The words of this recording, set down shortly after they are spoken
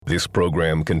This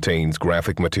program contains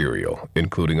graphic material,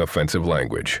 including offensive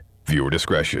language. Viewer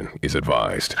discretion is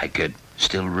advised. I could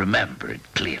still remember it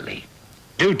clearly.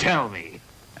 Do tell me.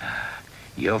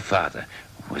 Your father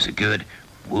was a good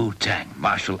Wu-Tang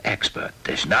martial expert.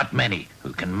 There's not many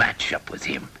who can match up with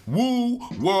him. Wu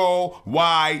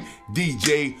Worldwide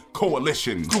DJ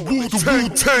Coalition. The Wu-Tang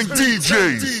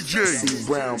DJs. C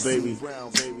Brown, baby.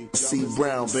 C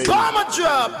Brown, baby. Bomber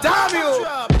drop, damn you.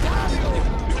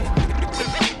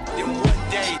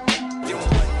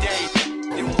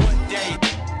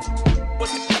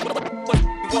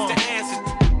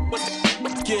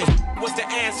 What's the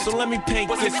answer? So let me paint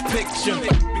this picture.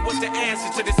 What's the answer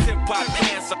to this hip-hop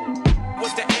cancer?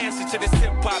 What's the answer to this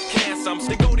hip-hop cancer?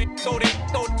 They go there,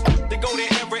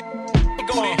 ever,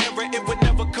 it would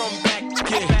never come back.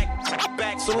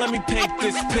 Back. So let me paint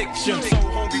this picture. So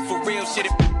hungry for real shit.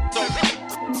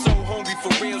 So hungry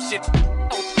for real shit.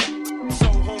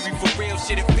 So hungry for real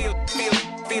shit. It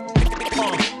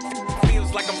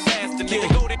feels like I'm fasting. They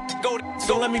go there.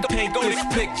 So let me paint this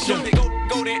picture.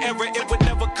 Go there, ever, it would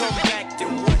never come back.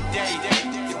 Then one day.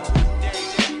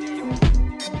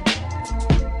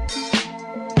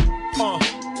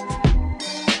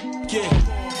 Yeah.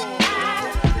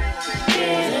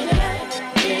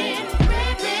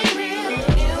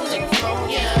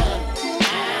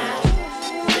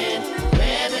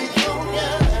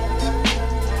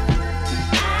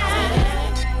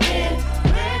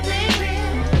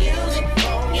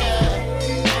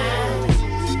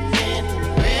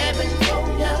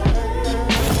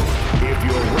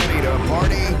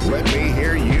 Let me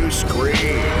hear you scream.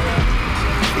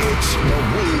 It's the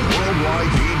Wu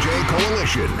Worldwide DJ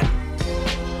Coalition.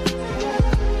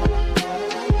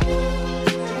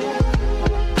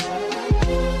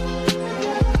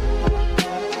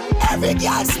 Every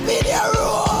girl spin your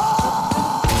room.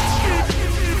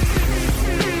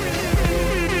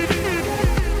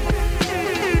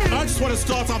 I just want to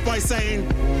start off by saying,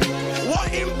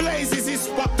 what in blazes is this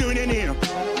fuck doing in here?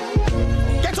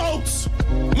 Get out!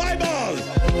 My ball!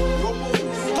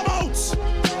 Come out!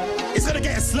 He's gonna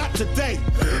get a slap today.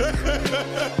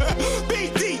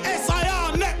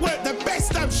 BDSIR Network, the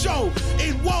best damn show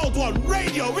in World One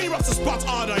Radio. We rock the spot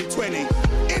R920.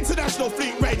 International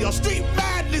Fleet Radio. Street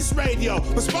Madness Radio.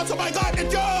 We're sponsored by God the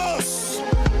Juice.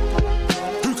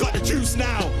 Who got the juice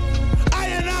now?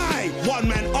 I, one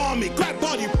man army. Grab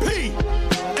body P.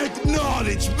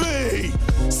 Acknowledge me.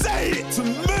 Say it to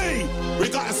me. We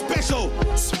got a special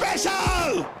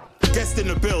guest in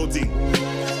the building.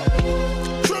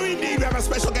 True indeed, we have a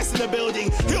special guest in the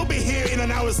building. He'll be here in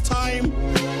an hour's time.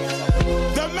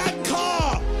 The Mad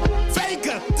Car,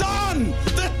 Faker, Don,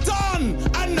 the Don,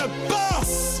 and the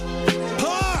Boss.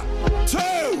 Part 2.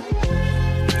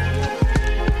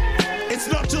 It's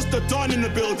not just the Don in the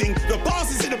building. The Boss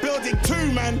is in the building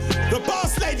too, man. The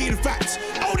Boss lady, in fact.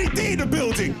 Only D in the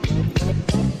building.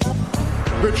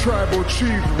 The tribal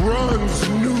chief runs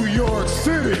New York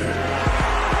City.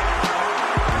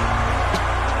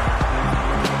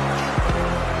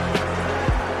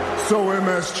 So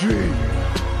MSG,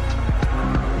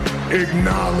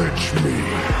 acknowledge me.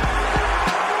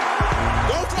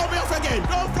 Don't throw me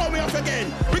off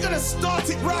again. We're gonna start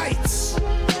it right.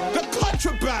 The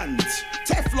Contraband,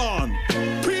 Teflon,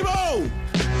 Primo.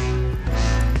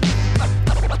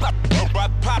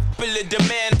 Popular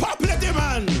demand.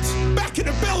 Back in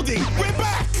the building. We're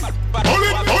back. Hold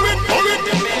it.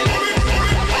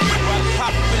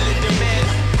 Popular demand.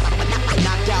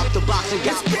 Knocked out the box and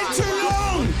It's been too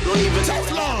long.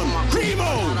 Teflon,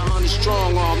 Primo.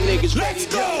 Strong arm niggas. Let's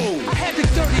go. I had the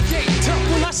 38 tuck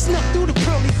when I snuck through the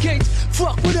pearly gates.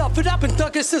 Fuck what up, but I've been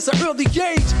thugging since an early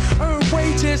age. Earned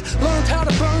wages, learned how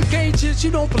to burn gauges.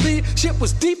 You don't believe shit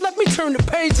was deep? Let me turn the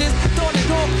pages.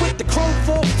 Started off with the chrome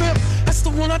 4/5. That's the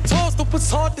one I tossed. It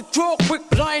was hard to draw quick,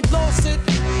 but I ain't lost it.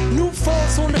 New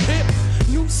falls on the hip.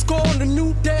 New score on the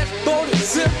new dashboard and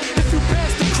zip. If you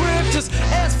pass the crib, just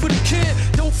ask for the kid.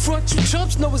 Don't front, you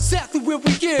chumps know exactly where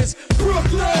we is.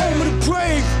 Brooklyn, home of the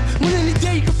brave. When any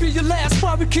day could be your last,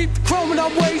 why we keep the chrome in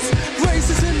our waist.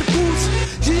 Razors in the boots.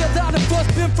 Yeah, a lot of us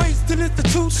been raised in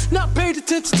institutes. Not paid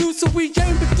attention to, so we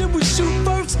aim, but then we shoot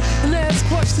first. And ask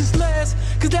questions last,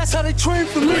 cause that's how they train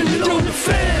for me. Blame it on the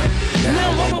fam.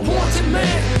 Now I'm a wanted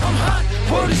man. I'm hot.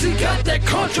 Word is he got that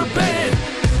contraband.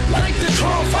 Like the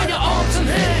drum, firearms in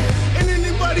hand. And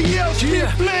anybody else,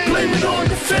 yeah, blame it on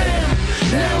the fam.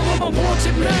 Now I'm a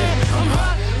wanted man. I'm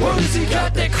hot. Word is he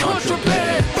got that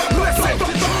contraband.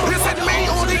 Listen, me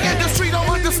or the industry don't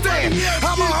understand.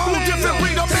 I'm a whole different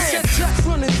breed of man. Jack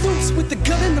running loose with the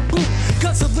gun in the boot.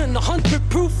 Guzzling 100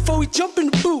 proof before we jump in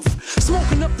the booth.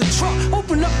 Smoking up the truck,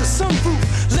 open up the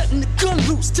sunroof. Letting the gun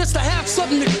loose just to have some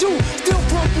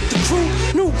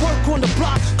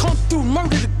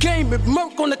commit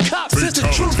murk on the cops. It's the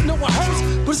truth, no it hurts,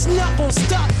 but it's not gonna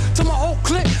stop. To my whole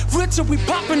clique, rich and we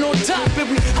popping on top. And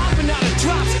we hopping out of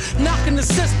drops, knocking the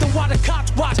system while the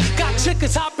cops watch. Got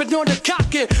chickens hopping on the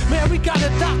cocket. Man, we got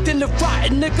it locked in the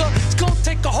rotten, nigga. It's gonna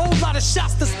take a whole lot of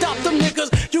shots to stop them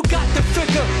niggas. You got the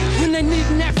figure when they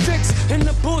needin' that fix. And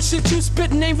the bullshit you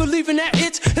spittin' ain't relieving that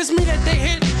itch. It's me that they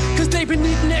hit, cause they been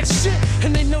needing that shit.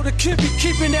 And they know the kid be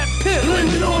keeping that pill. Blame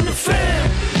it on the fam,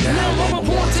 now I'm a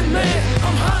wanted man.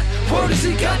 I'm hot, word is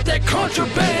he got that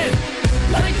contraband.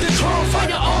 Like the drum,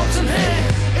 firearms in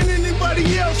hand. And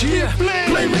anybody else, yeah,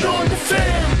 blame it on the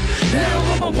fam. Now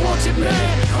I'm a wanted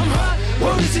man. I'm hot,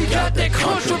 word is he got that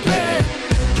contraband.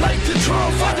 Like the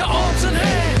drum, firearms in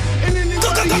hand. And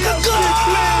anybody else,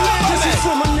 this is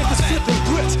for my niggas flipping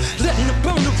bricks, letting the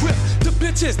burner rip. The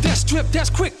bitches that strip, that's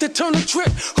quick to turn a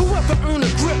trip. Whoever earn a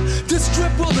grip, this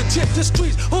strip or legit. The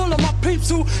streets, all of my peeps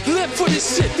who live for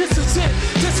this shit. This is it,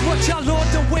 this what y'all all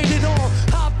done waited on.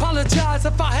 I apologize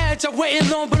if I had y'all waiting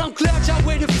long, but I'm glad y'all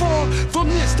waited for. From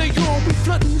this day on, we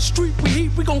flooding the street, we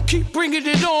heat, we gon' keep bringing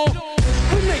it on.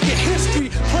 We making history,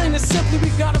 plain and simply, we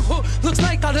got him hooked. Looks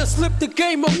like I done slipped the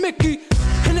game of Mickey.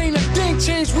 And ain't a thing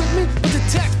changed with me but the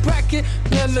tax bracket.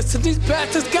 Now listen, these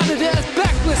bastards got it ass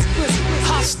backwards.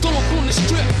 Hot stomp on the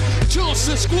strip,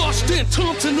 Johnson squashed in,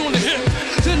 Thompson on the hip.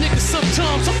 That nigga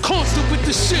sometimes I'm constant with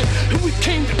the shit, and we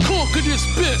came to conquer this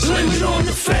bitch. Blame it on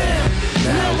the fam,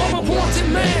 now I'm a wanted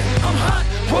man. I'm hot,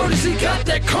 word is he got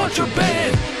that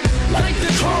contraband. Like the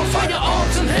drum,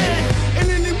 firearms in hand. And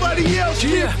anybody else,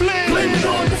 yeah, blame it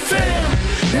on the fam.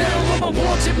 Now I'm a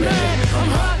wanted man. I'm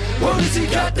hot, word is he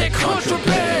got that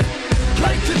contraband.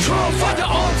 Like the drum,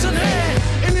 firearms in hand.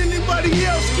 And anybody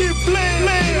else get blamed.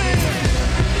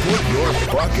 Put your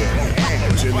fucking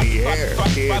hands in the air.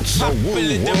 It's the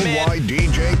Woo Worldwide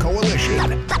DJ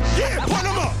Coalition. Yeah, put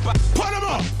them up. Put them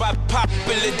up.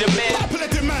 Popular demand. Popular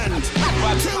demand.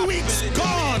 2 weeks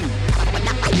gone.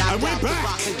 And we're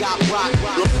back.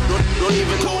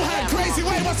 Cool head, crazy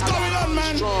way. What's going on,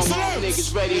 man?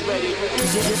 Salute. Ready.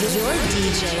 Your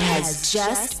DJ has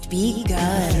just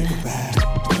begun.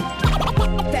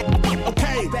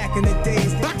 Okay, back in the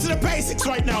days. Back to the basics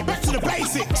right now. Back to the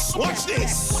basics. Watch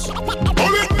this. Our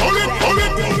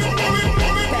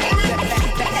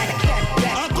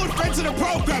good friend to the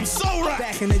program, Soul Rap,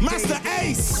 Master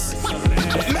Ace,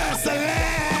 Master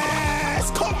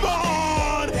Les. Come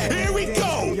on, here we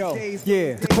go.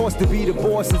 Yeah, the cost to be the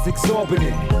boss is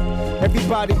exorbitant.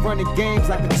 Everybody running games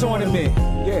like a tournament.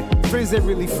 Yeah, friends ain't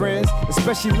really friends,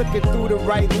 especially looking through the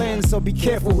right lens. So be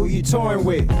careful who you touring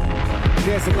with.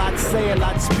 There's a lot to say, a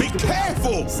lot to speak. Be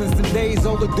careful. Since the days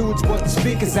older dudes brought the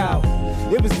speakers out.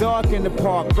 It was dark in the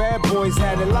park, bad boys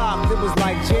had it locked. It was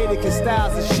like Jadakiss and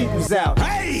Styles and Sheep was out.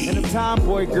 Hey! And them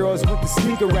tomboy girls went the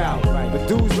sneaker route. But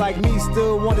dudes like me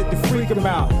still wanted to freak them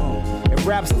out. If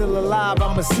rap's still alive,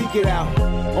 I'ma seek it out.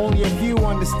 Only if you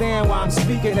understand why I'm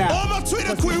speaking out. All my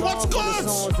Twitter crew, what's good?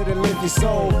 Songs that'll lift your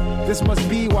soul. This must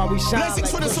be why we shine.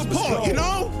 Blessings like for the support, you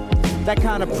know? That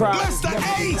kind of pride. Master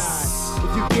Ace!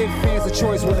 If you give fans a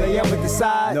choice, will they ever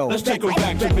decide? No. Let's take them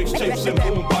back to mixtapes and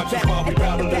boom boxes while we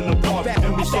battled in the park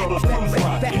and we saw those crews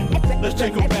rocking. Let's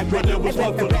take them back where there was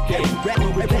love for the game,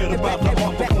 where we cared about the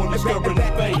art before discovering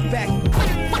the fame.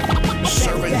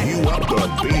 Serving you up the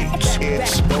beats,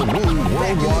 it's the Woo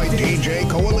Worldwide DJ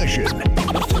Coalition.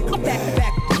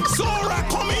 Sora,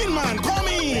 come in, man, come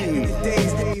in.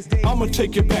 I'ma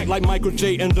take it back like Michael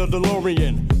J. and the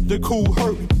DeLorean. The cool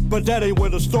hurt, but that ain't where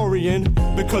the story in.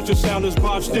 Because your sound is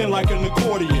botched in like an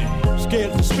accordion.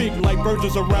 Scared to speak like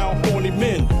virgins around horny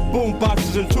men. Boom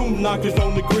boxes and tomb knockers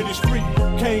on the gritty street.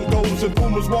 Cane goes and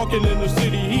boomers walking in the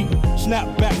city heat.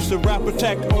 Snapbacks and rap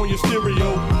attack on your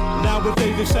stereo.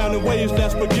 Nowadays they sound in ways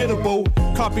that's forgettable.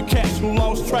 Copycats who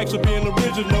lost tracks of being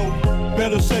original.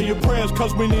 Better say your prayers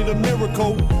cause we need a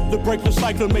miracle to break the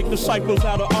cycle and make disciples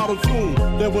out of auto-tune.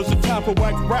 There was a time for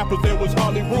whack rappers, there was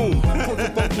hardly room.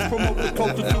 Promote the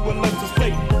culture to a lesser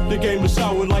state. The game is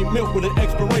sour like milk with an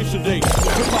expiration date.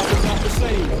 Hip-hop is not the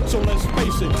same, so let's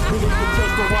face it. We need to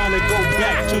just rewind and go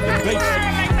back to the basics.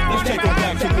 Let's take them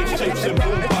back to mixtapes and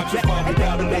boom boxes while we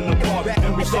battled in the park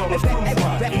and we saw those crews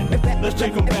rocking. Let's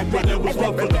take them back where there was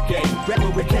love for the game,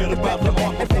 where we cared about the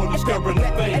art before discovering the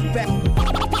fame.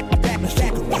 Let's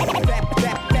take them back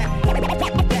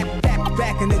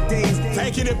in the days.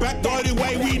 Taking it back the only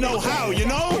way we know how, you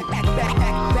know?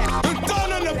 We're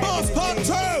done on the boss part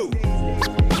 2.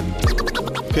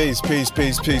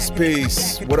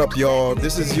 Peace. What up, y'all?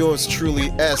 This is yours truly,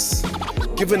 S.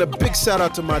 Giving a big shout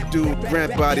out to my dude,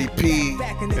 Grant Body P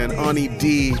and Ani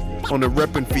D on the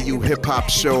RePPiN4U hip hop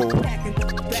show.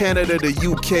 Canada, the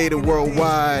UK, the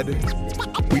worldwide.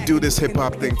 We do this hip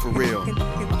hop thing for real.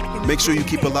 Make sure you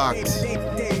keep it locked.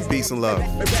 Peace and love.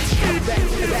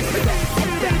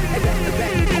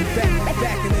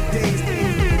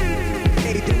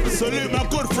 Salute my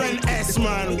good friend S,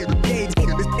 man.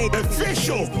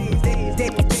 Official.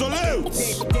 Salute.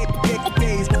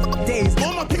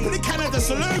 All my people in Canada,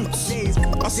 salutes.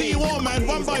 I see you all, man,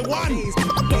 one by one.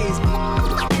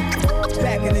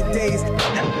 Back in the days.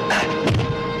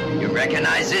 You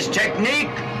recognize this technique?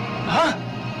 Huh?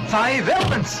 5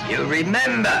 elements. You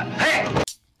remember. Hey!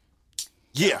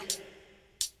 Yeah.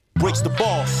 Breaks the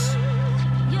boss.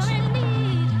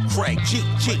 Craig G.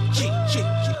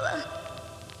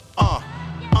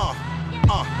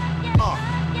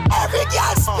 Every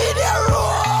girl spin their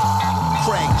room.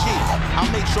 Craig G.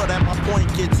 I'll make sure that my point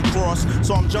gets across.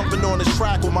 So I'm jumping on this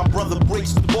track with my brother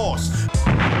Breaks the Boss.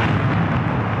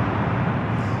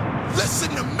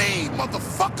 Listen to me,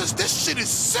 motherfuckers. This shit is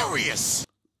serious.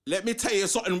 Let me tell you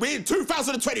something, we're in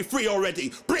 2023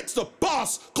 already. Bricks the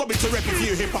Boss coming to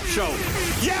RePPiN4U Hip Hop Show.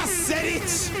 Yeah, I said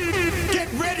it.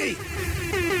 Get ready.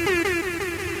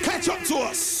 Catch up to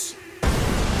us.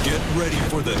 Get ready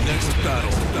for the next battle.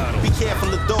 Be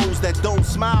careful of those that don't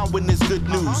smile when there's good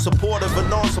news. Supportive or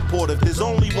non-supportive, there's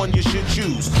only one you should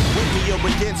choose. With me or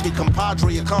against me,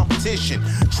 compadre or competition.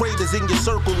 Traitors in your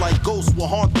circle like ghosts will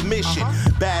haunt the mission.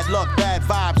 Bad luck, bad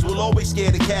vibes will always scare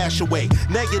the cash away.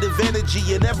 Negative energy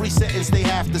in every sentence they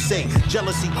have to say.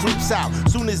 Jealousy creeps out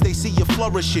soon as they see you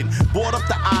flourishing. Brought up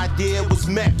the idea, was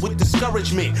met with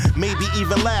discouragement, maybe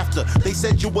even laughter. They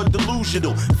said you were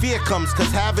delusional. Fear comes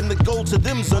cause having to go to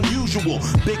them's unusual.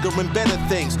 Bigger and better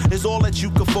things is all that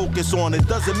you can focus on. It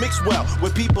doesn't mix well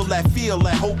with people that feel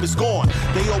that hope is gone.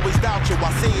 They always doubt you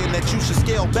while saying that you should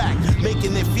scale back.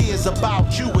 Making their fears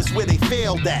about you is where they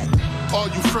failed at. Are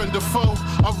you friend or foe?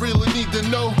 I really need to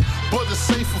know, but it's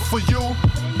safer for you.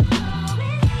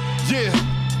 Yeah,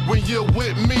 when you're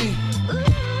with me.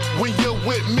 When you're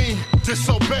with me,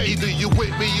 disobey. Either you're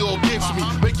with me or against me.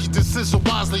 Make your decision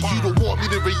wisely. You don't want me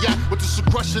to react with this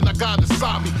aggression I got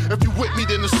inside me. If you're with me,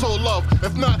 then it's all love.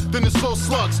 If not, then it's all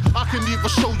slugs. I can even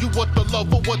show you what the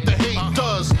love or what the hate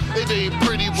does. It ain't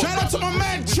pretty. Shout out to my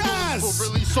man Chaz.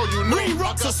 Really, so you know,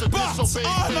 Rocks a spot.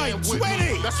 All night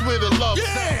 20. That's where the love.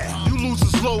 Yeah. You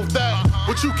losers loathe that,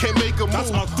 but you can't make a move.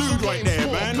 That's my dude right there,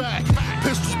 man. Back.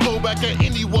 Pistols blow back at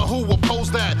anyone who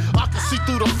oppose that. I can see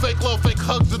through the fake love, fake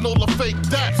hugs, and all the fake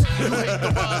daps. You hate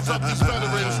the rise of these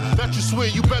veterans that you swear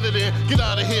you better than. Get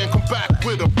out of here and come back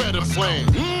with a better plan.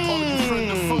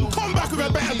 Come back with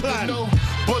a better plan.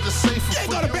 But it's safer. You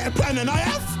ain't got a better plan than I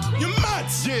have. You're mad.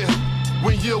 Yeah,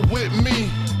 when you're with me.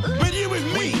 When you with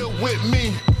me. When you're with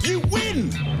me. You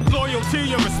win.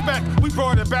 Loyalty and respect, we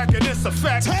brought it back and it's a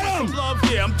fact. Tell 'em. Love,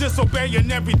 yeah, I'm disobeying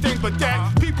everything but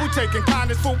that. People taking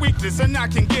kindness for weakness and I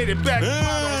can get it back. I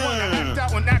don't wanna act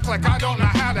out and act like I don't know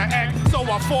how to act. So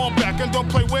I fall back and don't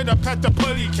play with a pet the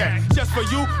putty cat. Just for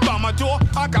you, by my door,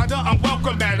 I got an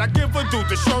unwelcome at. I give a dude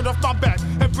the shirt off my back.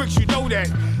 And Bricks, you know that.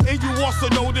 And you also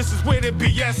know this is where the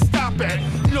BS stop at.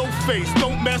 No face,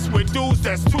 don't mess with dudes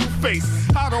that's two-faced.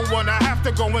 I don't wanna have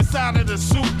to go inside of the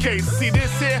suitcase. See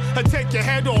this here, I take your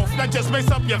head off, that just makes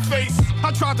up your face.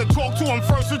 I tried to talk to him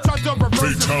first, and tried to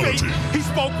reverse his fate. He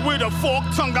spoke with a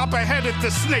forked tongue, I beheaded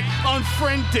the snake.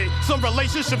 Unfriended, some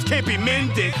relationships can't be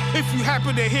mended. If you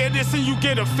happen to hear this and you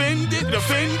get offended,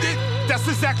 that's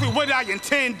exactly what I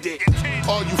intended.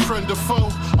 Are you friend or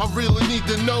foe? I really need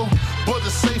to know, but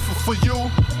it's safer for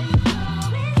you.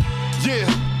 Yeah,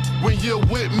 when you're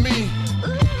with me.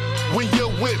 When you're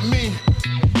with me.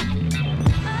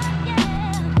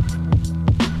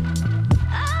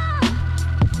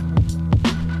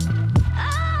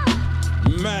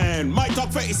 Man,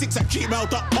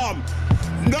 mytalk36@gmail.com.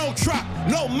 No trap,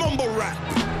 no mumble rap.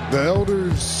 The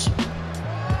elders,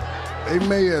 they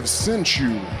may have sent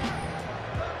you,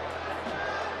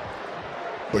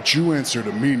 but you answer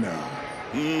to me now.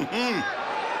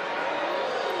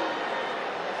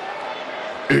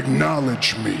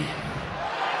 Acknowledge me.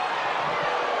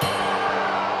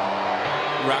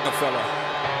 Rockefeller,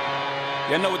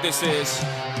 y'all know what this is.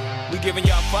 We giving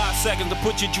y'all 5 seconds to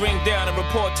put your drink down and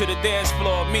report to the dance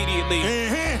floor immediately.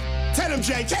 Tell him,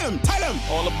 Jay, tell him.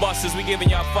 All the busters, we giving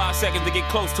y'all 5 seconds to get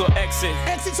close to an exit.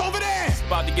 Exit's over there. It's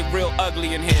about to get real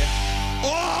ugly in here.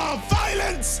 Oh,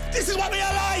 violence! This is what we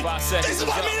like! 5 seconds. This is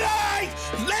what we like!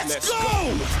 Let's go!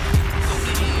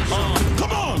 Come on!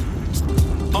 Come on!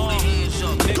 Throw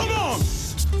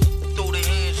the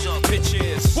hands up.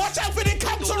 Bitches. Watch out for the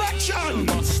counteraction!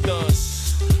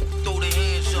 Busters. Throw the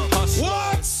hands up. Hustlers.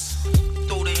 What?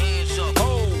 Throw the hands up.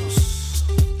 Hoes.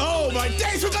 Oh my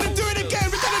days, we're gonna do it again!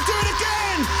 We're gonna do it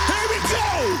again! Here we go!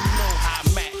 You know how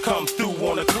Mac come through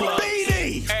on the club.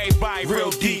 Beanie! Everybody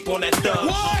real deep on that dub.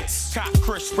 What? Cop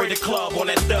Chris spray the club on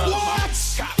that dub. Cop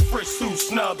Chris suit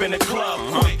snub in the club.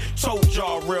 Quick, told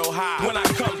y'all real high. When I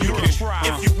come, you can try.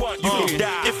 If you want, you can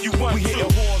die. If you want, we hitting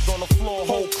whores on the floor.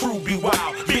 Whole crew be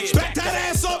wild. Bitch, back that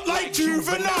ass up like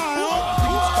juvenile.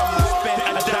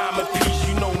 Spend a diamond piece.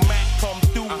 You know Mac come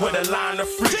through with a line of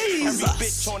free. Every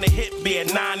bitch on the hit be a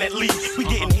 9 at least. We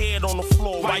getting head on the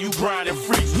floor while you grinding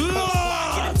free. Whole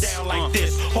squad get it down like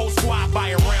this. Whole squad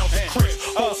buying rounds of Chris.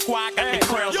 Whole squad got the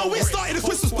crowns. Yo, we started the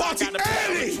Christmas party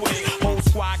early. Whole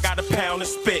squad got a pound of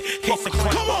spit. Case of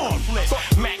crown. Come on. Flip.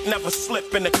 Mac never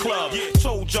slip in the club.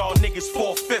 Told y'all niggas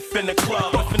 4/5 in the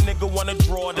club. If a nigga wanna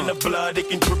draw it in the blood, it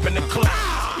can drip in the club.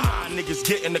 Niggas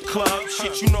get in the club.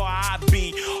 Shit, you know how I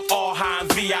be. All high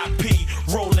and VIP.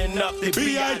 Rolling up the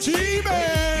B.I.G.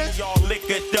 man. Y'all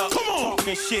liquored up. Come on.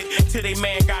 Talking shit till they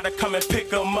man gotta come and pick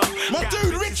them up. My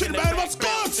dude Richard, man, what's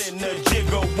good? In the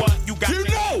jigger, what? You got you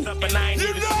know. Up and I ain't you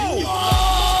even know.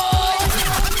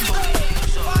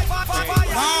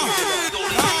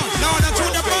 No, that's who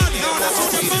the band. That's who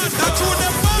the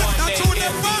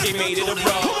band. They made it a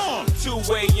run. 2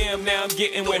 a.m. now I'm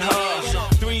getting with her.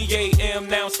 3 a.m.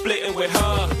 now I'm splitting with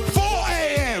her. 4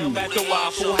 a.m. at the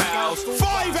Waffle House.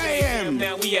 5 a.m.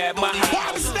 now we at my house.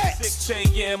 What's next? 6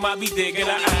 a.m. I be digging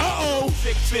her out.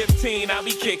 6:15 I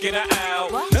be kicking her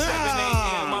out. 7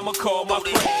 a.m. I'ma call my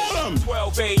friends.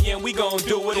 12 a.m. we gon'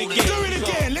 do it again. Do it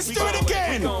again. Let's do it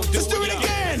again. Let's do it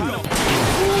again.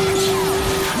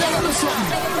 Never do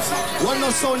something. One no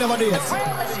sound never do it.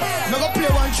 Never play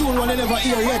one tune one they never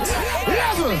hear yet.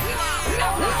 Level.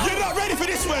 You're not ready for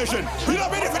this version. You're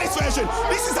not ready for this version.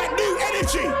 This is that new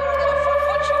energy.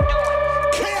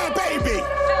 Care, baby.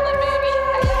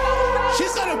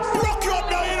 She's gonna block you up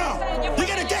now, you know. You're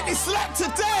gonna get this slap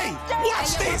today.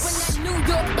 Watch this. New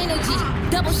York energy,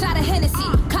 double shot of Hennessy.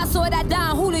 Caso that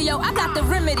Don Julio, I got the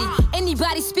remedy.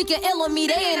 Anybody speaking ill on me,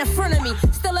 they ain't in front of me.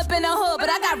 Still up in the hood, but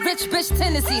I got rich bitch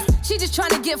tendencies. She just trying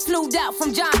to get flued out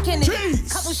from John Kennedy.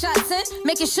 Couple shots in,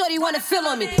 making sure they wanna fill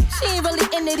on me. She ain't really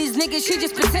into these niggas, she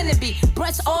just pretend to be.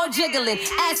 Breasts all jiggling,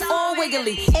 ass all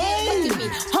wiggly. Look at me,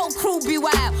 whole crew be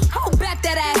wild. Hold back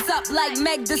that ass up like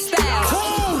Meg Thee Stallion.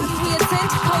 We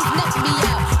attend, hoes neck me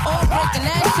out. All breaking,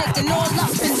 ass shaking, all up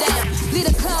and down. Lead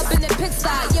a club in the pit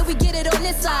side, yeah we get it on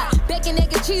this side. Bacon,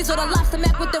 egg and cheese or the lobster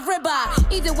mac with the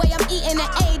ribeye. Either way I'm eating an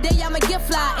A, day I'ma get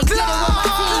fly. And get it with my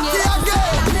team, yeah that's the I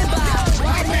live by.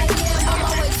 1 a.m. on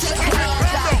my way to the club.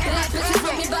 Bad bitches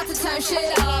with me about to turn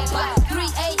shit up. 3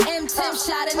 a.m. 10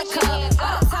 shot in the cup.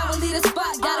 By the time we leave the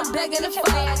spot, got him begging to fuck.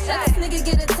 Let this nigga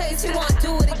get a taste, he wanna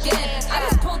do it again. I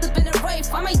just pulled up in a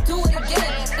Wraith, I might do it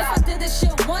again. If I did this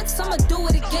shit once, I'ma do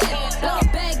it again. Blow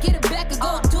it back, get it back and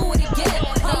go do it again.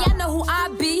 Yeah, y'all know who I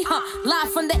be,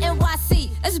 live from the NYC.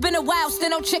 It's been a while, still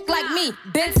no chick like me.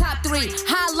 Been top 3,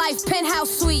 high life, penthouse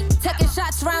suite. Taking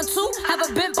shots round 2,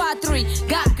 haven't been by 3.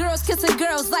 Got girls kissing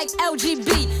girls like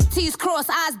LGB. T's crossed,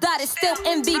 eyes dotted, still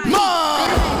MVP. Been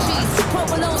had cheese,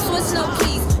 provolone, Swiss, no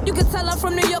keys. You can tell I'm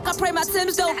from New York, I pray my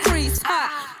Timbs don't freeze.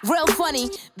 Real funny,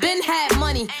 been had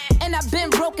money. And I've been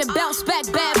broken, bounce back,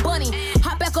 bad bunny.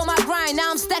 Hop back on my grind,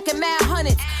 now I'm stacking mad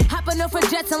hundreds. Hopping up for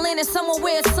jets and landing somewhere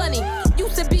where it's sunny.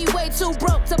 Used to be way too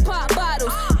broke to pop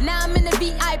bottles. Now I'm in the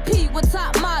VIP with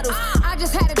top models. I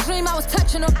just had a dream I was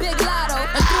touching a big lotto.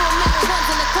 And threw a million ones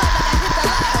in the club like I hit the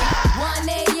lotto. 1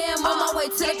 a.m. on my way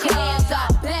to the club.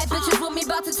 Bad bitches with me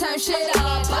about to turn shit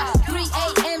up. 3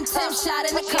 a.m. 10 shot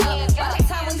in the cup. By the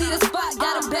time we leave the spot,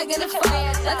 got him begging to fuck.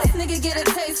 Let this nigga get a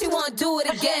taste, he wanna do it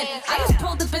again. I just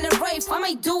pulled up in a Wraith, I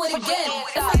might do it again.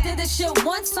 If I did this shit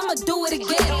once, I'ma do it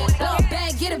again. Blow it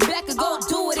back, get it back and go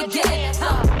do it again.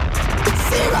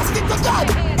 Serious, get the gun.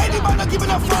 Any man not giving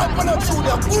a fuck when I'm through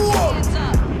them.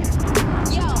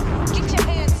 Yo, get your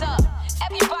hands up.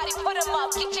 Everybody put them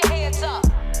up, get your hands up.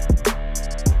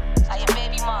 Are you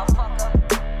baby motherfucker?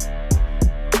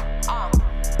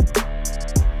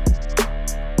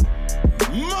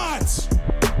 Mats!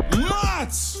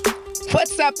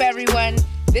 What's up, everyone?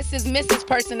 This is Mrs.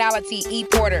 Personality E.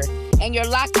 Porter, and you're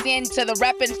locked in to the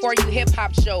RePPiN4U Hip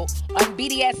Hop Show on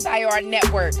BDSIR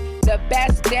Network, the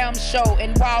best damn show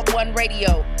in Wild One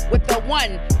Radio, with the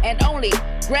one and only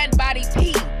Grant Body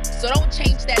P. So don't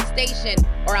change that station,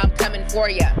 or I'm coming for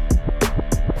ya.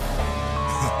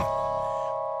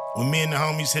 When me and the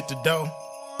homies hit the dough,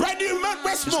 brand new Mount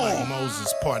Westmore. It's like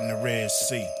Moses parting the Red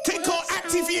Sea. Take all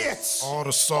activates. All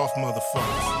the soft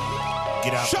motherfuckers.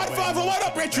 Get out Shot the way. five, what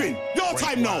up, Richard? Your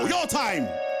time now, your time.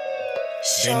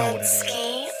 They know what it is.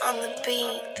 On the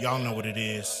beat. Y'all know what it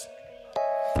is.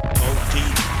 OD,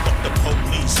 fuck the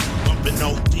police, bumping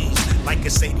ODs. like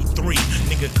it's 83.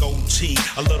 Nigga goatee,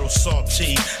 a little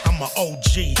salty. I'm a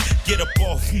OG, get up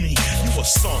off me, you a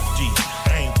softy.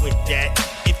 I ain't with that.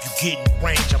 If you get in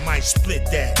range, I might split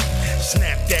that.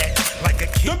 Snap that like a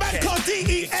kid. The man called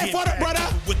DEF, what up, brother?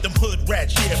 With them hood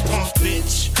rats, yeah, punk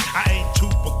bitch. I ain't too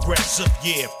progressive,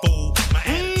 yeah, fool. My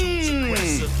attitude's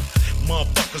aggressive.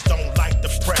 Motherfuckers don't like the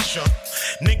pressure.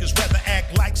 Niggas rather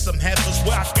act like some heifers.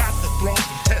 Where I got the throne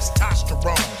from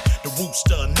testosterone. The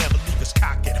rooster never leave his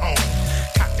cock at home.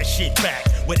 Cock the shit back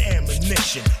with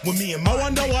ammunition. When me and my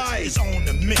niggas is on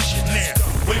a mission. Now,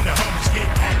 when the homies get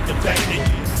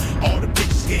activated, all the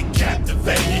bitches get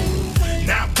captivated.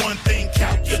 Not one thing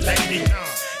calculated.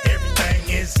 Everything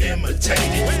is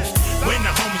imitated. When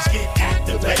the homies get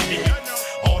activated,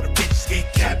 all the bitches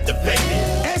get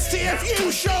captivated.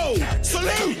 STFU show,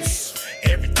 salutes.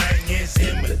 Everything is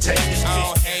imitated. I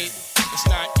don't hate, it's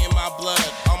not in my blood.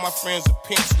 All my friends are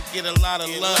pimps, we get a lot of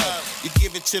love. You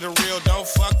give it to the real, don't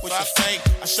fuck with the fake.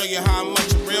 I show you how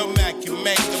much a real Mac can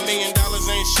make. $1 million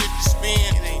ain't shit to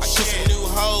spend. I get some new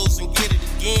hoes and get it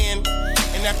again.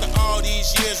 And after all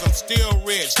these years, I'm still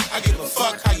rich. I give a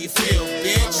fuck how you feel,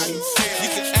 bitch. You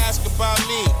can ask about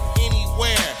me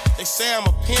anywhere. They say I'm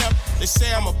a pimp, they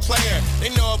say I'm a player. They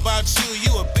know about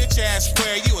you a bitch ass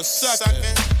square, you a sucker.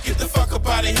 Get the fuck up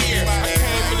out of here. I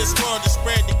came in this world to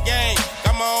spread the game.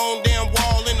 Got my own damn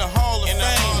wall in the Hall of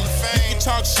Fame. You can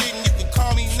talk shit and you can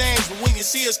call me names, but when you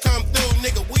see us come through,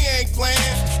 nigga, we ain't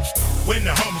playing. When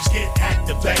the homies get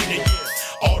activated,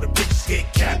 all the bitches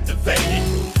get captivated.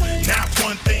 Not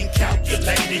one thing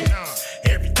calculated.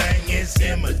 Everything is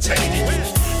imitated.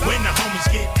 When the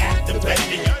homies get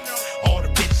activated, all the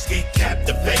bitches get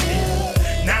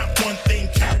captivated. Not one thing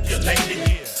calculated.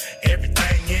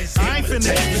 Everything is imitated. I ain't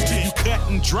finna give it to you cut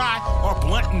and dry or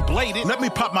blunt and bladed. Let me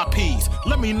pop my peas.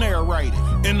 Let me narrate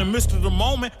it. In the midst of the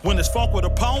moment, when it's funk with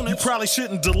opponents, you probably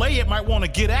shouldn't delay it. Might want to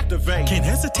get activated. Can't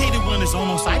hesitate it when it's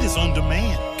on site. It's on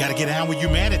demand. Gotta get down when you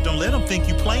mad at. Don't let them think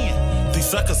you playing. These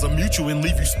suckers are mutual and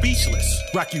leave you speechless.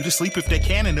 Rock you to sleep if they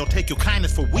can, and they'll take your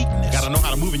kindness for weakness. Gotta know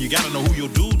how to move, and you gotta know who your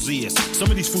dudes is. Some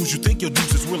of these fools you think your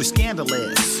dudes is really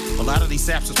scandalous. A lot of these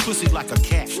saps is pussy like a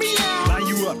cat. Line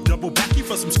you up, double back you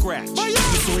for some scratch.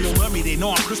 The soil love me, they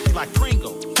know I'm crispy like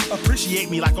Pringle. Appreciate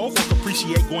me like old folk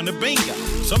appreciate going to bingo.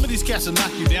 Some of these cats will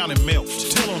knock you down and melt.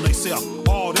 Tell on they self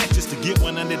all that just to get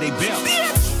one under their belt.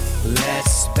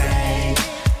 Let's bang,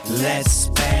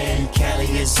 Cali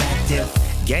is active.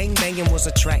 Gang banging was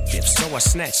attractive, so I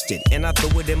snatched it and I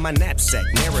threw it in my knapsack,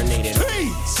 marinated.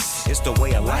 Peace. It's the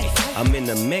way of life. I'm in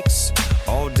the mix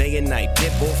all day and night.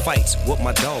 Pit bull fights with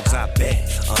my dogs, I bet.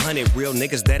 100 real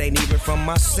niggas that ain't even from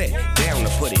my set. Down to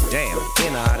put it down,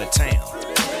 in or out of town.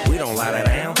 We don't lie that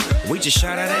down, we just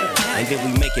shot it out. And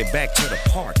then we make it back to the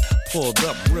park. Pulled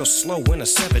up real slow in a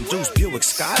 7 Deuce Buick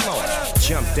Skylark.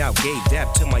 Jumped out, gave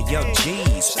dap to my young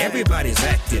G's. Everybody's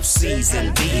active, C's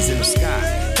and D's in the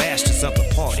sky. Bastards of the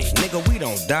party, nigga, we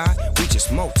don't die, we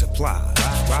just multiply.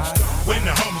 Right? When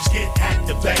the homies get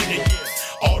activated,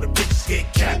 all the bitches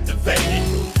get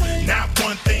captivated. Not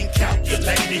one thing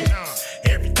calculated.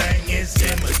 Everything is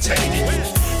imitated.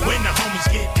 When the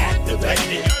homies get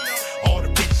activated, all the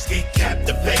bitches get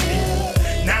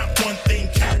captivated. Not one thing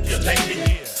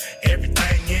calculated.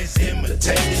 Everything is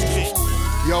imitated.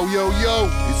 Yo,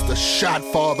 it's the Shad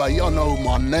Father, you know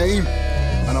my name.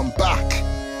 And I'm back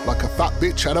like a fat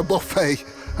bitch at a buffet.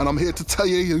 And I'm here to tell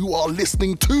you, you are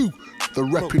listening to the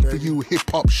RePPiN4U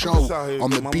Hip Hop Show on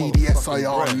the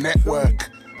BDSIR network.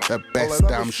 The best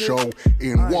damn show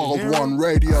in Wild One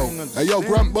Radio. Hey, yo,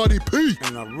 Grant Buddy P.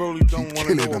 And I really don't want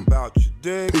to know about you,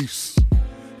 dig? Peace.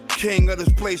 King of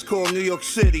this place called New York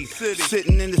City.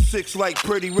 Sitting in the 6 like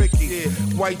Pretty Ricky. Yeah.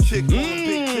 White chick on a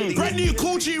big titty. Brand new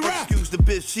Coochie rap. Excuse the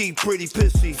bitch, she pretty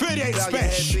pissy. 38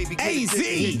 special.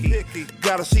 AZ.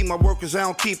 Gotta see my workers, I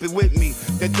don't keep it with me.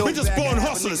 We just born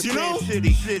hustlers, you know?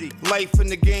 City. Life in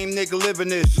the game, nigga, living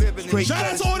this. Shout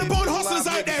out to all the born hustlers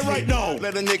out there right now.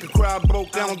 Let a nigga crowd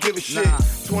broke, I don't give a shit.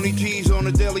 20 G's on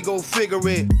the daily, go figure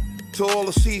it. To all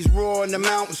the seas roar and the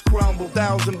mountains crumble.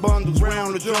 1,000 bundles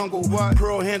round the jungle.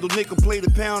 Pearl handle, nigga play the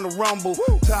pound of rumble.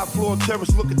 Top floor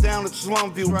terrace looking down at the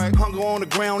slum view. Hunger on the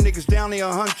ground, niggas down there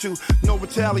hunt you. No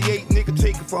retaliate, nigga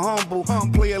take it for humble.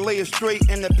 Player lay it straight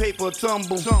and the paper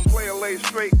tumble. Player lay it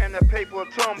straight and the paper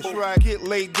tumble. That's right, get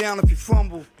laid down if you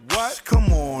fumble. What?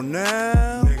 Come on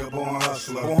now. Nigga born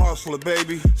hustler. Born hustler,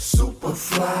 baby. Super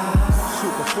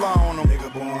fly on them.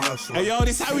 Nigga born hustler. Hey, yo,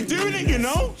 this how we doing it, you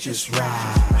know? Just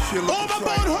ride. All my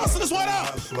born hustlers, what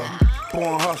up?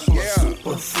 Born hustler. Yeah.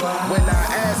 Super fly. When I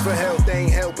ask for help, they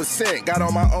ain't help us percent. Got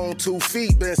on my own 2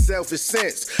 feet, been selfish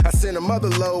since. I sent a mother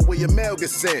load where your mail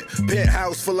gets sent.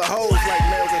 Penthouse full of hoes like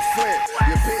Mel's and Flint.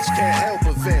 Your bitch can't help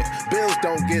a vent. Bills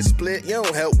don't get split, you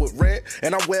don't help with rent.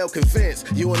 And I'm well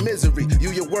convinced, you in misery, you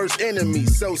your worst enemy.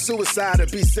 So suicide or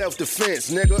be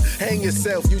self-defense, nigga. Hang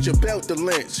yourself, use your belt to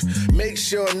lynch. Make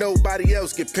sure nobody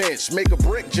else get pinched. Make a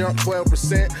brick jump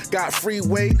 12%. Got free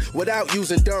weight without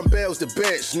using dumbbells to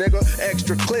bench, nigga.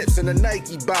 Extra clips in a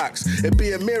Nike box. It'd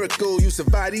be a miracle you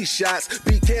survive these shots.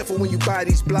 Be careful when you buy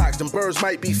these blocks. Them birds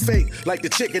might be fake, like the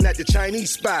chicken at the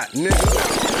Chinese spot, nigga.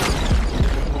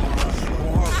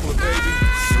 Hustler, baby.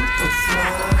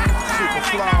 Super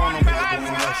fly on them.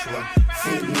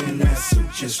 Fitting in that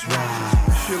suit just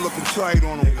right. Shit looking tight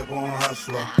on them. Nigga born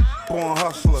hustler. Born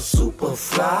hustler. Super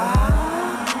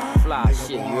fly. Fly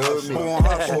shit, you heard me. Born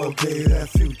hustler. Okay, that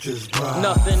future's bright.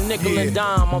 Nothing, nickel and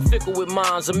dime, I'm fickle with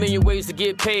mines. A million ways to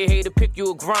get paid, hey, to pick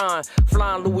you a grind.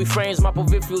 Flying Louis frames, my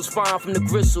peripherals fine from the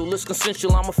gristle. It's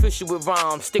consensual, I'm official with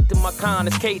rhymes. Stick to my kind,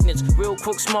 it's cadence. Real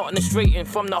quick, smart and straighten.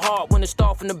 From the heart, when it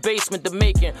start from the basement, the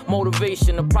making.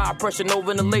 Motivation, apply pressure, no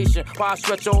ventilation. Fire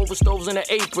stretcher over stoves in the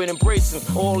apron, embracing.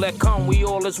 All that come, we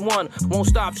all as one. Won't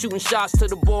stop shooting shots till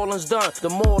the balling's done. The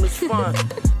mall is fun.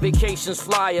 Vacations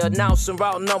flyer, announcing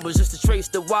route numbers just to trace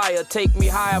the wire. Take me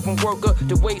higher from worker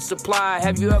to weight supply.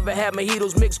 Have you ever had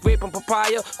mojitos mixed grape and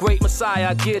papaya? Great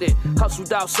Messiah, I get it.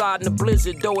 Hustled outside in the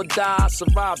blizzard, though or die, I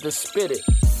survived and spit it.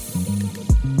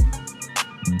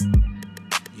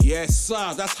 Yes,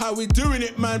 sir, that's how we doing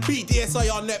it, man. Beat the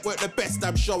SIR Network, the best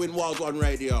damn show in Wild One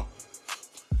Radio.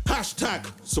 Hashtag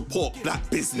support black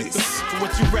business.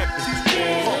 What you reppin'?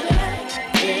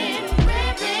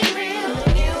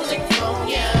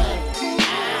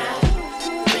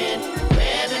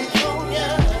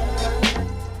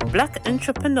 Black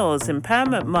Entrepreneurs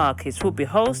Empowerment Markets will be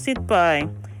hosted by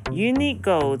Unique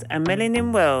Gold and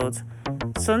Melanin World,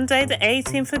 Sunday the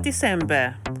 18th of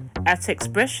December at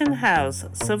Expression House,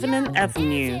 Sutherland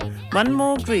Avenue,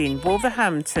 Munmore Green,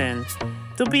 Wolverhampton,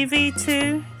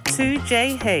 WV2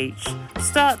 2JH.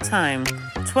 Start time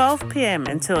 12 p.m.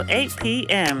 until 8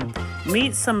 p.m.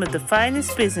 Meet some of the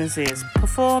finest businesses,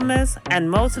 performers, and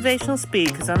motivational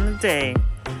speakers on the day.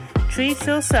 Treat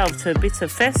yourself to a bit of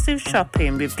festive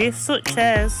shopping with gifts such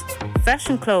as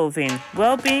fashion clothing,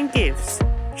 well-being gifts,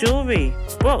 jewelry,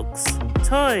 books,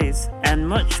 toys, and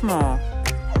much more.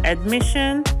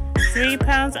 Admission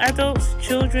 £3 adults,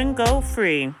 children go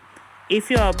free. If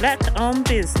you are a black-owned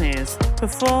business,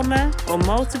 performer, or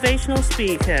motivational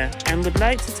speaker and would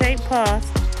like to take part,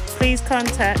 please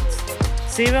contact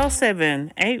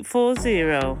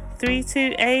 07840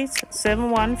 328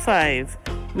 715.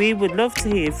 We would love to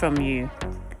hear from you.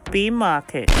 B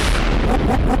Market.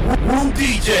 Room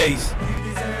DJs.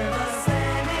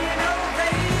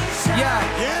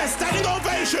 Yeah, standing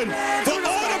ovation for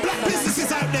all the black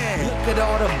businesses out there. Look at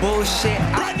all the bullshit.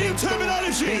 Brand new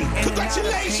terminology.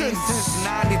 Congratulations. Since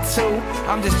 92,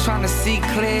 I'm just trying to see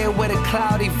clear with a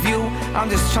cloudy view. I'm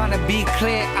just trying to be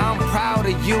clear. I'm proud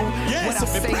of you. Yes, what I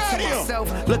say to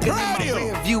myself, looking in my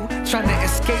rear view, trying to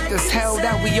escape this hell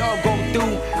that we all go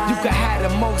through. You could have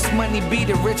the most money, be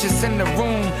the richest in the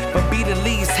room, but be the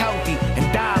least healthy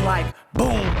and die like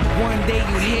boom. One day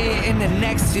you here and the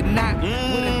next you're not. With a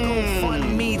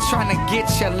GoFundMe trying to get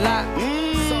your lot.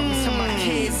 Sorry to my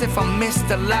kids if I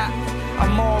missed a lot.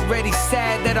 I'm already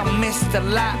sad that I missed a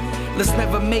lot. Let's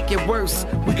never make it worse,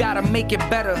 we gotta make it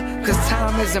better. Cause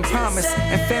time isn't promised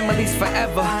and family's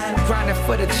forever. Grinding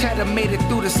for the cheddar, made it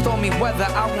through the stormy weather.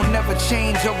 I will never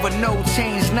change over no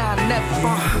change, nah,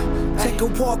 never. Take a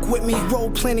walk with me, roll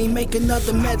plenty, make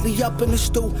another medley up in the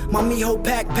stew. My mijo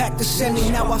pack to send me.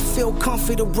 Now I feel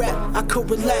comfy to rap. I could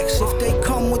relax if they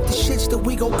come with the shits, that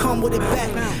we gon' come with it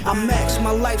back. I max,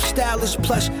 my lifestyle is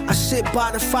plush. I sit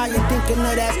by the fire thinking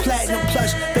of that platinum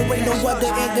plush. There ain't no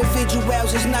other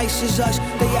individuals as nice as us.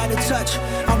 They out of touch.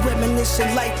 I'm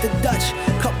reminiscing like the Dutch.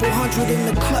 Couple hundred in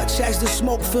the clutch as the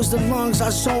smoke fills the lungs. I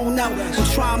zone out and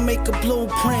try and make a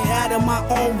blueprint out of my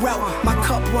own route. My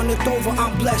cup runneth over,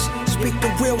 I'm blessed. Speak the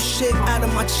real shit out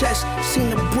of my chest. Seen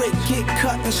the brick get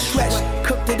cut and stretched.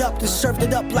 Cooked it up, then served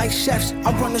it up like chefs.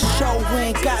 I run the show, we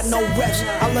ain't got no reps.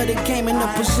 I let the game in the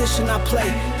position I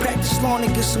play. Practice long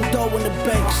and get some dough in the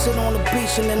bank. Sit on the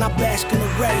beach and then I bask in the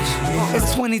race.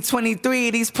 It's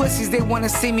 2023, these pussies, they wanna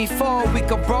see me fall. We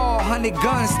could brawl, 100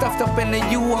 guns stuffed up in the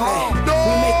U-Haul.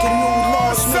 We making new law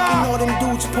bars, making all them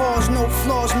dudes pause. No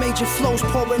flaws, major flows,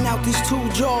 pouring out these 2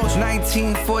 jaws.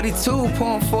 1942,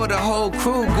 pouring for the whole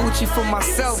crew. Gucci for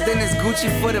myself, then it's Gucci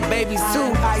for the babies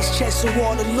too. Ice chest of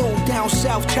Waterloo, down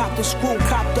south, chopped the screw,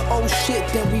 copped the old shit,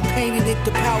 then repainted it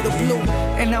the powder blue.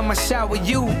 And I'ma shower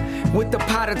you with the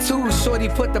powder too. Shorty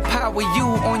put the power you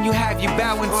on you, have you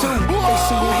bowing too. They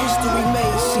see your history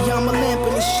made, see I'm a lamp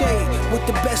in the shade. With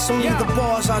the best only the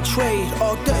bars I trade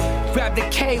all day. Grab the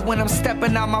K when I'm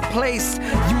stepping out my place.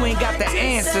 You ain't got the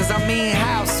answers, I mean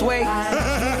how, sway?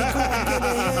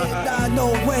 Nah,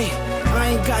 no way, I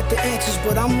ain't got the answers,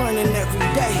 but I'm learning every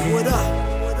day. What up?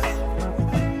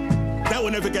 That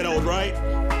will never get old, right?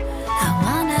 I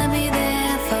wanna be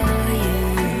there for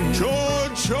you. John,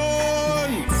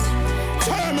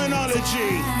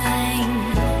 terminology.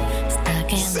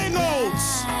 Singles.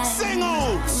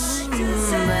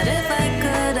 But if I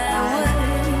could, I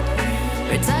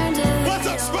would return to what's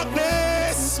up,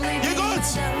 Spuckness? You good?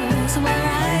 Where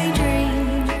I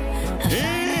dream.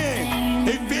 Yeah,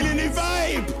 he feeling the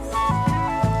vibe.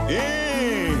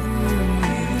 Yeah.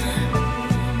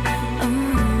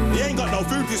 He ain't got no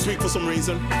food this week for some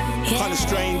reason. Kind of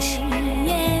strange.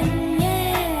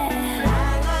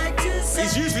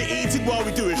 He's usually eating while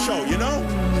we do a show, you know?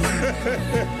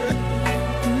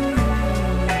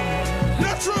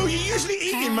 Not true, you're usually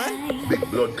eating, man. Big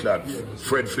blood clot,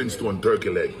 Fred Flintstone turkey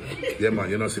leg. Yeah, man,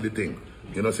 you know see the thing.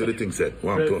 You know see the thing said.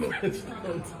 One turn up.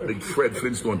 Big Fred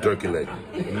Flintstone turkey leg.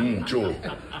 True.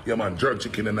 Yeah, man, jerk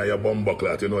chicken in your bum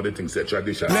buckler. You know the thing said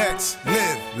tradition. Let's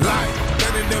live life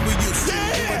better than we used to.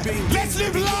 Yeah, let's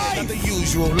live life. Not the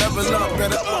usual. Level up,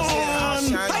 better on.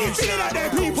 How you feeling out there,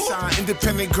 people?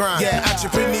 Independent grind. Yeah,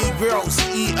 entrepreneur,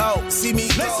 CEO. See me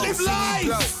let's live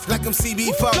life. Like I'm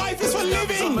CB4. Life is for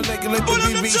living. I'm like the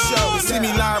TV show. See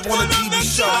me live on a TV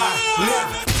show.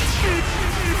 Live.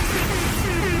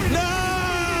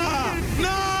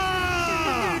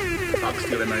 I'm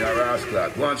still in your ass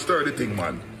clock. Go and stir the thing,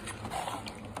 man.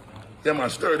 Yeah, man,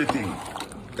 stir the thing.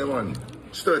 Yeah, man.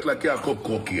 Stir it like you have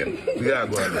cocaine. Yeah,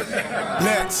 go ahead.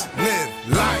 Let's live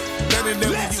life better than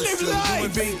we used to.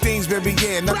 Doing big things, baby,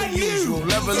 yeah, not the usual.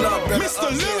 Level up, better Mr.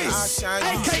 Lewis,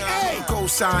 a.k.a.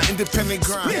 Co-sign, independent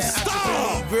grind.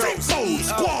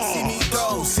 See me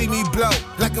go, see me blow,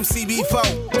 like I'm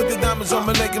CB4. Put the diamonds on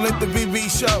my leg and let the BB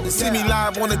show. See me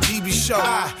live on a TV show.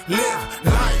 I live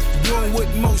life, doing what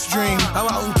most dream. I'm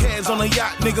out in Cads on a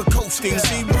yacht, nigga coasting.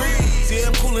 See breeze, yeah,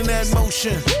 I'm cool in that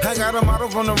motion. I got a model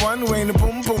on the runway and the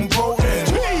boom boom rolling.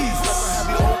 Please, have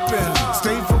you open.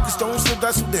 Stay focused, don't slip,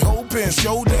 that's what they hoping.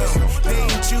 Show them, they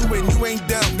ain't you and you ain't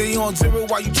them. They on 0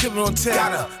 while you chillin' on 10.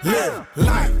 Gotta live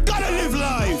life. Gotta live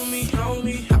life.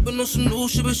 Homie, hopping on some new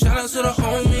shit, but shout out to the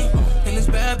homie. And it's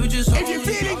bad bitches. If you're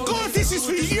feeling good, this is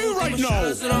for you right now.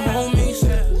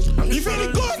 You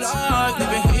feeling good?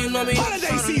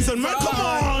 Holiday season, man, come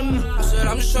on. I said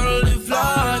I'm just trying to live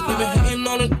life. They been hating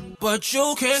on it, but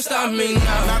you can't stop me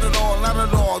now. Not at all, not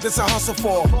at all. This a hustle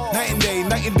for night and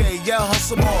day, yeah,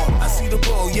 hustle more. I see the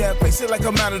bull, yeah, face it like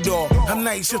a matador. I'm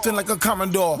night shifting like a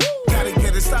commodore. Gotta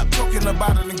get it, stop talking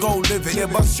about it and go live it. Yeah,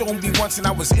 but showing me once and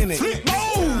I was in it. Flip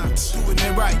modes. Doing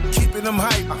it right, keeping them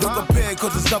hype. Look prepared,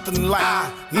 cause there's nothing like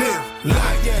I live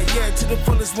life. Yeah, to the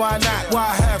fullest, why not? Why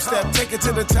half step, take it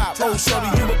to the top. Oh, shorty,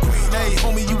 you a queen, hey,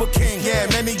 homie, you a king. Yeah,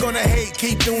 many gonna hate,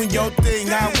 keep doing your thing.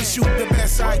 I wish you the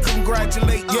best, I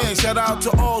congratulate. Yeah, shout out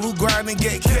to all who grind and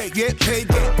get cake. Get paid,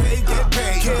 get paid, get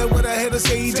paid. Care what I had to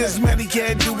say, he just mad he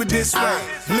can't do it this way.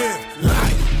 Live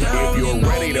life. If you're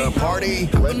ready to party,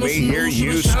 let me hear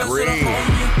you scream.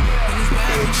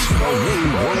 It's the new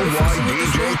Worldwide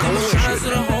DJ Coalition.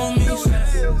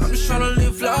 I'm just trying to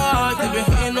live life. They been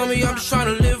hating on me, I'm just trying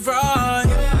to live right.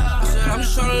 I said I'm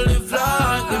just trying to live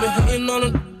life. They been hating on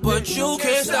it, but you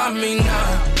can't stop me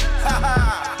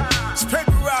now. It's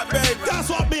paper rock, baby. That's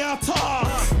what me I talk.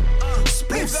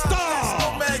 Split star.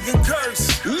 No man can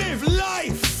curse. Live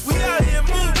life. We out here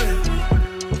moving.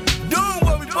 Doing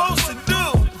what we supposed to do.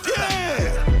 Yeah.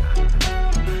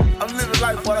 I'm living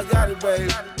life while I got it,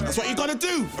 babe. That's what you gotta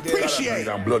do. Appreciate.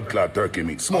 And blood clot turkey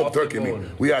meat. Smoked turkey meat.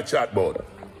 We are chat board.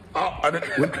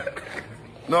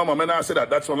 No, man, I say that.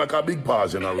 That sound like a big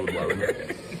pause in a road, man.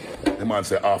 The man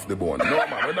say off the bone. No,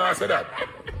 man, I say that.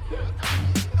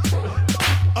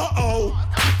 Uh-oh.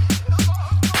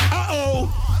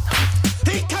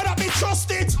 He cannot be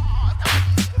trusted.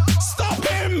 Stop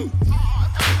him.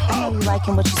 I know you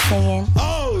liking what you're saying.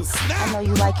 Oh, snap. I know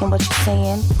you liking what you're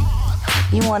saying.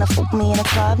 You wanna fuck me in a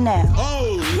club now?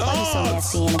 Oh, Lord. Why you so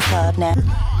nasty in a club now?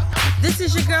 This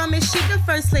is your girl, Miss Sheikah,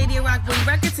 First Lady of Rockwood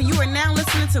Records, and you are now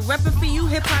listening to RePPiN4U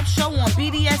Hip Hop Show on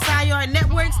BDSIR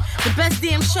Networks, the best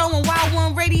damn show on Wild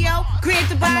One Radio. Create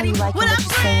the body. I know you liking What what up, you're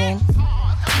saying.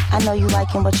 I know you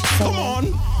liking what you're saying. Come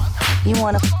on. You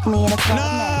wanna fuck me in the club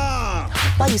now?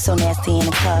 Why you so nasty in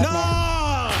the club now?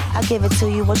 I give it to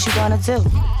you, what you gonna do?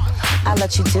 I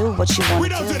let you do what you wanna do. We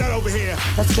don't do that over here.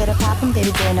 Let's get it poppin',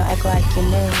 baby boy, no act like you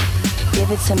new.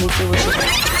 Give it to me, do what you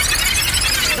want.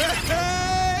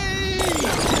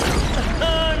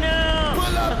 Oh no!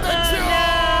 Pull up the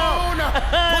tune!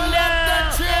 Pull up the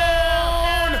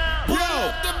tune! Pull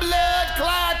up the blood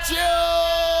clot tune!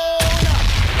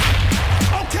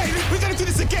 Okay, we're gonna do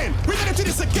this again. We're gonna do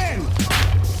this again.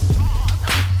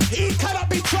 He cannot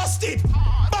be trusted.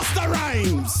 Busta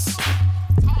Rhymes.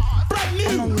 Brand new.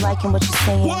 I know you liking what you're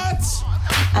saying. What?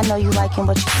 I know you liking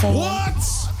what you're saying. What?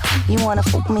 You wanna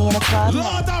fuck me in the club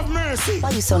now? Lord have mercy. Why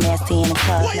you so nasty in the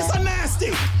club Why you so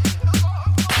nasty?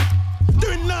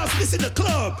 Doing nastiness in the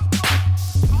club.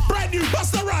 Brand new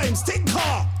Busta Rhymes, Tick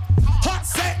Car. Hot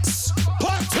Sex,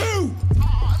 Part 2.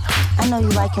 I know you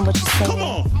liking what you're saying. Come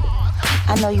on.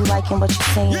 I know you liking what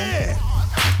you're saying. Yeah.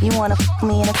 You wanna fuck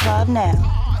me in the club now?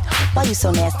 Why you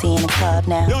so nasty in the club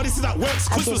now? Yo, this is that Works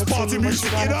Christmas party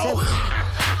music, you know?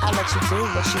 I'll let you do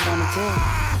what you wanna do.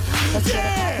 Let's get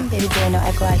it poppin', baby boy, no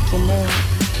act like you new.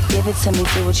 Give it to me,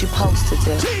 do what you supposed to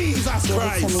do. Jesus Give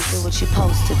Christ. it to me, do what you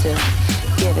supposed to do.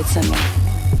 Give it to me.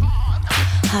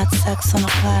 Hot sex on a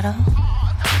platter.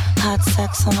 Hot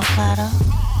sex on a platter.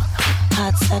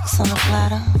 Hot sex on a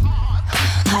platter.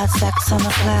 Hot sex on a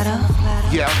platter.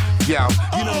 Yo,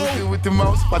 you know who do with the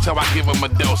most? Watch how I give him a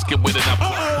dose, get with it up.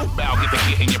 Bow, get to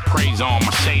getting your praise on,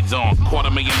 my shades on,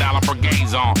 $250,000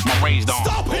 brigades on, my raised on.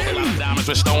 Stop him! Diamonds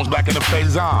with stones back in the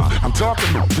face on. I'm talking,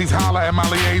 please holler at my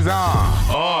liaison.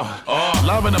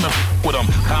 Loving them and with them.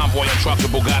 Convoy and trucks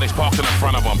with Bugattis parked in the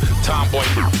front of them. Tomboy,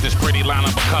 this pretty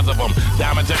lineup because of them.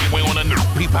 Diamonds everywhere on the new.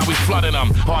 Peep how we flooding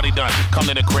them. Party done, come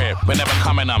to the crib, but never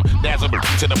coming them. Dazzle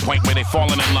to the point where they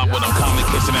falling in love with them. Calmly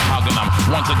kissing and hugging them.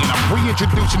 Once again, I'm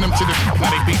reintroducing them to the now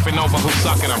they beefing over who's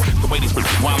sucking them. The way these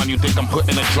wildin', you think I'm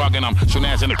putting a drug in them. Soon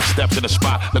as in the steps to the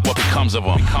spot, look what becomes of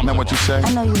them. Now what you say?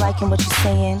 I know you liking what you're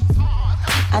saying.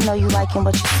 I know you liking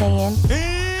what you're saying.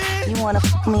 You wanna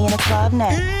fuck me in the club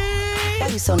now? Why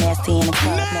you so nasty in the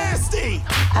club nasty. now?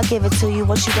 I'll give it to you,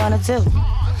 what you gonna do?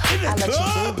 I'll let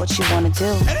you do what you wanna do.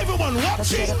 And everyone watching.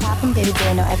 Let's get it poppin', baby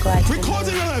girl, no act like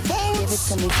recording on their phones. Give it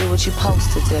to me, do what you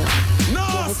supposed to do.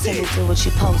 Nasty. Give it to me, do what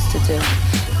you supposed to do.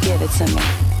 Give it to me.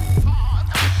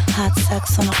 Hot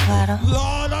sex on a platter.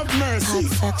 Lord of mercy.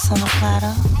 Hot sex on a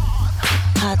platter.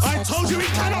 Hot I sex told on you a he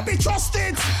platter. cannot be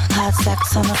trusted. Hot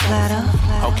sex on a platter.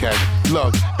 Okay,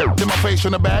 look, did my face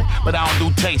on the back, but I don't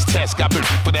do taste tests. Got bitch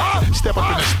for that. Step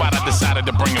up in the spot, I decided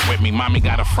to bring it with me. Mommy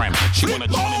got a friend. She wanna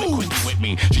join in the quickie with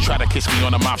me. She tried to kiss me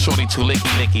on the mouth, shorty too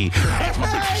licky. Asked my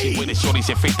bitch, she with it, shorty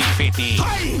said 50-50.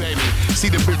 Baby, see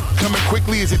the bitch coming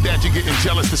quickly? Is it that you're getting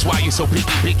jealous? That's why you so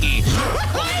picky.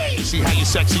 See how you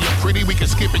sexy and pretty? We can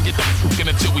skip and get the fucking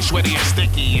until we sweaty and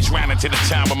sticky. It's round into the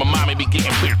time when my mommy be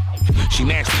getting bit. She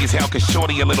nasty as hell cause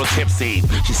shorty a little tipsy.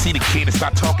 She see the kid and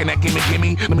start talking that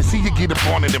gimme. Let me see you get up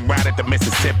on it and ride at the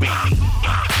Mississippi.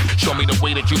 Show me the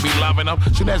way that you be loving them.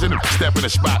 She doesn't step in the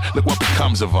spot. Look what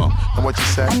becomes of them. And what you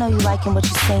say? I know you liking what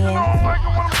you're saying.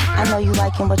 I know you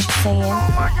liking what you're saying.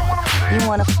 You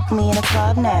wanna fuck me in the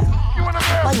club now?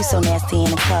 Why you so nasty in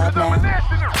the club now?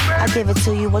 I give it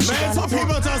to you, what you Man, gonna some do?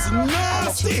 people just I'll let you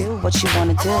nasty. do what you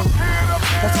wanna do.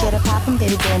 Let's get it poppin',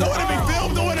 baby girl. Don't wanna be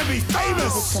filmed, don't wanna be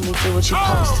famous. Give it to me, do what you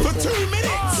supposed to For do. 2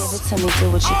 minutes. Give it to me, do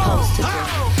what you supposed to do.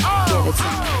 Give it to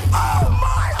me.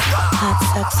 Hot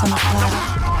sex on the platter.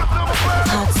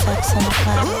 Hot sex on the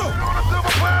platter.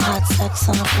 Hot sex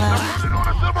on the platter.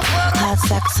 Hot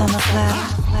sex on the platter.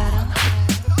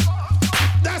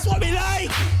 That's what we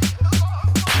like.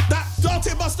 That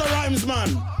dirty Busta Rhymes,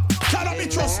 man. Cannot be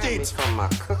trusted. From my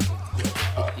cooking.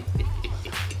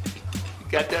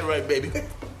 Got that right, baby.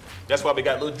 That's why we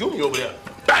got little Junior over there.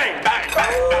 Bang, bang,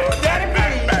 bang, bang, bang,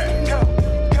 bang, bang.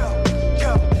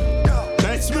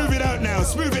 Let's smooth it out now,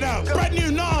 smooth it out. Brand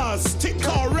new Nas, Tick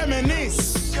Car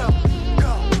Reminisce.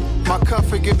 My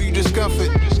comfort give you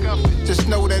discomfort. Just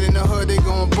know that in the hood they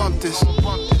gon' bump this.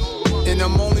 And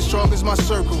I'm only strong as my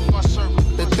circle.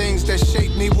 The things that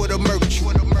shape me would emerge.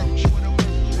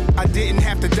 I didn't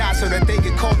have to die so that they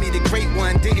could call me the great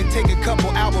one. Didn't take a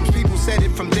couple albums, people said it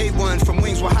from day one. From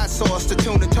wings with hot sauce to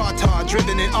tuna tartar,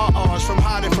 driven in RRs. From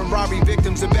hiding from robbery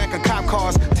victims and back of cop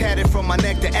cars. Tatted from my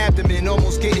neck to abdomen,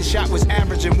 almost getting shot was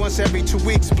averaging once every 2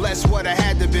 weeks. Bless what I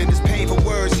had to been. It's painful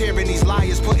words, hearing these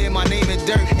liars putting my name in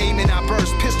dirt. Aiming, I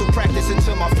burst, pistol practice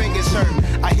until my fingers hurt.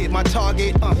 I hit my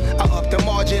target, I up the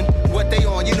margin. What they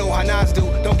on, you know how Nas do.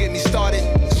 Don't get me started.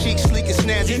 Chic, sleek and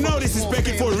snazzy, You know this is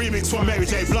Becky for a remix from Mary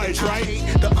J. Blige, right?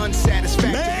 The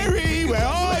unsatisfactory. Mary, where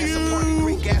are you?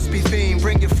 Gatsby theme,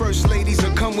 bring your first ladies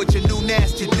or come with your new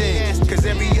nasty thing. Cause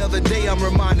every other day I'm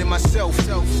reminding myself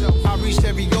I reached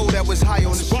every goal that was high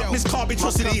on the shelf. This can't be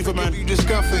trusted either, man. You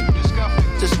discomfort.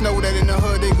 Just know that in the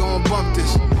hood they gon' bump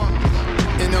this.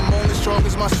 In the moment strong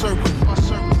as my circle.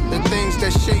 The things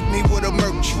that shake me with a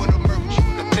merch.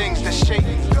 The things that shake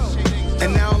me.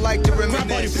 And now I like to reminisce.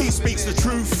 Grandpa P speaks the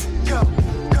truth. The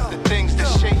things that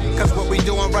shake me. Cause what we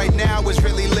doing right now is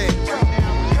really lit.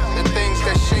 The things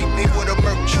that shape me with a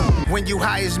merch. When you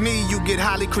high as me, you get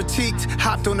highly critiqued.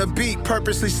 Hopped on a beat,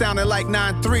 purposely sounding like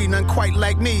 9-3, none quite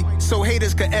like me. So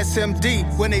haters could SMD.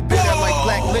 When they bitter like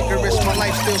black licorice, my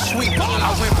life still sweet.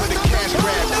 I went for the cash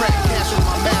grab, crack cash with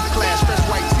my math class, fresh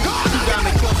white tee. You got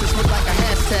me closest look like a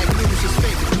hashtag, news is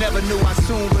fake. Never knew I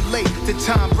soon relate to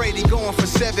Tom Brady going for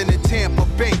 7 in Tampa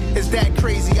Bay. Is that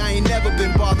crazy? I ain't never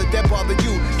been bothered, that bother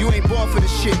you. You ain't born for the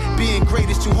shit. Being great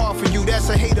is too hard for you. That's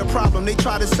a hater problem. They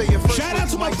try to say it first. Shout out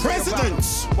to my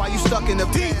presidents. Why you stuck in the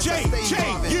DJ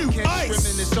J.U.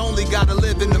 Ice. It's only gotta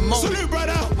live in the moment. Salute,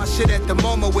 brother. Fuck my shit at the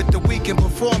moment with the weekend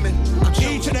performing.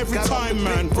 Each and every time,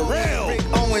 man, for real. Rick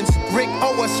Owens,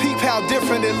 peep how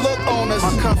different it look on us.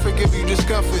 My comfort give you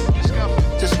discomfort.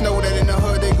 Just know that in the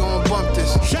hood they gon' bump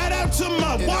this. Shout out to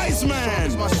my wise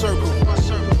man. My circle.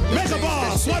 Mega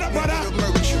Boss, what up, brother?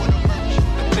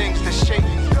 The things that shape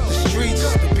the streets,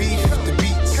 the beef, the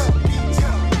beats.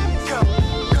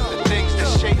 The things that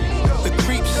shape the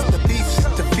creeps, the beefs,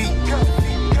 the feet.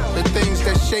 The things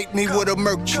that shape me with a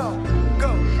merch.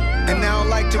 And now I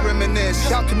like to reminisce.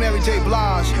 Shout to Mary J.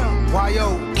 Blige,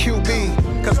 Y.O., QB.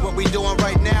 Cause what we doing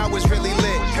right now is really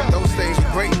lit. Those things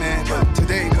were great, man. But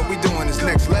today, what we doing is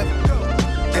next level.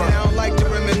 And now I like to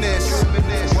reminisce.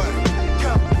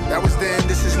 That was then,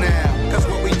 this is now. Cause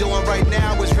what we doing right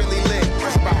now is really lit.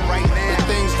 It's about right now. The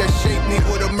things that shape me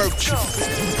with a merch.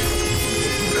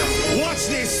 Watch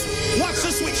this. Watch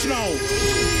the switch now.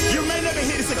 You may never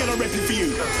hear this again on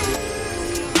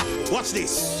RePPiN4U. Watch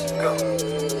this.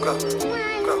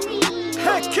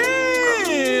 Heck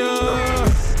yeah!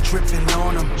 Dripping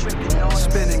on them,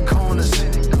 spinning corners,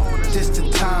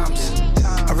 distant times.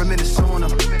 I reminisce on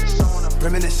them,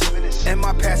 reminisce. And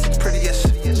my past is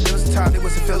prettiest. There was a time they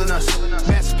wasn't feeling us.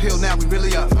 Mass appeal, now we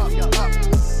really up.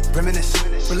 Reminisce.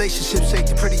 Relationships ain't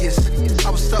the prettiest. I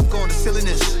was stuck on the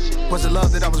silliness. Was it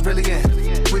love that I was really in?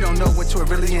 We don't know what we're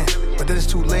really in, but then it's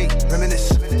too late.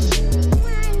 Reminisce.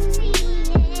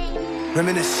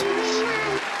 Reminisce.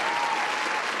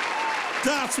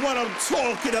 That's what I'm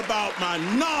talking about, man.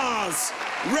 Nas,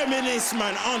 reminisce,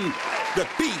 man, on the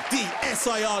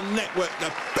BDSIR network,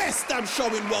 the best damn show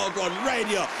in World on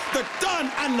Radio. The Don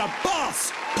and the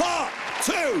Boss, Part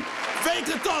 2.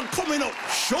 Vega Don coming up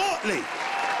shortly.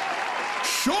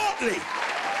 Shortly.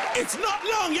 It's not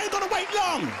long. You ain't gonna wait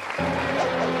long.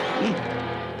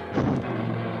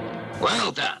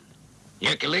 Well done.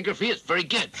 Your calligraphy is very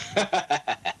good.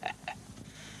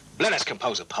 Let us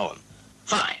compose a poem.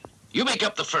 Fine. You make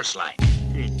up the first line.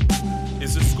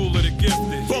 It's a school of the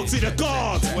gifted. Boxy the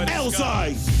God,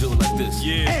 L-side. Do it like this.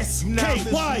 Yeah.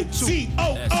 S-K-Y-C-O-O.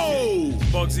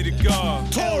 Boxy the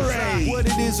God. Torre. What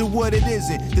it is or what it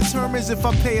isn't determines if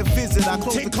I pay a visit. I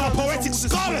close Take the our poetic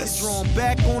scholars. Drawn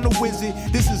back on the wizard.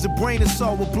 This is a brain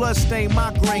assault with bloodstained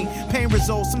migraine. Pain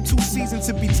results. I'm too seasoned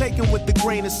to be taken with the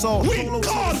grain of salt. We in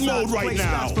God mode right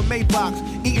now. For Maybach,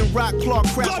 eating rock, Clark,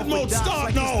 crap. God mode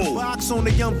start now. Box on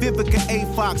the young Vivica A.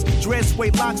 Fox. Dress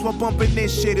weight locks while bumping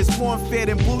this shit. It's more unfair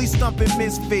than bully stumping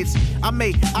misfits. I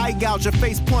make eye gouge your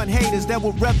face punt haters that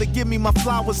would rather give me my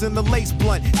flowers in the lace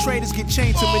blunt. Traders get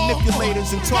chained to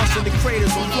manipulators and tossed in the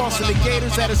craters. I'm flossing the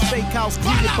gators at a steakhouse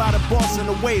greeted by the boss and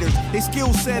the waiters. They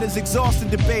skill set is exhausting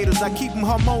debaters. I keep them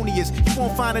harmonious. You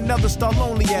won't find another star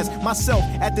lonely as myself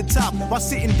at the top. While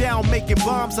sitting down making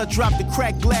bombs, I drop the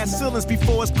cracked glass ceilings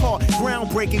before it's caught.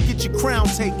 Groundbreaking, get your crown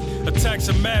taken. Attacks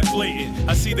are mad blatant.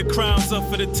 I see the crowns up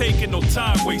for the taking, no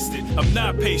time wasted. I'm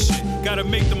not patient. Gotta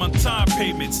make them on time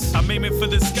payments. I'm aiming for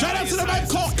the sky. Shout out to the man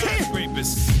called Kid.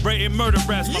 Writing murder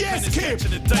raps. My yes, pen is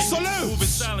catching the dice. Salute. Moving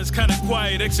silence, kinda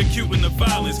quiet, executing the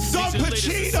violence. Don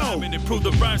Pacino. Improve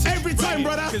the rhymes. Every time,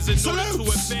 brother. Cause in order to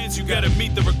advance, you gotta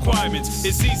meet the requirements.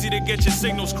 It's easy to get your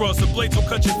signals crossed. The blades will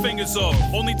cut your fingers off.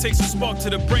 Only takes a spark to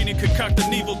the brain and concoct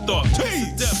an evil thought.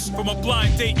 Death from a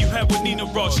blind date you had with Nina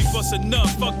Ross. She busted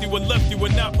enough, fucked you and left you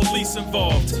with not police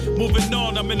involved. Moving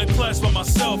on, I'm in a class by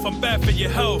myself. I'm bad for your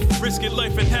health. Risk your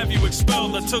life and have you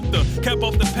expelled. I took the cap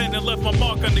off the pen and left my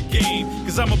mark on the game.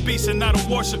 Cause I'm a beast and I don't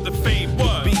worship the fame.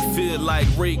 What? Beat feel like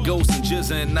Ray Ghost and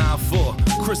Jizza and 9-4.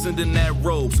 Christened in that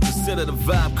robe, so consider the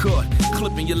vibe caught.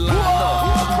 Clipping your line up,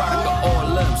 a product of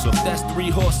all limbs. So if that's 3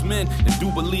 horsemen, then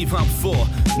do believe I'm 4.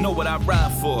 Know what I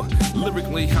ride for.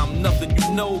 Lyrically, I'm nothing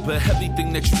you know, but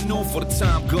everything that you knew for the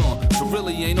time gone. So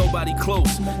really ain't nobody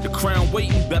close. The crown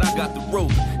waiting, bet I got the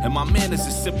rope. And my manners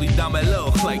is simply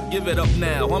damelo. Like, give it up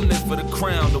now. I'm in for the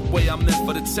crown, the way I'm in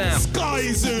for the town.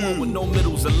 Sky Zoo! With no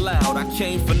middles allowed. I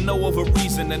came for no other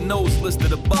reason than those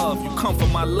listed above. You come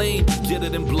from my lane, get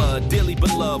it in blood. Dearly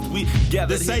beloved, we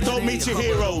gather. This ain't don't meet your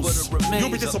heroes. You'll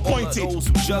be disappointed. Those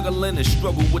who juggling and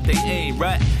struggle with their aim,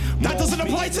 right? That doesn't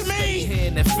apply to me!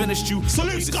 That finished you.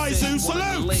 Salute, Sky Zoo,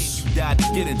 salute!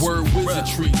 Word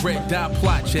wizardry, red dot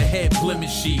plot, your head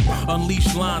blemishy.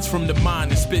 Unleash lines from the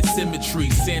mind and spit symmetry.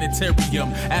 Sanitarium,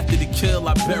 after the kill,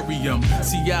 I bury them.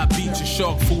 See, I beat your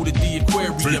shark food at the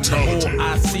aquarium. All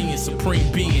I see is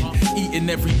supreme being. Eating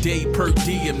every day per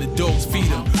diem, the dogs feed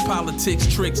them. Politics,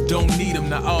 tricks, don't need them,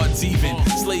 the odds even.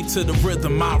 Slave to the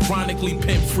rhythm, ironically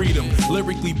pimp freedom.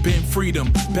 Lyrically bend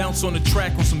freedom. Bounce on the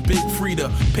track on some big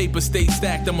Frida. Paper stay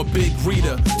stacked, I'm a big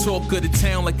reader. Talk of the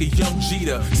town like a young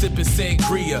Jeter. Sipping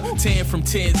sangria, tan from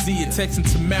Tanzania. Texting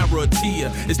Tamara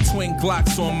Tia. It's twin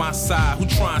Glocks on my side. Who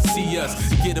try and see us?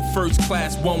 Get a first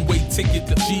class one-way ticket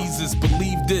to Jesus.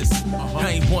 Believe this,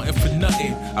 I ain't wanting for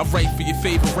nothing. I write for your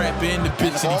favorite rapper and the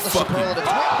bitch that he fucking.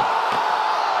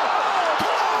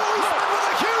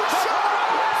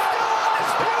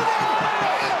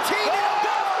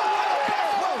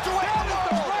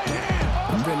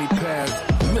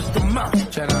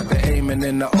 Shout out to Eamon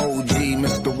and the OG,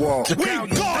 Mr. Wall. We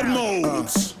God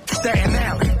modes! Staten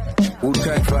Island.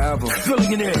 Wu-Tang forever.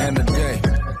 Filling it in. And the day.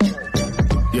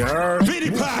 You heard?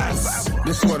 Viddy Pass!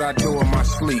 This is what I do in my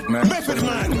sleep, man. Method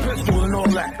Man! Pistol and all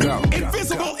that. Go.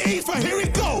 Invisible Eva, here we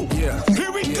go! Yeah.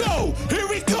 Here we go! Here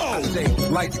we go! I say,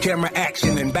 lights, camera,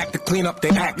 action, and back to clean up, they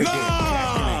act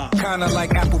again. Kinda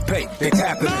like Apple Pay, they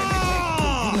tapping it.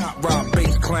 You not Rob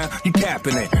Bass Clown, you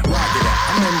capping it. Roger that.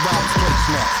 I'm in Rob's place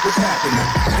now. What's happening?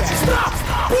 Stop!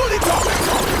 Bully talk!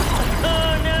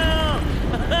 Oh no!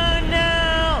 Oh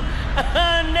no!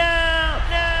 Oh no!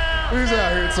 He's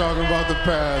out here talking about the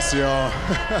past, y'all.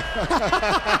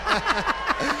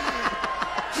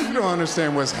 You don't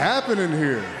understand what's happening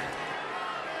here.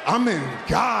 I'm in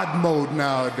God mode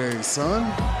nowadays, son.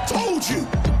 Told you!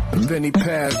 Vinny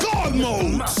Paz. God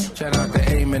mode! Shout out to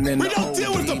Eamon and we don't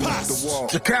deal with the past.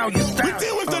 We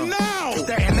deal with the now.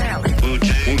 Staten Island.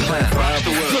 Wu-Tang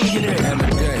forever. And the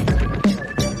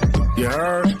day. You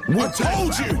heard? I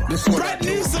told you. This brand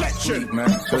new selection, man.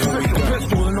 So here we go.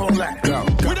 Pistol and all that. Go.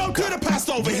 We don't do the past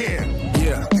over here.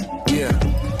 Yeah.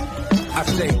 I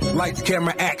say, lights,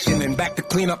 camera, action, and back to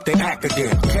clean up, they act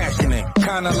again. Cashing in,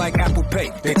 kinda like Apple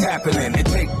Pay, they tapping in. It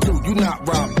take two, you not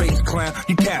Rob Bass Clown,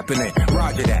 you capping it.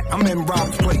 Roger that, I'm in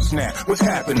Rob's place now. What's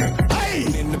happening?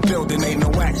 Hey! In the building, ain't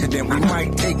no accident. We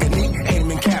might take a knee,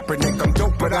 aiming Kaepernick. I'm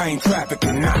dope, but I ain't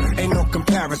trafficking. Nah, ain't no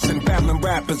comparison. Battling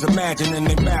rappers, imagining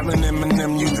they battling them and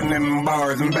them using them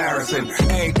bars, embarrassing.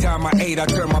 Every time I ate, I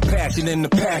turn my passion into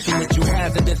passion. That you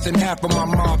hazardous and half of my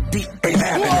mob deep ain't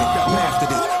having it. Master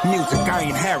this music. I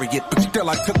ain't Harriet, but still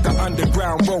I took the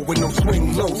underground road with no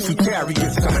swing low through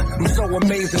chariots. I'm so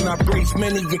amazing, I brace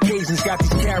many occasions. Got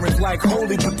these carrots like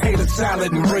holy potato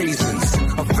salad and raisins.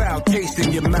 A foul taste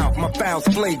in your mouth, my foul's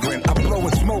flagrant. I blow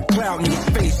a smoke cloud in your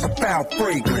face, a foul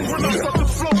fragrance. When I start to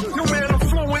flow, yo man, I'm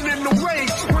flowing in the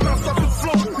rage. When I start to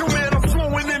flow, yo man, I'm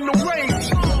flowing in the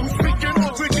rage. I'm speaking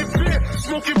on drinking beer,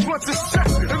 smoking blunts and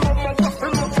sex, and on my rough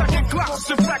and on packing Glocks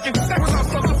and packing sex. When I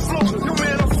start to flow, yo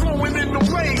man, I'm flowing in the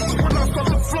rage.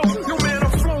 Yo man,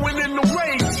 I'm flowing in the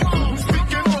rage. I'm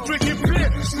speaking on drinking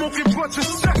beer, smoking bunch of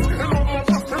sex, and on my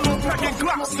rough and on packing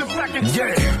Glocks and packing.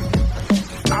 Yeah.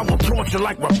 I will torture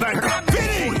like Rebecca.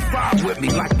 45 with me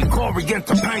like the Corey and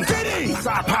Topanga.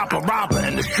 Side Papa Robber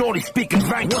and the shorty speaking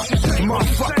Vanquish.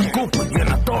 Motherfucking goofy and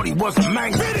I thought he was a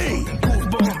man.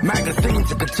 Magazines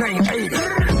that contain 80.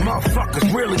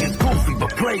 Motherfuckers really is goofy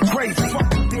but play crazy.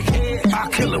 I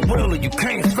kill it will you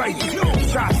can't fake it.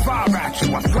 Shots fire at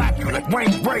you, I slap you like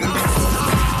Wayne Brady.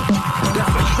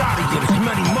 That's a shot of you, there's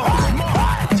many more.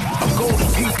 A golden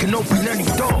key can open any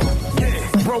door.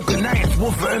 Broken ass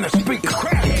woofer in a speaker.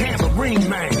 Tambourine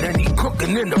man, and he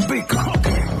cooking in the beaker.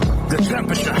 The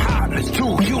temperature hot and it's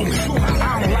too humid.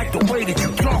 I don't like the way that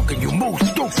you talk and you move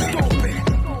stupid.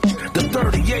 The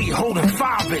 38 holding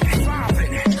 5 in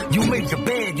it. You make your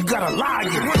bed, you gotta lie in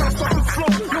it. When I start to flow,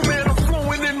 yo man, I'm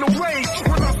flowing in the rage.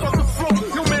 When I start to flow,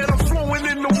 yo man, I'm flowing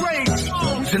in the rage.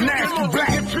 It's a nasty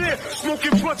black beer,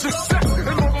 smoking bunch of sex, and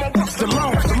on my rough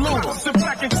salute. And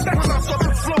black and sex. When I start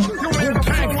to flow, yo man, I'm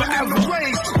flowing in the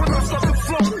rage. When I start to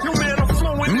flow, yo man, I'm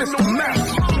flowing in the rage. Mr. Mess.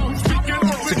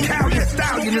 Security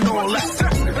style. more or less.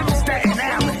 Staten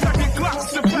Island,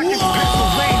 Pennsylvania.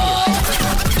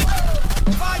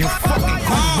 You fucking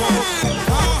cornball.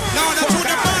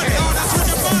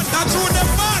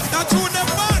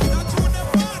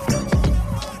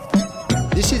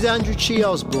 This is Andrew Chi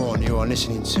Osborne you are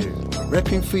listening to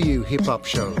RePPiN4U Hip Hop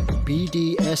Show,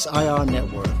 BDSIR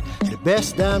Network, the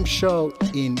best damn show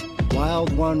in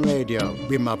Wild One Radio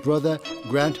with my brother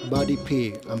Grant Buddy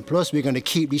P. And plus we're going to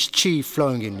keep this chi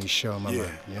flowing in this show, my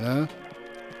man, you know?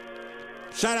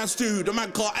 Shout outs to the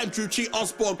man called Andrew Chi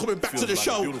Osborne coming back to the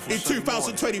show in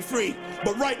 2023.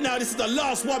 But right now, this is the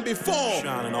last one before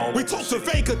we talk to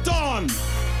Vega Dawn,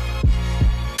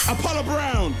 Apollo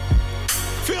Brown,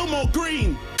 Fillmore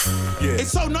Green. Yeah.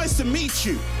 It's so nice to meet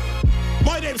you.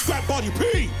 My name's Grant Body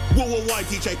P. Worldwide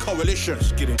DJ Coalition.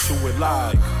 Let's get into it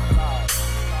live.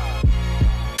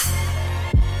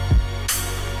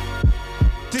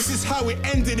 This is how we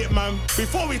ended it, man.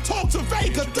 Before we talk to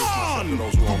Vega Dawn.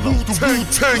 Wu-Tang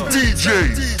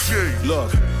DJ.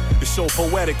 Look, it's so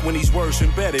poetic when these words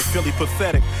embedded. Philly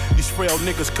pathetic. These frail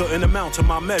niggas couldn't amount to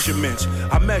my measurements.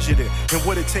 I measured it and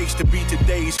what it takes to be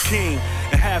today's king.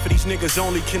 And half of these niggas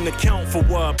only can account for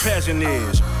what a peasant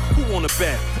is. Who wanna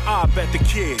bet? I bet the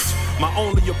kids. My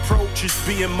only approach is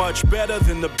being much better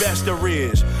than the best there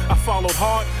is. I followed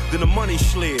hard, then the money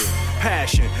slid.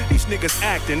 Passion, these niggas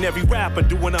acting, every rapper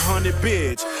doing 100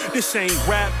 bids. This ain't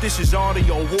rap, this is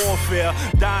audio warfare.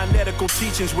 Dianetical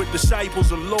teachings with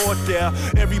disciples of Lord there.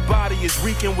 Everybody is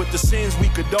reeking with the sins we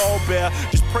could all bear.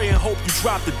 Just pray and hope you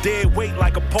drop the dead weight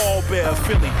like a pallbearer.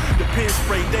 Philly, the pen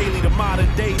spray daily, the modern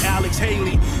day Alex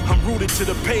Haley. I'm rooted to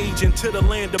the page and to the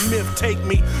land of myth. Take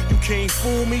me, you can't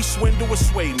fool me, swindle or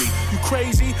sway me. You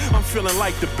crazy? I'm feeling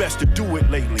like the best to do it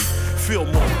lately. Feel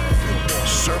more.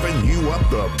 Serving you up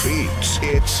the beats.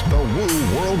 It's the Wu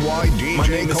Worldwide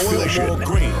DJ Coalition.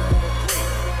 Green.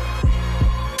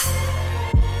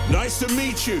 Nice to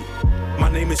meet you. My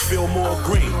name is Fillmore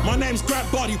Green. My name's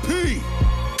Grant Body P.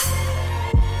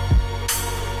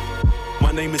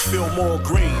 My name is Fillmore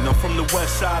Green. I'm from the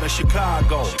west side of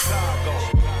Chicago.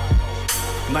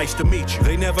 Nice to meet you.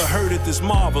 They never heard it this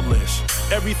marvelous.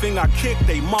 Everything I kick,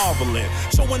 they marvel it.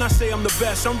 So when I say I'm the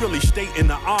best, I'm really stating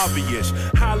the obvious.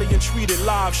 Highly entreated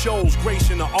live shows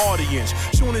gracing the audience.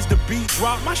 Soon as the beat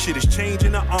drop, my shit is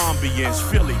changing the ambience.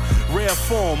 Philly, rare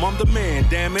form, I'm the man,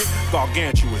 damn it.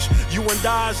 Gargantuous. You and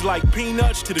I's like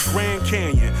peanuts to the Grand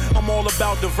Canyon. I'm all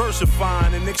about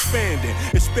diversifying and expanding.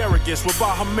 Asparagus with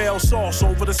Bahamel sauce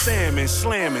over the salmon,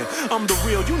 slamming. I'm the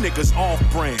real, you niggas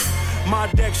off-brand. My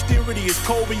dexterity is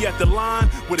Kobe at the line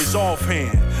with his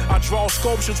offhand. I draw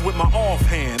sculptures with my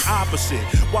offhand, opposite.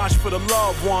 Watch for the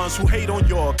loved ones who hate on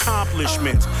your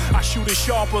accomplishments. I shoot it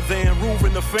sharper than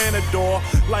Reuben the Fanador.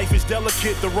 Life is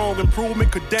delicate, the wrong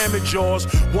improvement could damage yours.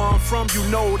 Where I'm from, you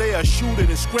know they'll shoot it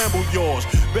and scramble yours.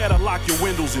 Better lock your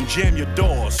windows and jam your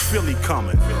doors. Philly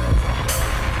coming.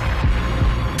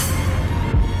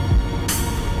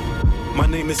 My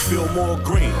name is Fillmore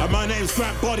Green. And my name's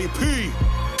Grant Body P.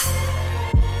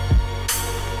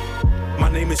 My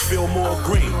name is Fillmore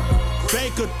Green.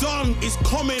 Vega Dawn is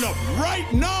coming up right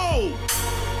now.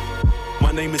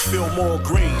 My name is Fillmore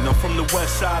Green. I'm from the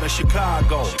west side of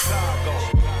Chicago.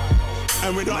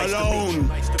 And we're not alone.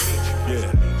 Nice to meet you.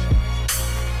 Yeah.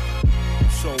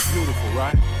 So beautiful,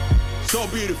 right? So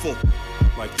beautiful.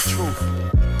 Like the truth.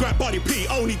 Grant Body P,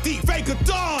 only D, Vega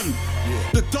Dawn.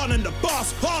 Yeah. The Dawn and the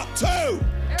Boss, part 2.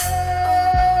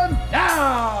 And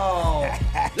now,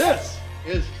 this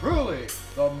is truly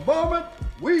the moment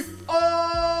we've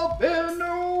all been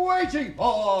waiting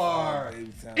for.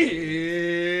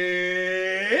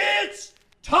 It's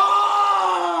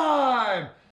time!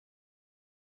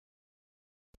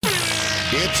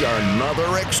 It's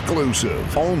another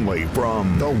exclusive, only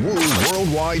from the Wu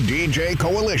Worldwide DJ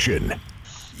Coalition.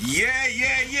 Yeah.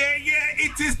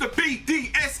 It is the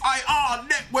BDSIR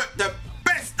Network, the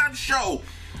best damn show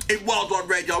in World One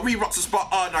Radio. We rock the spot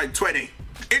R920.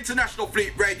 International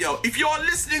Fleet Radio. If you're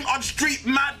listening on Street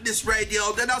Madness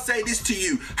Radio, then I'll say this to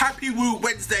you. Happy Woo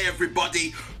Wednesday,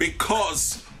 everybody,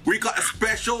 because we got a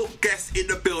special guest in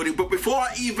the building. But before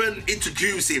I even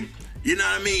introduce him, you know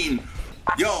what I mean?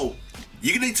 Yo,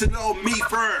 you need to know me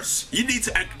first. You need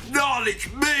to acknowledge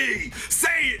me.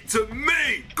 Say it to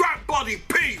me. Grant Body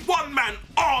P, one man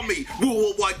army,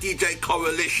 Worldwide DJ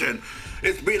Coalition.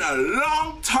 It's been a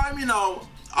long time, you know.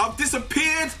 I've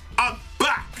disappeared. I'm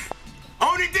back.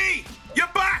 Only D, you're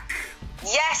back.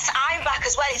 Yes, I'm back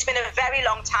as well. It's been a very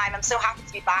long time. I'm so happy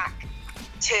to be back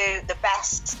to the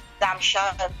best damn show.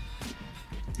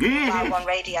 On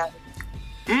Radio.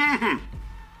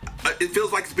 It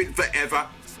feels like it's been forever.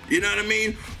 You know what I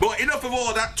mean? But enough of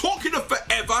all that. Talking of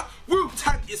forever,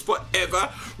 Wu-Tang is forever.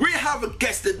 We have a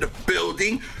guest in the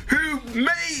building who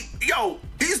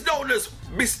he's known as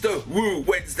Mr. Wu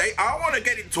Wednesday. I want to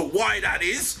get into why that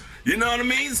is. You know what I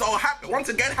mean? So once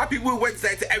again, happy Wu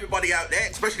Wednesday to everybody out there,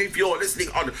 especially if you're listening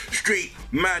on Street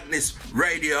Madness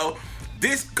Radio.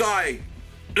 This guy,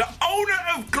 the owner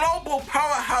of Global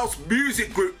Powerhouse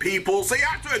Music Group, people, so you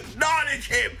have to acknowledge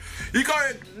him. You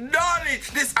gotta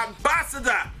acknowledge this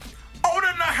ambassador. I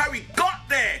wanna know how he got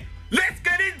there. Let's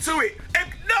get into it.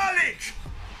 Acknowledge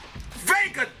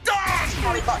Vega Dawn.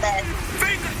 How he got there.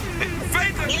 Vega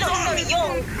He Dawn. looks so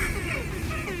young.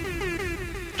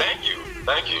 Thank you.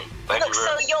 He looks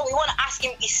so young. We want to ask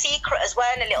him his secret as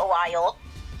well in a little while.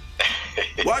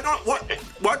 Why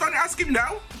don't you ask him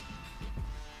now?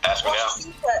 Ask me What's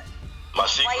now. your secret? My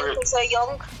secret. Why are you looking so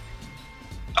young?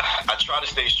 I try to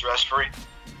stay stress free,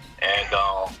 and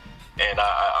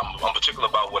I'm particular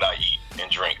about what I eat and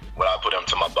drink, what I put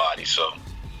into my body. So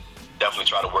definitely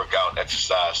try to work out,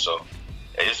 exercise. So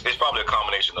it's probably a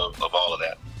combination of all of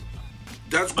that.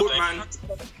 That's good, man.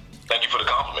 Thank you for the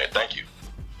compliment. Thank you.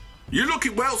 You're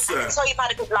looking well, sir. So you've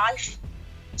had a good life.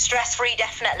 Stress free,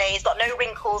 definitely. He's got no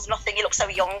wrinkles, nothing. He looks so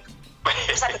young.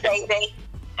 Looks like a baby.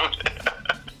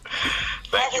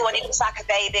 Everyone, he looks like a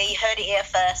baby. You heard it here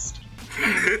first.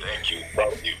 Thank you.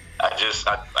 I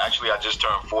just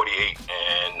turned 48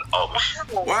 in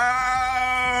August.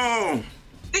 Wow.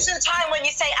 This is the time when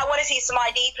you say, I want to see some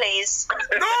ID, please.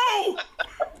 No!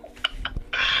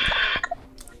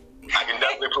 I can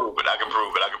definitely prove it.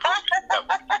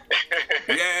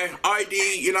 Yeah, ID,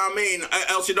 you know what I mean?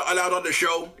 Else you're not allowed on the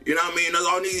show. You know what I mean? There's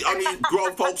only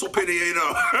grown folks up in here, you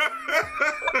know.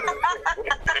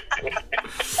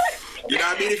 You know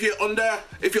what I mean? If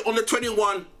you're under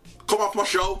 21, come off my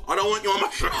show. I don't want you on my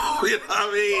show. You know what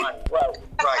I mean?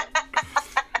 Right.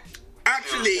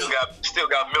 Actually, still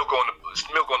got milk on the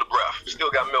breath. Still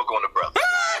got milk on the breath.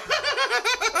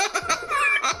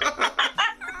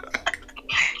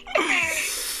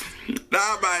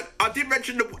 Nah, man. I did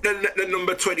mention the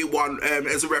number 21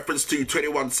 as a reference to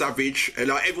 21 Savage.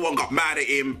 And everyone got mad at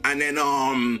him. And then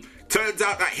turns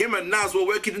out that him and Nas were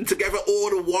working together all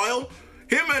the while.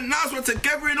 Him and Nas were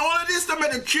together in all of this. They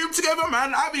made a tune together,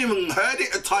 man. I haven't even heard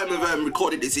it at the time of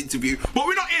recording this interview. But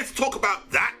we're not here to talk about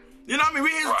that. You know what I mean?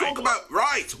 We're here to talk about,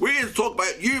 we're here to talk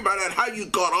about you, man, and how you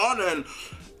got on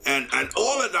and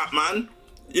all of that, man.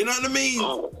 You know what I mean?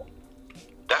 Oh.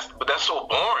 That's so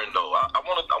boring, though. I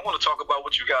want to talk about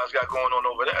what you guys got going on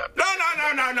over there. No.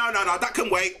 That can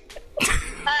wait.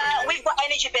 We've got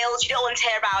energy bills. You don't want to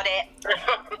hear about it.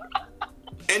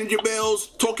 Energy bills.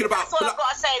 Talking about. That's all I've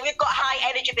got to say. We've got high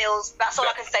energy bills. That's all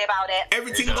I can say about it.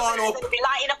 Everything gone up. We'll be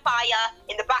lighting a fire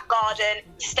in the back garden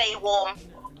to stay warm.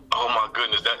 Oh my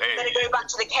goodness! We're gonna go back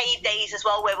to the cave days as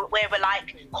well, where we're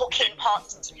like cooking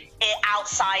pots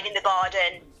outside in the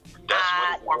garden.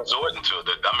 That's what we're resorting to.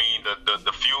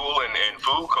 The fuel and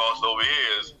food costs over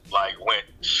here is like went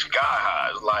sky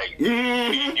high. It's like you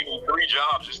need 3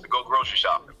 jobs just to go grocery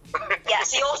shopping. Yeah,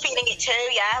 so you're feeling it too,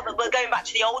 yeah? We're going back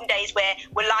to the olden days where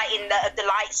we're lighting the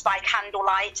lights by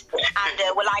candlelight and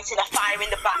we're lighting a fire in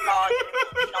the back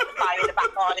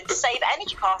garden, to save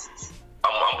energy costs.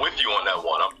 I'm with you on that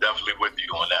one. I'm definitely with you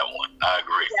on that one. I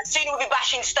agree. Yeah, soon we'll be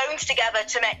bashing stones together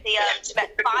to make the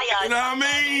fire. You know what I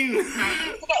mean?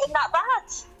 It's getting that bad.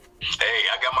 Hey,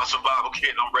 I got my survival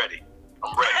kit. I'm ready.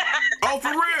 Oh,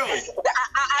 for real?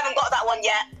 I haven't got that one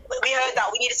yet. We heard that.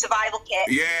 We need a survival kit.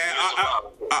 Yeah,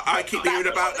 I keep hearing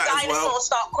about that as well. The dinosaurs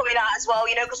start coming out as well,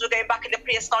 because we're going back in the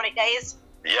prehistoric days.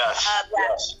 Yes.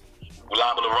 Yes. We're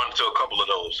liable to run into a couple of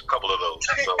those.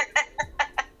 So.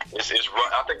 It's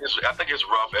rough. I think it's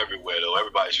rough everywhere though.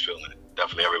 Everybody's feeling it.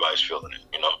 Definitely, everybody's feeling it.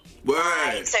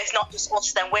 Right. So it's not just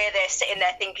us. Then we're there sitting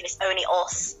there thinking it's only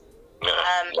us. Yeah.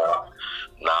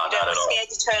 We're scared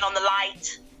to turn on the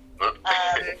light.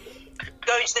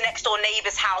 Going to the next door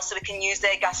neighbour's house so we can use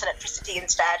their gas and electricity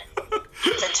instead.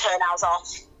 So turn ours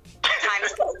off.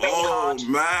 Times getting hard.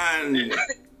 Man.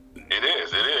 It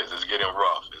is. It's getting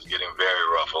rough. It's getting very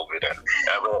rough over there.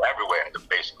 Everywhere,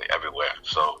 basically everywhere.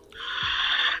 So.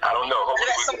 I don't know.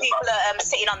 Some people are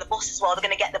sitting on the bus as well. They're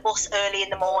going to get the bus early in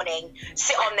the morning,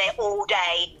 sit on there all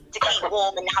day to keep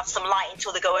warm and have some light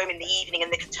until they go home in the evening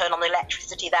and they can turn on the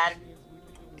electricity then.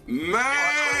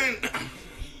 Man!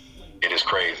 It is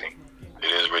crazy.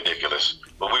 It is ridiculous.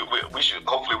 But we should,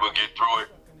 hopefully we'll get through it.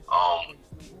 I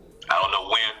don't know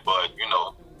when, but, we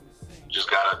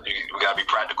got to be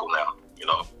practical now.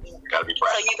 Got to be practical.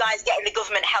 So you guys getting the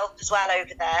government help as well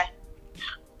over there?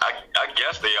 I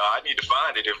guess they are. I need to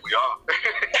find it if we are.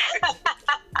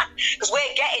 Because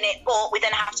we're getting it, but we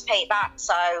then have to pay it back.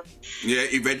 So yeah,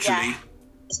 eventually. Yeah.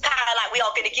 It's kind of like we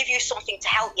are going to give you something to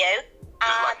help you,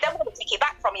 and then we're going to take it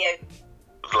back from you.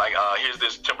 It's like, here's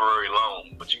this temporary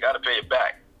loan, but you got to pay it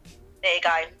back. There you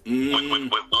go.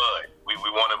 With blood. We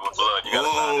want it with blood. You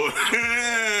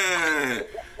gotta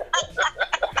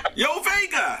Yo,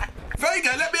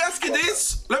 Vega, let me ask you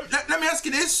this. Let me ask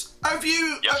you this. Have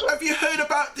you heard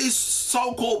about this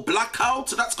so-called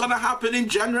blackout that's gonna happen in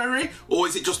January, or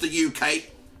is it just the UK?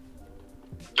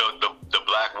 The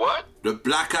black what? The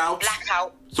blackout.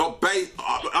 Blackout. So,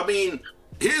 I mean,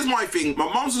 here's my thing. My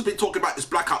mom's has been talking about this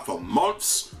blackout for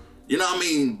months. You know what I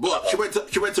mean? But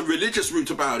she went a religious route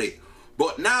about it.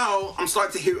 But now I'm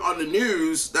starting to hear on the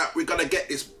news that we're gonna get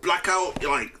this blackout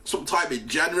like sometime in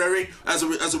January as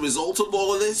a result of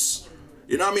all of this.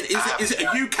 You know what I mean? Is it a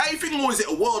UK thing or is it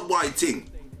a worldwide thing?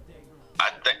 I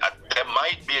think that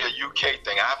might be a UK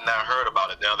thing. I have not heard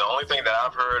about it. Now, the only thing that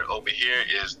I've heard over here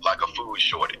is like a food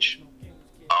shortage,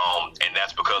 and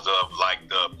that's because of like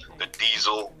the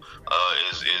diesel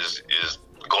is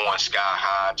going sky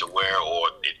high to where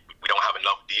we don't have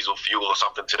enough diesel fuel or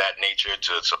something to that nature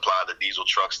to supply the diesel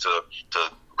trucks to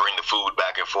bring the food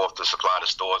back and forth to supply the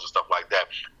stores and stuff like that.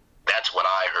 That's what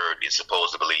I heard is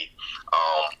supposedly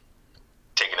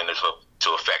taken into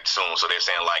effect soon. So they're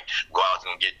saying like go out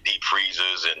and get deep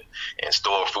freezers and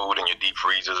store food in your deep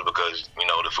freezers because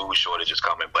the food shortage is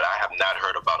coming. But I have not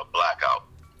heard about a blackout.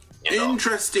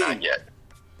 Interesting. Not yet.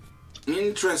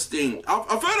 Interesting.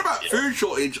 I've heard about food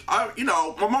shortage. My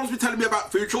mom's been telling me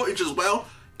about food shortage as well,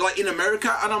 like in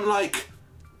America, and I'm like,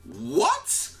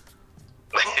 what?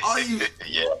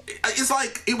 Yeah. It's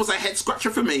like it was a head scratcher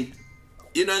for me.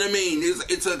 You know what I mean?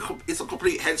 It's a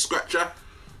complete head scratcher.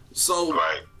 So,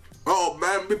 right. Oh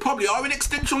man, we probably are an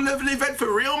extinction level event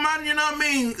for real, man. You know what I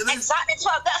mean? Exactly. That's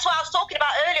what I was talking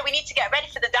about earlier. We need to get ready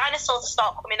for the dinosaurs to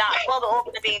start coming out as well. They're all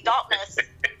going to be in darkness.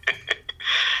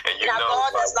 And in our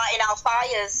gardens, like in our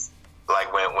fires.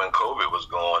 Like when COVID was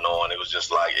going on, it was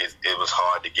just like it was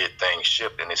hard to get things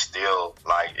shipped, and it's still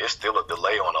a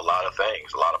delay on a lot of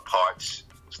things, a lot of parts,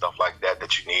 stuff like that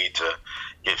you need to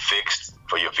get fixed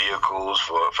for your vehicles,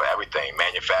 for everything,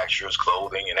 manufacturers,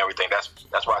 clothing, and everything.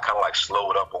 That's why I kind of like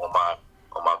slowed up on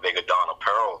my Vega Dawn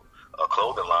apparel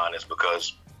clothing line, is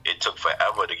because it took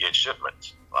forever to get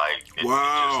shipments. Like it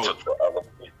just took forever to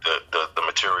get the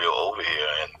material over here,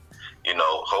 and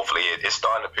hopefully it's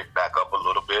starting to pick back up a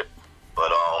little bit. But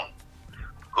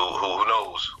who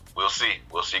knows? We'll see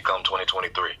come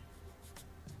 2023.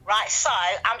 Right, so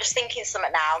I'm just thinking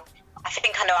something now. I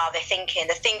think I know how they're thinking.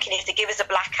 They're thinking if they give us a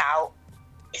blackout,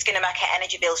 it's going to make our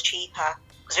energy bills cheaper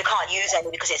because we can't use any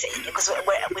because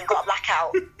we've got a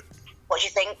blackout. What do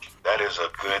you think? That is a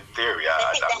good theory.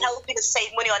 They think they're helping us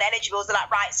save money on energy bills. They're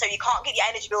like, right, so you can't get your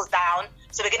energy bills down,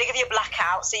 so we're going to give you a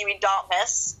blackout, so you're in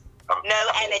darkness,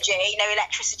 no energy, no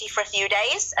electricity for a few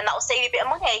days, and that will save you a bit of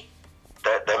money.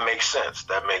 That makes sense.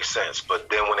 But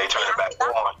then when they turn it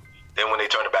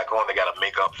back on, they got to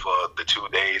make up for the 2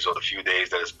 days or the few days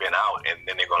that it's been out, and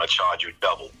then they're going to charge you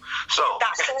double. So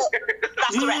that's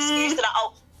the excuse. That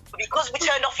because we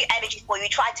turned off your energy for you, we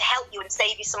tried to help you and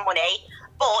save you some money,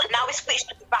 but now we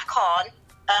switched it back on.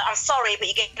 I'm sorry, but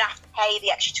you're going to have to pay the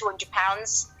extra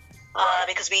 £200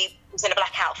 because we was in a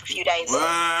blackout for a few days.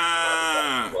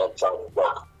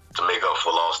 To make up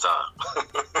for lost time.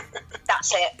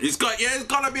 That's it. It's got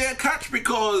to be a catch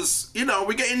because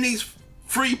we're getting these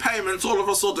free payments all of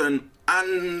a sudden,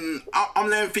 and I'm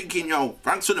then thinking,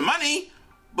 thanks for the money,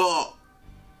 but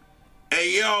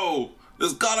hey,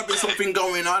 there's got to be something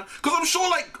going on, because I'm sure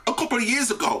like a couple of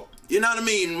years ago, you know what I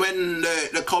mean, when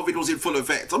the COVID was in full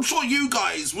effect, I'm sure you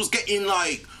guys was getting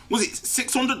like, was it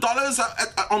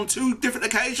 $600 on 2 different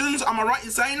occasions? Am I right in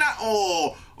saying that,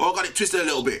 or I got it twisted a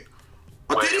little bit?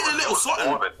 I did it a little something.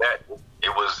 More than that.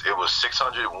 It was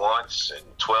 600 once and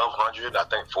 1,200. I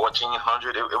think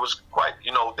 1,400. It was quite.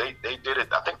 They did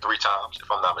it. I think 3 times, if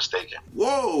I'm not mistaken.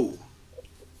 Whoa.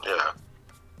 Yeah.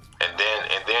 And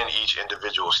then each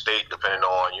individual state, depending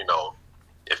on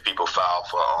if people file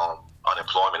for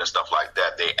unemployment and stuff like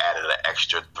that, they added an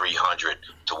extra 300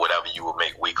 to whatever you would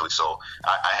make weekly. So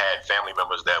I had family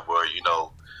members that were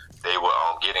they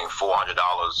were getting $400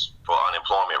 for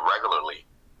unemployment regularly.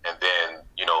 And then,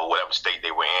 whatever state they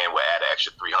were in would add an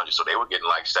extra 300. So they were getting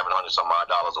like $700 some odd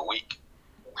a week.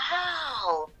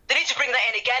 Wow. They need to bring that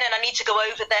in again, and I need to go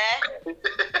over there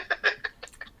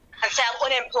and say I'm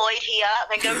unemployed here.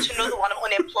 Then go to another one, I'm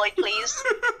unemployed, please.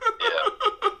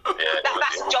 Yeah.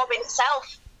 That's a job in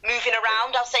itself. Moving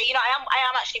around. I'll say, I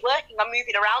am actually working. I'm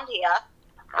moving around here.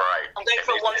 Right. I'm going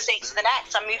from one state to the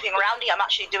next. I'm moving around here. I'm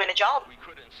actually doing a job.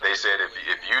 They said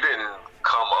if you didn't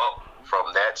come up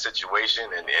from that situation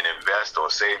and invest or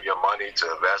save your money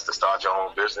to invest to start your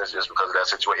own business just because of that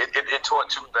situation. It taught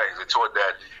two things. It taught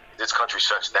that this country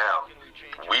shuts down.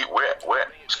 We're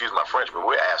excuse my French, but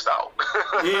we're assed out.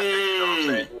 You know what I'm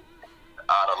saying?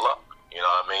 Out of luck. You know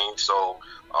what I mean? So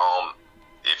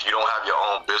if you don't have your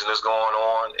own business going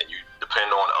on and you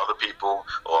depend on other people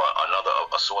or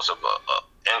a source of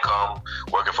income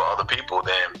working for other people,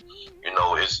 then you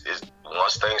know it's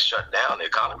once things shut down, the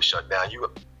economy shut down.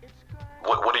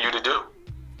 What are you to do?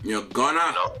 You're gonna.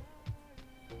 You know?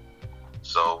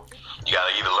 So you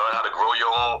gotta either learn how to grow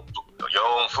your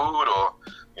own food, or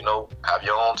you know, have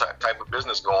your own type of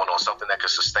business going on, something that can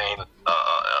sustain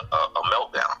a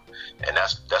meltdown, and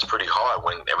that's pretty hard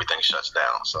when everything shuts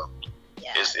down. So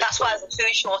yeah, that's why there's a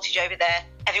food shortage over there.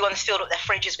 Everyone's filled up their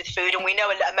fridges with food, and we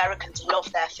know Americans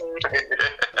love their food.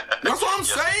 That's what I'm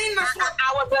saying. That's what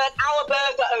our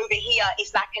burger over here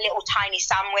is like a little tiny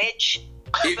sandwich.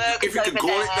 If you could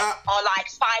call it that, are like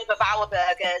 5 of our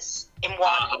burgers in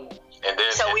one.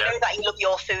 So we know that you love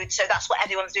your food, so that's what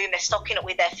everyone's doing. They're stocking up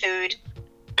with their food.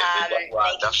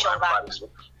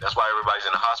 That's why everybody's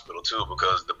in the hospital too,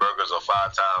 because the burgers are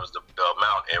 5 times the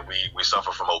amount, and we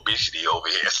suffer from obesity over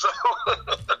here. So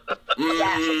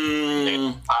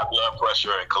high blood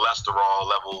pressure and cholesterol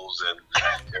levels and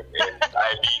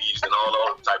diabetes and all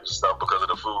those types of stuff because of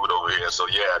the food over here. So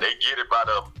yeah, they get it by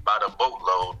the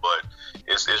boatload, but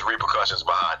it's repercussions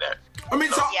behind that. I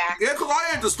mean, so, because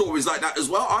I heard the stories like that as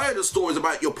well. I heard the stories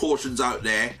about your portions out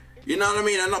there. You know what I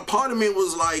mean? And part of me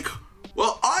was like,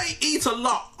 well, I eat a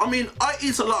lot. I mean, I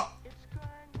eat a lot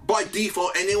by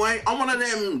default anyway. I'm one of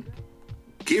them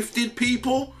gifted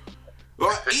people.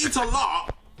 I eat a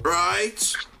lot,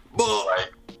 right?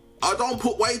 But I don't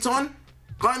put weight on,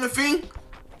 kind of thing.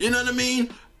 You know what I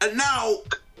mean? And now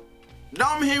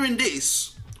I'm hearing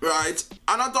this, right?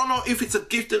 And I don't know if it's a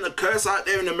gift and a curse out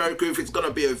there in America, if it's going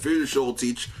to be a food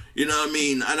shortage. You know what I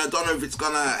mean? And I don't know if it's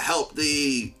going to help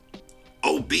the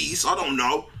obese. I don't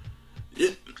know.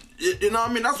 You know what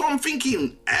I mean? That's what I'm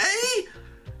thinking.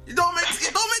 It don't make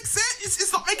sense.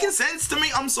 It's not making sense to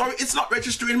me. I'm sorry. It's not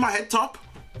registering in my head top.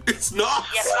 It's not.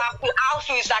 Yes, our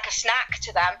food's like a snack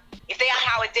to them. If they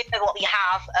had our dinner, what we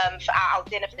have for our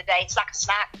dinner for the day, it's like a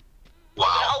snack. Wow.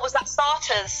 Oh, was that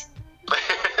starters?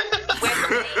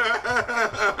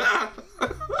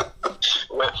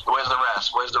 Where's the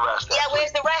rest? Where's the rest? Yeah,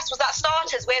 where's the rest? Was that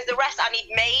starters? Where's the rest? I need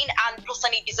main, and plus I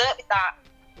need dessert with that.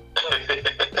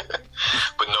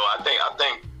 But no, I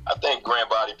think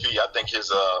Grandbody P, I think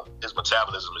his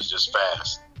metabolism is just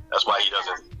fast. That's why he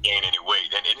doesn't gain any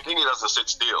weight, and then he doesn't sit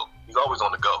still. He's always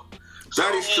on the go. So,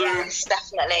 that is true. Yes,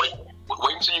 definitely.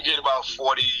 Wait until you get about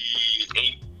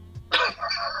 48.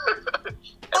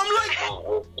 I'm like,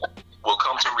 will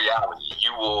come to reality.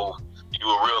 You will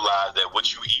realize that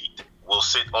what you eat will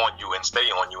sit on you and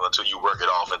stay on you until you work it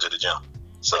off into the gym.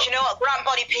 So, but you know what?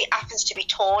 Grandbody Pete happens to be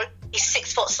tall. He's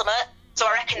 6 foot something, so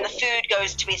I reckon the food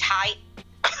goes to his height.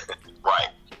 Right.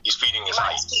 He's feeding his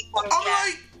height. He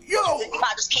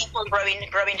might just keep on growing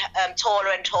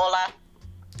taller and taller.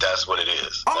 That's what it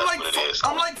is. I'm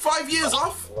like 5 years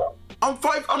off. I'm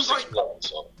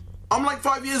like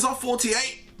 5 years off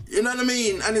 48. You know what I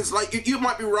mean? And it's like, you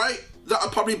might be right that I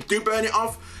probably do burn it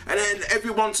off. And then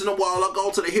every once in a while I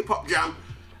go to the hip hop jam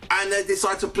and they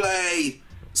decide to play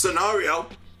Scenario.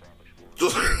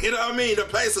 You know what I mean? They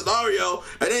play Scenario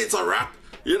and then it's a rap.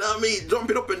 You know what I mean?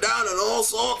 Jumping up and down and all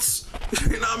sorts.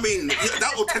 You know what I mean? Yeah,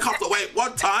 that will take off the weight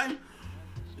one time.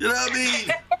 You know what I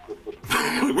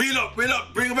mean? Wheel up,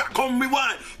 bring it back, come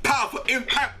rewind. Powerful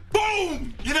impact,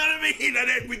 boom! You know what I mean? And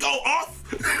then we go off.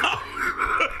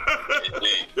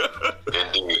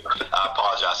 Indeed. I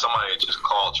apologize. Somebody just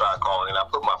tried calling, and I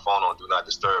put my phone on Do Not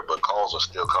Disturb, but calls are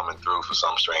still coming through for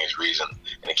some strange reason,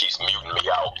 and it keeps muting me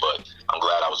out, but I'm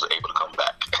glad I was able to come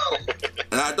back.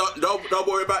 Don't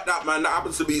worry about that, man. That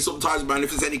happens to me sometimes, man,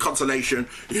 if it's any consolation.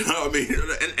 You know what I mean?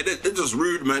 And it's just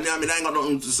rude, man. I mean, I ain't got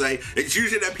nothing to say. It's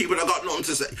usually them people that got nothing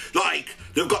to say. Like,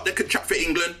 they can chat for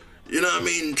England. You know what I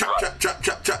mean? Chat.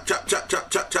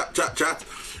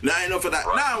 Now, enough of that.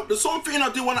 Right. Now, there's something I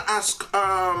do want to ask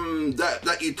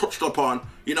that you touched upon.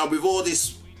 You know, with all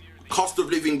this cost of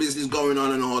living business going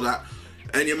on and all that,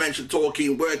 and you mentioned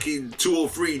working 2 or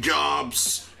 3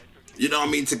 jobs, you know what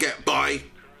I mean, to get by,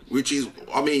 which is,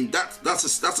 I mean, that's a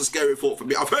scary thought for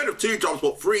me. I've heard of 2 jobs,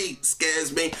 but 3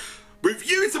 scares me. With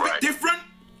you, it's a bit different.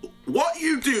 What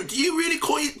you do you really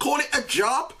call it a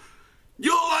job?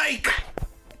 You're like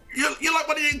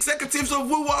one of the executives of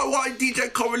Worldwide DJ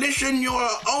Coalition. You're an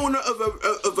owner of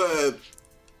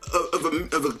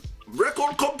a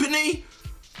record company.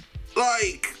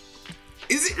 Like,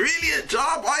 is it really a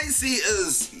job? I see it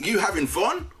as you having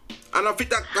fun. And I think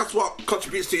that's what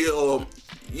contributes to your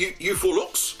youthful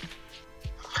looks.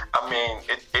 I mean,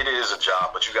 it is a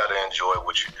job, but you got to enjoy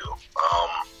what you do.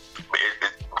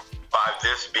 By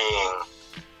this being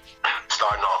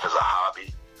starting off as a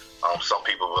hobby, some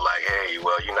people were like, hey,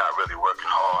 well, you're not really working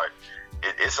hard.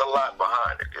 It's a lot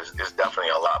behind it. It's definitely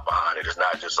a lot behind it. It's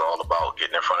not just all about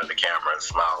getting in front of the camera and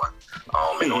smiling.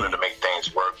 In order to make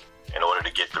things work, in order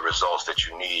to get the results that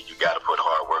you need, you got to put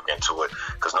hard work into it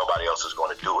because nobody else is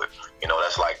going to do it.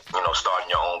 That's like, starting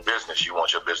your own business. You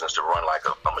want your business to run like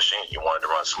a machine. You want it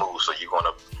to run smooth, so you're going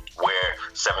to wear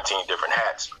 17 different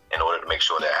hats in order to make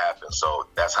sure that happens. So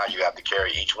that's how you have to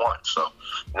carry each one. So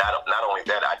not only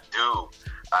that, I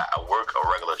work a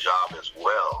regular job as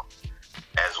well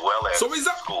as so is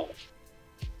that school.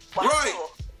 Right.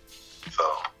 So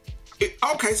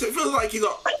okay, so it feels like you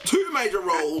got 2 major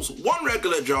roles, 1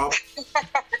 regular job,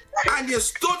 and you're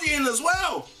studying as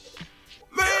well.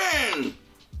 Man.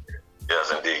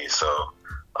 Yes, indeed. So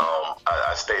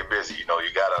I stay busy.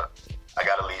 I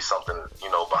gotta leave something,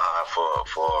 behind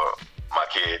for my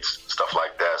kids, stuff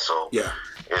like that. So yeah,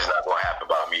 it's not gonna happen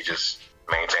by me just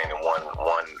maintaining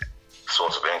one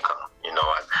source of income.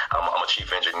 I'm a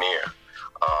chief engineer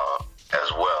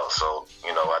as well. So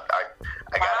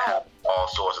I gotta have all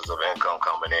sources of income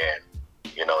coming in.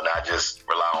 Not just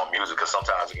rely on music because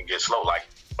sometimes it can get slow. Like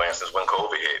for instance, when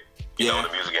COVID hit, the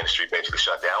music industry basically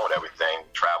shut down with everything.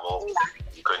 Travel,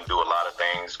 you couldn't do a lot of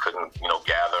things. Couldn't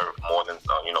gather more than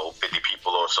 50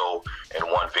 people or so in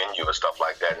one venue and stuff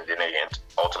like that. And then they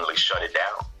ultimately shut it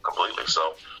down completely.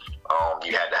 So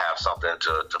you had to have something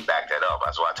to back that up.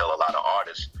 That's why I tell a lot of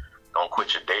artists, don't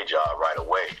quit your day job right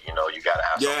away. You got to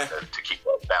have something to keep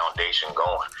that foundation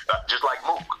going. Just like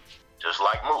Mook.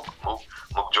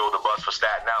 Mook drove the bus for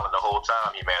Staten Island the whole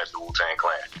time he managed the Wu-Tang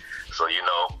Clan. So I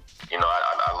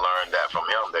learned that from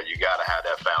him, that you got to have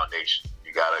that foundation.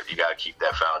 You gotta keep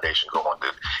that foundation going.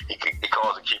 He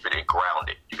calls it keep it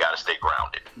grounded. You got to stay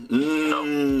grounded.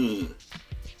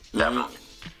 Definitely.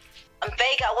 And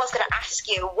Vega, I was going to ask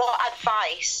you, what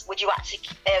advice would you actually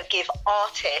give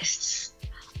artists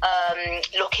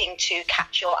looking to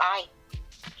catch your eye?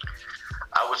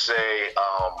 I would say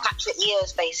catch your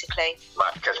ears, basically.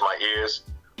 Catch my ears.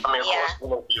 I mean,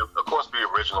 of course, be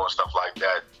original and stuff like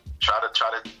that. Try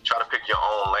to pick your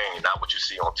own lane, not what you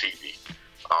see on TV.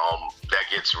 That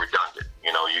gets redundant.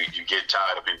 You get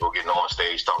tired of people getting on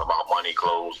stage talking about money,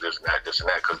 clothes, this and that,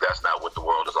 because that's not what the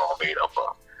world is all made up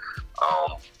of.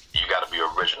 You got to be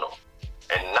original.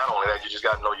 And not only that, you just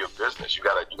got to know your business. You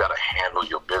got to handle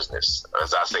your business.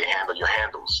 As I say, handle your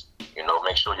handles.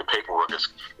 Make sure your paperwork is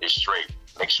straight.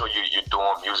 Make sure you're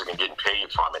doing music and getting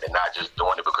paid from it, and not just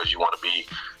doing it because you want to be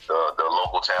the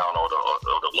local town or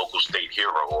the local state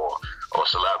hero or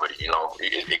celebrity.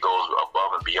 It goes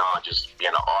above and beyond just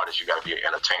being an artist. You got to be an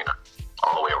entertainer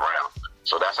all the way around.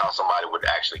 So that's how somebody would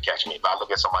actually catch me. If I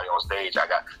look at somebody on stage,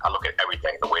 I look at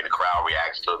everything, the way the crowd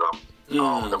reacts to them,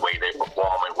 the way they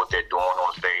perform and what they're doing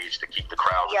on stage to keep the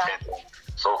crowd's attention,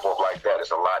 so forth like that.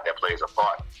 It's a lot that plays a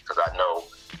part, because I know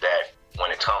that when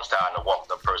it comes time to walk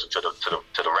the person to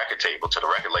the record table, to the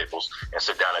record labels, and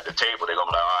sit down at the table, they're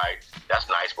gonna be like, all right, that's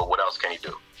nice, but what else can he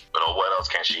do? Or what else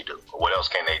can she do? Or what else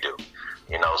can they do?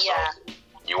 So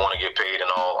you want to get paid in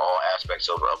all aspects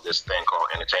of this thing called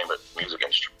entertainment music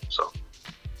industry. So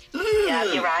yeah,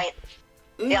 you're right.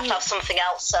 You have to have something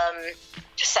else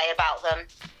to say about them,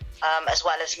 as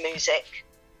well as music.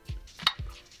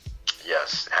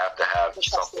 Yes, have to have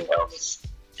something else.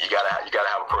 You gotta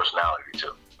have a personality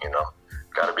too.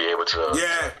 Got to be able to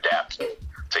adapt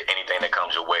to anything that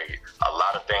comes your way. A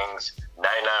lot of things,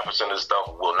 99% of the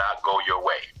stuff will not go your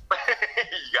way.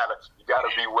 you gotta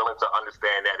be willing to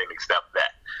understand that and accept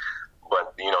that.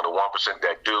 But the 1%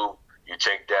 that do, you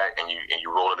take that and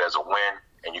you roll it as a win,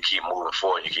 and you keep moving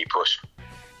forward, you keep pushing.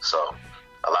 So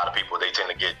a lot of people, they tend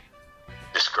to get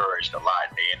discouraged a lot,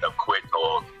 and they end up quitting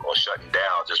or shutting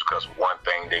down just because one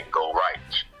thing didn't go right.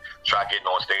 Try getting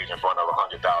on stage in front of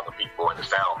 100,000 people and the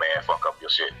sound man fuck up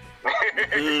your shit.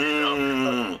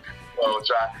 So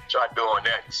try doing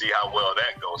that and see how well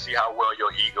that goes. See how well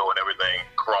your ego and everything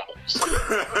crumbles.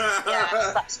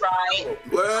 Yes, that's right.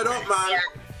 Word up, man. Yeah.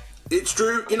 It's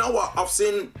true. You know what? I've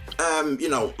seen,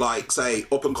 like, say,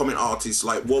 up-and-coming artists,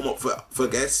 like, warm up for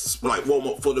guests, like, warm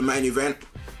up for the main event.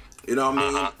 You know what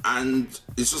I mean? And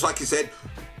it's just like you said,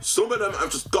 some of them have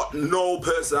just got no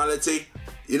personality.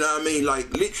 You know what I mean?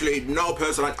 Like, literally no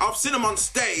personality. I've seen them on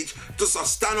stage, just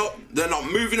stand up, they're not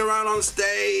moving around on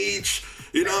stage.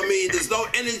 You know what I mean? There's no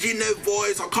energy in their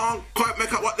voice. I can't quite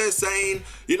make out what they're saying.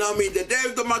 You know what I mean? They're there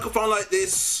with the microphone like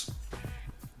this.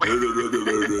 Some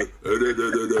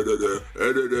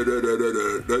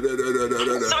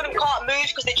of them can't move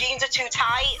because the jeans are too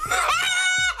tight.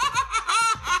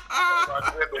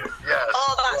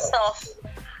 All that stuff.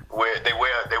 They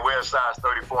wear a size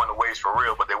 34 in the waist for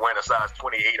real, but they're wearing a size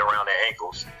 28 around their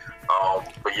ankles.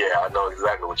 But yeah, I know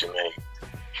exactly what you mean.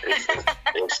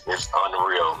 It's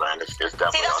unreal, man. It's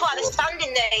definitely. See, that's why unreal. they're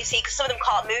standing there. You see, because some of them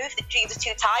can't move. The jeans are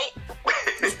too tight.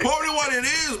 It's probably what it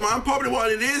is, man. Probably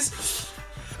what it is.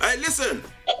 Hey, listen,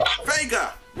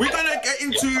 Vega, we're gonna get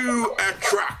into a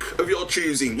track of your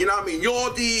choosing. You know what I mean? You're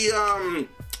the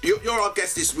you're our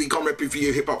guest this week on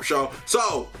RePPiN4U Hip Hop Show.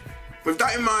 So, with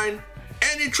that in mind,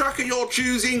 any track of your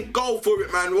choosing, go for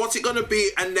it, man. What's it gonna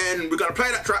be? And then we're gonna play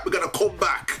that track. We're gonna come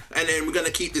back, and then we're gonna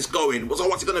keep this going. So,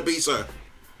 what's it gonna be, sir?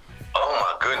 Oh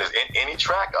my goodness! Any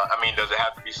track? I mean, does it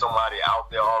have to be somebody out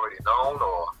there already known,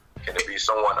 or can it be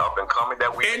someone up and coming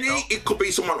that we know? It could be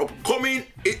someone up and coming.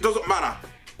 It doesn't matter.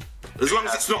 As long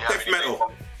as it's not death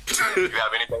metal. Do you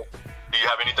have anything? Do you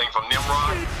have anything from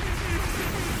Nimrod?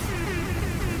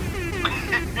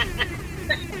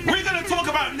 We're gonna talk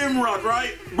about Nimrod,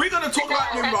 right? We're gonna talk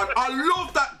about Nimrod. I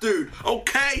love that dude.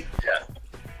 Okay. Yeah.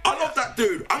 I love that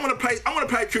dude. I'm gonna play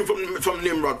a tune from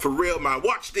Nimrod for real, man.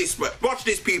 Watch this,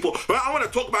 people. I want to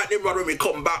talk about Nimrod when we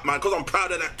come back, man, because I'm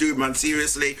proud of that dude, man.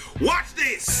 Seriously, watch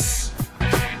this.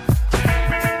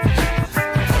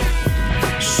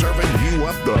 Serving you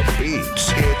up the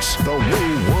beats. It's the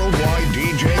Woo Worldwide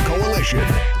DJ Coalition.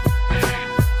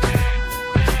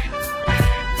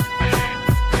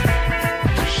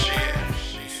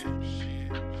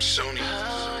 Sony,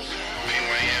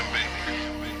 PYM,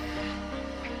 baby.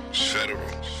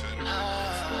 Federal.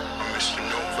 I'm Mr.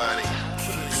 Nobody.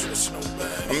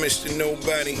 I'm Mr.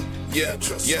 Nobody. Yeah.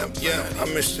 I'm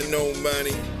Mr.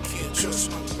 Nobody.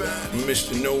 I'm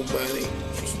Mr. Nobody.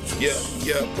 Yeah.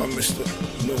 I'm Mr.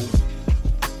 No.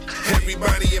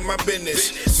 Everybody in my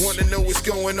business wanna know what's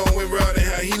going on with Rod and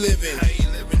how he living.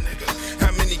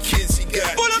 How many kids he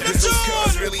got? Is those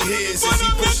cars really his? Is he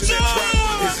pushing that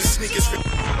drop? Is his sneakers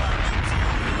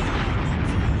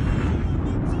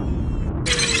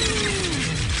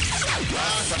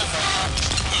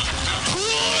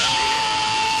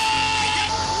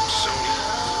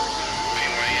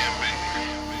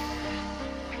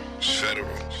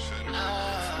Federal.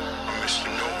 I'm Mr.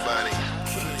 Nobody.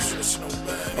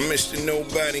 I'm Mr.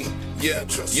 Nobody. Yeah.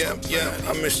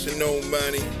 I'm Mr.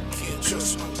 Nobody.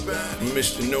 I'm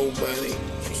Mr. Nobody.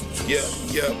 Yeah.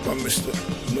 I'm Mr.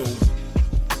 No.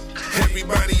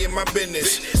 Everybody in my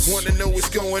business wanna know what's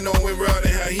going on with Rod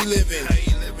and how he living.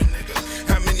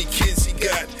 How many kids he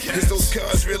got? Is those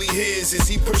cars really his? Is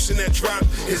he pushing that drop?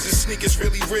 Is his sneakers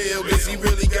really real? Does he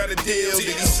really got a deal?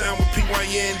 Did he sign with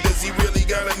PYN? Does he really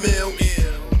got a mill?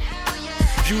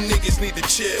 You niggas need to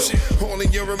chill. All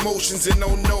in your emotions and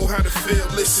don't know how to feel.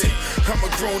 Listen, I'm a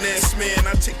grown ass man,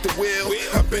 I take the wheel.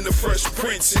 I've been the Fresh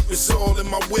Prince, it was all in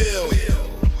my will.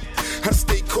 I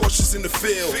stay cautious in the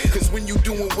field, cause when you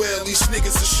doing well, these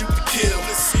niggas will shoot to kill.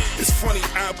 It's funny,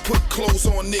 I put clothes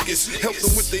on niggas, help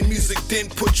them with their music, then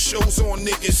put shows on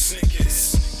niggas.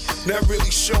 That really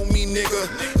show me, nigga,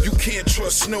 you can't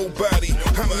trust nobody.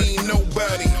 I mean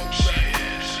nobody.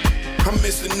 I'm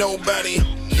Mr. Nobody.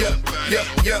 Yup,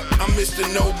 I'm Mr.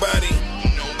 Nobody.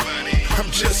 I'm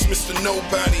just Mr.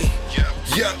 Nobody.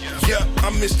 Yup,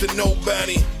 I'm Mr.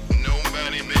 Nobody.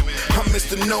 I'm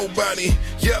Mr. Nobody.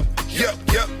 Yup,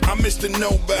 I'm Mr.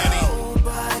 Nobody.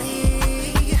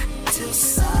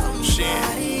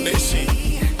 Shit, listen.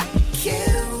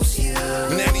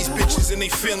 Now these bitches and they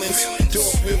feelings.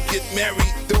 Thought we'll get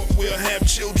married, thought we'll have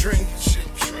children.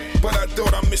 But I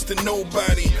thought I'm Mr.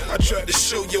 Nobody. I tried to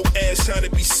show your ass how to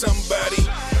be somebody.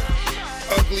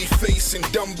 Ugly face and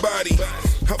dumb body.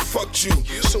 I fucked you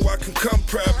so I can come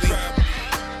proudly.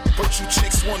 But you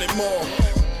chicks wanted more.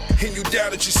 And you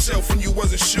doubted yourself when you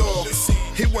wasn't sure.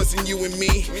 It wasn't you and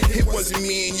me, it wasn't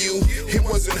me and you. It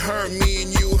wasn't her, me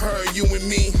and you, her, you and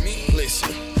me.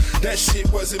 Listen, that shit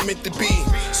wasn't meant to be.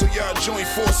 So y'all join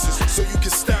forces so you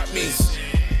can stop me.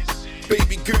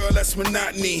 Baby girl, that's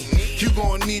monotony. You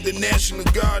gon' need the National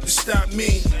Guard to stop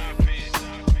me.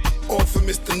 All for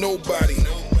Mr. Nobody.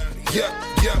 Yup,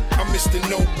 I'm Mr.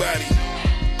 Nobody.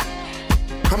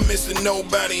 I'm Mr.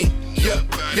 Nobody. Yup,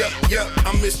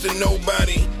 I'm Mr.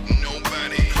 Nobody.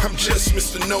 I'm just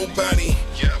Mr. Nobody.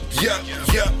 Yup,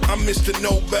 I'm Mr.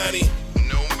 Nobody.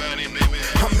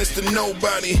 I'm Mr.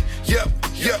 Nobody. Yup,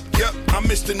 I'm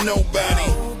Mr.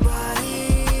 Nobody.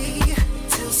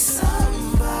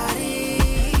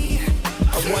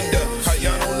 I wonder how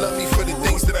y'all don't love me for the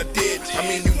things that I did. I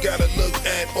mean, you gotta look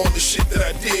Add all the shit that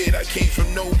I did. I came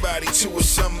from nobody to a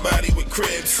somebody with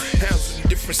cribs. Houses in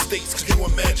different states, could you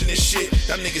imagine this shit?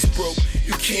 Y'all niggas broke,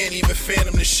 you can't even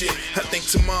fathom the shit. I think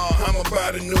tomorrow I'ma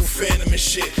buy the new Phantom and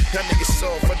shit. Y'all niggas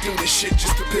soft, I do this shit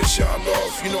just to piss y'all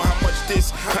off. You know how much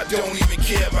this, I don't even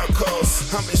care about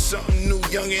costs. I'm in something new,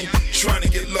 youngin', trying to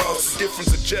get lost.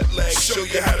 Difference of jet lag, show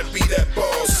you how to be that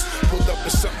boss. Pulled up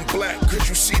with something black, could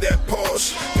you see that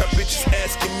Porsche? Got bitches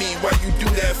asking me why you do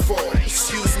that for.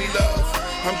 Excuse me, love,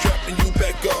 I'm dropping you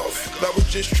back off. I was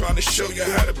just trying to show you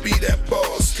how to be that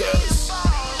boss, cause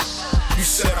you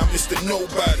said I'm Mr.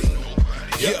 Nobody.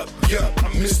 Yup,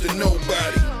 I'm Mr.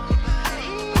 Nobody.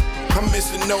 I'm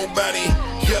Mr. Nobody.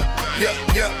 Yup,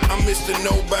 I'm Mr.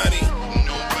 Nobody.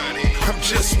 I'm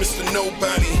just Mr.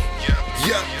 Nobody.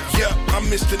 Yup, I'm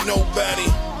Mr. Nobody.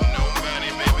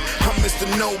 I'm Mr.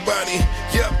 Nobody.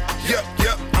 Yup,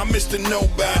 I'm Mr.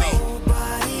 Nobody.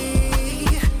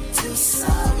 Nobody till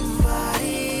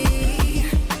somebody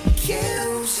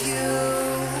kills you.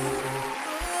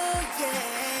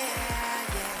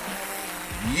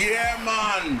 Yeah,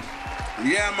 man.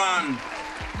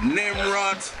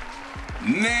 Nimrod.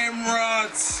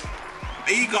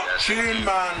 He got tuned,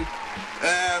 man.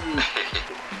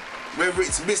 Whether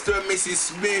it's Mr. and Mrs.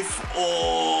 Smith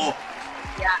or...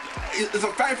 There's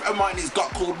a favourite of mine he's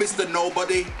got called Mr.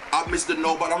 Nobody. I'm Mr.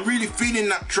 Nobody. I'm really feeling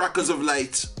that track as of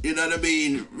late. You know what I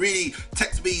mean? Really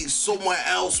takes me somewhere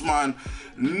else, man.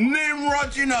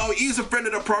 Nimrod, you know, he's a friend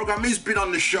of the program. He's been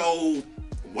on the show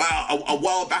a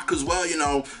while back as well, you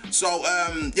know. So,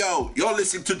 you're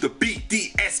listening to the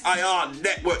BDSIR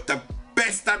Network, the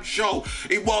best damn show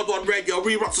in Worldwide Radio,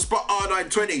 Re-Rocks the Spot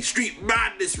R920, Street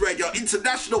Madness Radio,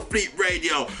 International Fleet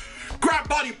Radio, Grab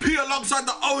Body P alongside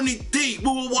the only D,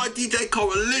 Worldwide DJ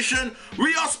Coalition.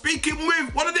 We are speaking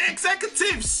with one of the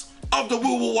executives of the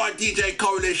Worldwide DJ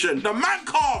Coalition, the man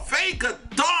called Vega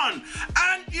Don.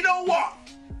 And you know what?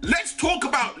 Let's talk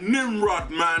about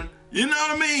Nimrod, man. You know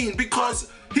what I mean? Because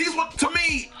he's what, to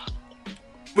me,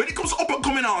 when it comes to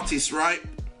up-and-coming artists, right?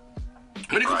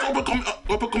 When it comes to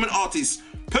up-and-coming artists,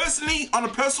 personally, on a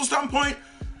personal standpoint,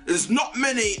 there's not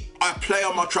many I play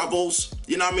on my travels.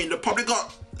 You know what I mean? They probably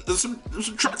got there's some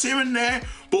tracks here and there,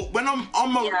 but when I'm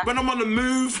on the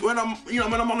move, when I'm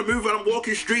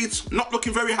walking streets, not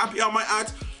looking very happy, I might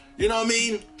add. You know what I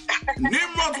mean?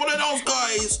 Nimrod's one of those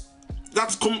guys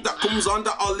that comes on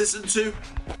that I'll listen to.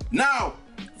 Now,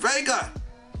 Vega,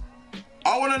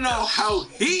 I want to know how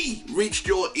he reached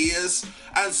your ears,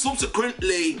 and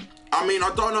subsequently, I mean, I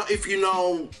don't know if you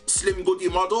know Slim Goody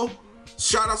Model.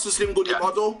 Shout out to Slim Goody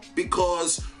Model,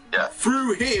 because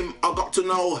through him, I got to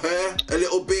know her a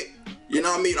little bit. You know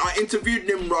what I mean? I interviewed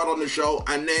Nimrod on the show,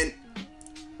 and then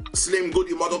Slim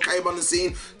Goody Model came on the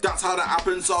scene. That's how that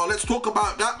happened. So let's talk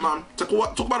about that, man. Talk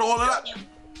about all of that.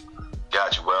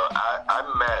 Gotcha. Well, I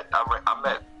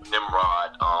met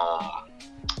Nimrod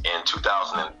in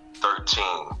 2013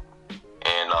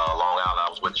 in Long Island. I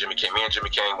was with Jimmy Kane. Me and Jimmy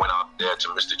Kane went out there to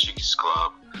Mr. Cheeky's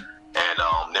club, and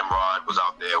Nimrod was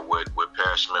out there with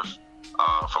Paris Smith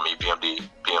from PMD,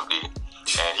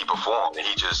 and he performed. And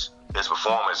his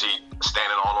performance, he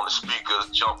standing on the speakers,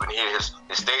 jumping here. His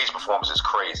stage performance is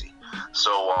crazy.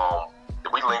 So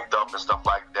we linked up and stuff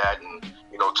like that, and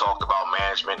talked about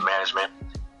management.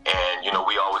 And,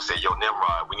 we always say, yo,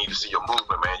 Nimrod, we need to see your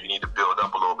movement, man. You need to build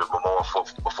up a little bit more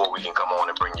before we can come on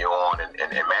and bring you on and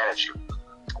manage you.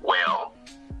 Well,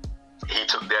 he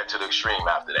took that to the extreme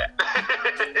after that.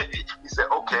 He said,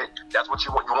 okay, that's what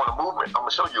you want. You want a movement? I'm going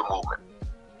to show you a movement.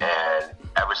 And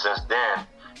ever since then,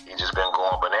 he's just been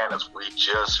going bananas. We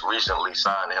just recently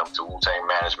signed him to Wu-Tang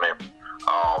Management,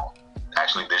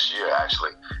 actually this year,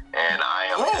 and I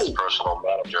am his personal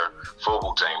manager for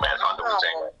Wu-Tang Management, under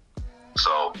Wu-Tang Management.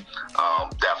 So,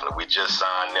 definitely, we just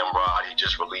signed Nimrod. He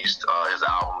just released his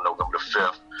album November the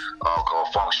 5th called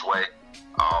Feng Shui.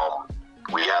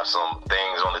 We have some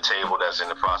things on the table that's in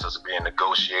the process of being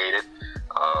negotiated,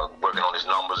 working on his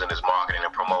numbers and his marketing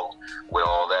and promote with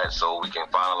all that so we can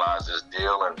finalize this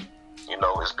deal. And,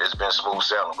 it's been smooth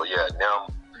sailing. But, yeah,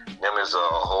 Nim is a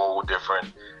whole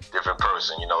different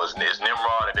person. It's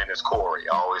Nimrod and then it's Corey.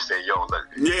 I always say, yo, look,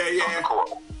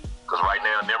 Corey. Because right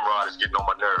now, Nimrod is getting on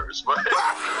my nerves. But,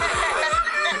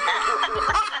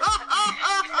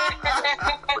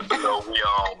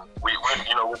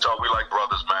 we like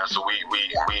brothers, man. So we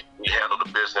handle the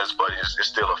business, but it's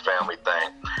still a family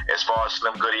thing. As far as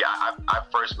Slim Goody, I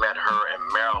first met her in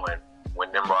Maryland when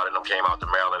Nimrod and them came out to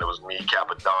Maryland. It was me,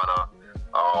 Capadonna,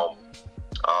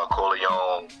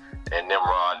 Corleone, and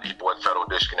Nimrod. He bought Federal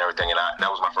District and everything, and that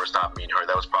was my first time meeting her.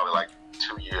 That was probably like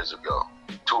 2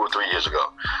 or 3 years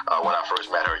ago, when I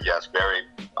first met her. Yes, very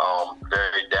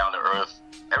down to earth.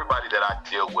 Everybody that that I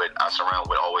deal with, I surround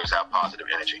with, always have positive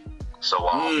energy. So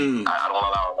I don't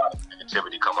allow a lot of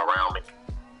negativity come around me.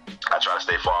 I try to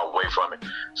stay far away from it.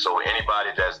 So anybody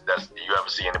that's you ever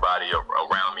see anybody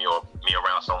around me or me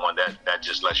around someone that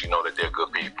just lets you know that they're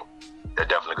good people. They're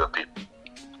definitely good people.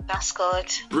 That's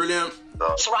good. Brilliant.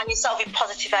 Surround yourself with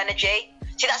positive energy.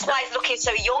 See, that's why he's looking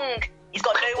so young. He's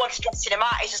got no one stressing him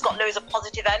out. He's just got loads of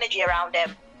positive energy around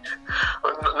him.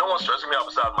 No one's stressing me out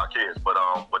besides my kids, but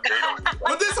they don't.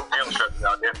 They don't stress me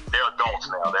out. They're adults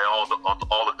now. They're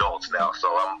all adults now. So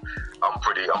I'm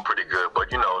pretty good. But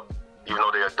even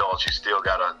though they're adults, you still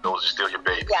those are still your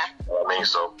babies. Yeah. You know what I mean?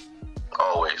 So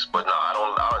always. But no,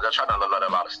 I try not to let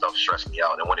a lot of stuff stress me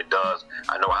out. And when it does,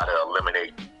 I know how to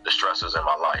eliminate the stressors in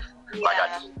my life. Yeah. Like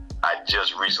I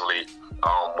just recently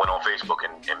went on Facebook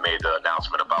and made the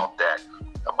announcement about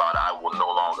I will no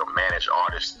longer manage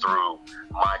artists through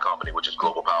my company, which is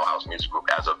Global Powerhouse Music Group,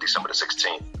 as of December the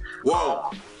 16th.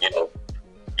 Whoa.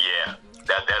 Yeah.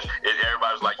 That's it.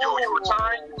 Everybody was like, "Yo, you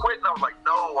retiring? You quit?" And I was like,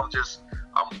 "No,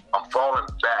 I'm falling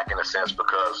back in a sense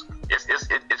because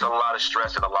it's a lot of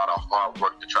stress and a lot of hard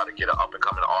work to try to get an up and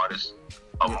coming artist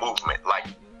a movement like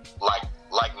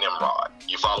Nimrod.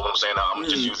 You follow what I'm saying? I'm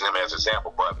just using him as an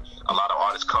example, but a lot of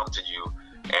artists come to you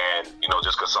and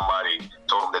just because somebody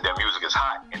told them that their music is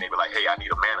hot and they be like, "Hey, I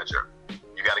need a manager."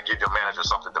 You got to give your manager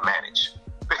something to manage.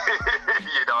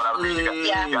 You know what I mean?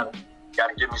 You got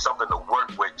to give me something to work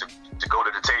with to go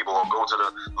to the table or go to the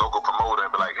local promoter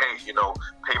and be like, "Hey,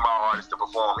 pay my artist to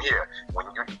perform here." When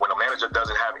a manager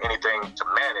doesn't have anything to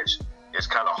manage, it's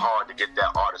kind of hard to get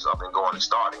that artist up and going and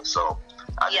starting. So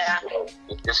I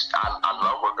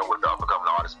love working with the up and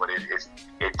coming artists, but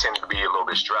it tends to be a little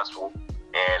bit stressful.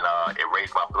 And it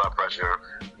raised my blood pressure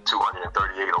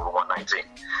 238 over 119.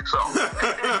 So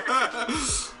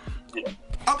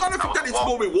I gotta think that it's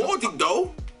more rewarding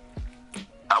though.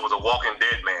 I was a walking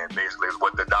dead man, basically, is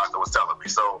what the doctor was telling me.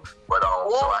 So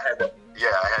I had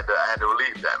to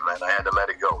relieve that, man. I had to let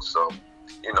it go. So,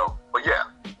 but yeah,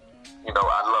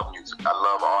 I love music. I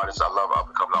love artists. I love up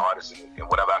and coming artists, and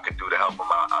whatever I can do to help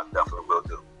them out, I definitely will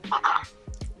do.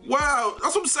 Wow,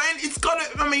 that's what I'm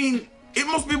saying. It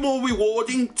must be more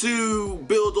rewarding to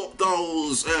build up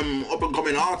those up and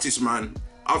coming artists, man.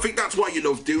 I think that's why you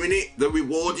love doing it. The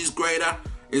reward is greater.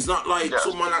 It's not like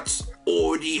someone that's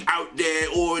already out there,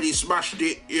 already smashed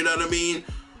it. You know what I mean?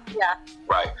 Yeah.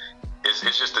 Right. It's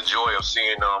just the joy of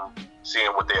seeing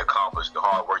what they accomplished, the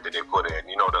hard work that they put in.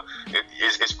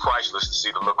 It's priceless to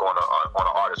see the look on an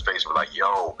artist's face. We're like,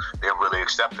 "Yo, they're really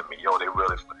accepting me.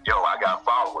 I got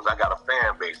followers. I got a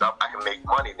fan base. I can make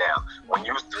money now." When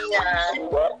you see that,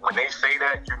 when they say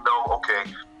that,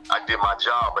 okay, I did my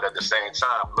job. But at the same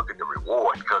time, look at the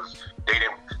reward because they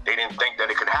didn't think that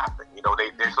it could happen.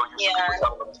 They're so used to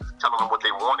people telling them what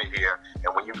they want to hear,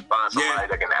 and when you find somebody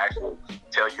that can actually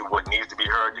tell you what needs to be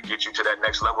heard to get you to that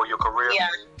next level of your career,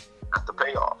 that's the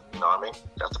payoff. You know what I mean?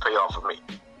 That's the payoff for me.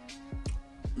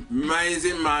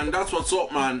 Amazing, man. That's what's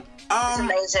up, man. It's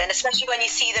amazing, especially when you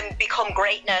see them become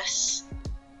greatness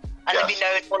and they'll be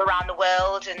known all around the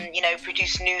world and,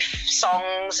 produce new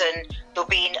songs, and there'll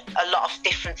be a lot of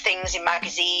different things in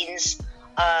magazines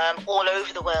all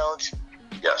over the world.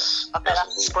 Yes. I bet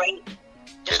that's great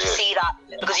just to see that,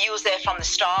 because you was there from the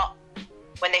start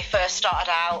when they first started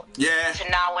out to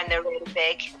now when they're really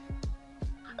big.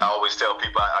 I always tell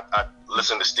people, I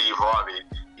listen to Steve Harvey.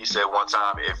 He said one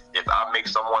time, if I make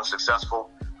someone successful,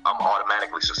 I'm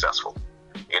automatically successful.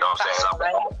 You know what I'm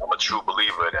saying? I'm a true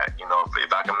believer in that.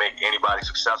 If I can make anybody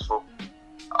successful,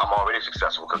 I'm already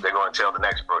successful because they're going to tell the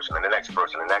next person and the next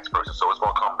person and the next person. So it's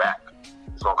going to come back.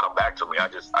 It's going to come back to me. I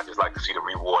just like to see the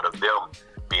reward of them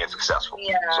being successful.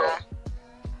 Yeah. So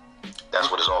that's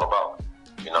what it's all about.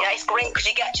 Yeah, it's great because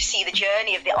you get to see the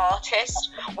journey of the artist.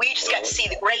 We just get to see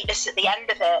the greatness at the end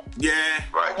of it. Yeah,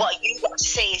 right. And what you get to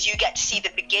see is you get to see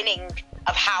the beginning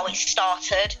of how it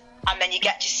started, and then you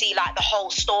get to see like the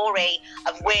whole story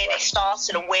of where they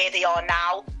started and where they are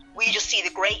now. We just see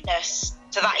the greatness.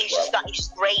 So that is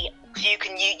just great. You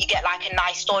get like a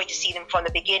nice story to see them from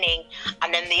the beginning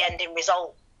and then the ending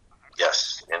result.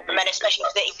 Yes. And then especially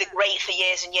if they're great for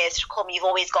years and years to come, you've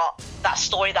always got that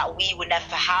story that we would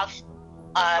never have.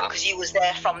 Because you was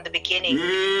there from the beginning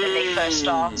when they first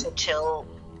started till,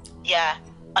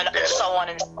 and so on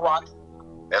and so on.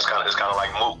 It's kind of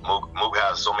like Mook. Mook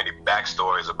has so many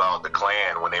backstories about the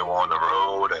Klan when they were on the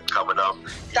road and coming up.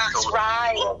 That's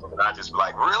right. And I just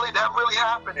like, really? That really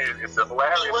happened? It's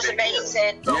hilarious. It was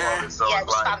amazing. So it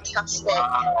was fantastic.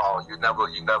 Wow, you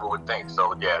never would think.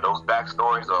 So those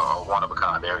backstories are one of a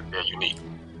kind. They're unique.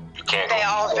 You can't. They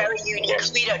are very unique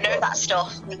because we don't know that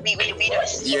stuff. We don't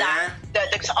see that.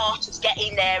 The artists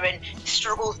getting there and the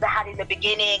struggles they had in the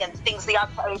beginning and things they had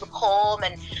to overcome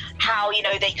and how, you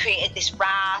know, they created this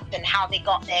rap and how they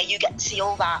got there. You get to see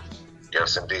all that.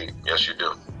 Yes, indeed. Yes, you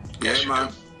do. Yes,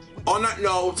 man. On that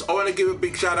note, I want to give a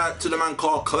big shout out to the man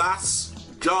called Class,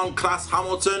 John Class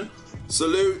Hamilton.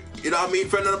 Salute, you know what I mean,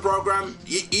 friend of the program.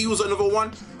 He was another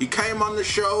one. He came on the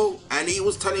show and he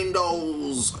was telling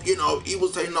those, you know,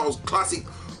 classic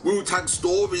Wu-Tang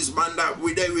stories, man, that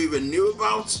we never even knew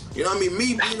about. You know what I mean?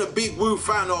 Me being a big Wu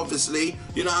fan, obviously,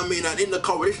 you know what I mean, and in the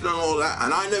coalition and all that,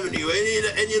 and I never knew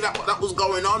any of that was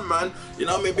going on, man. You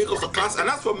know what I mean? Big ups to Class, and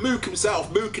that's for Mook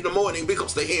himself, Mook in the morning, big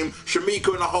ups to him, Shamika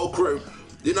and the whole crew.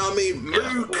 You know what I mean?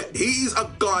 Mook, he's a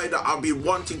guy that I've been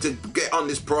wanting to get on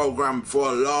this program for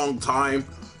a long time.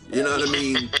 You know what I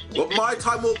mean? But my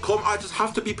time will come. I just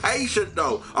have to be patient,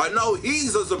 though. I know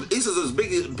he's as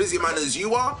busy man as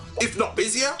you are, if not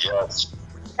busier. Yes.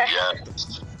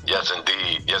 Yes,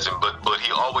 indeed. Yes, but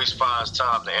he always finds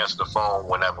time to answer the phone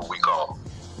whenever we call.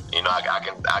 You know, I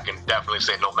can definitely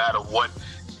say no matter what.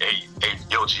 Hey,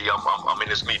 yo, G, I'm in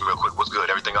this meeting real quick. What's good?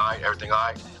 Everything all right? Everything all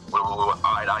right? All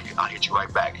right, I'll hit you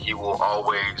right back. He will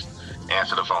always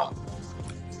answer the phone.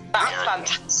 That's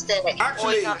fantastic.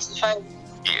 Actually,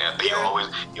 yeah, he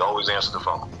always answers the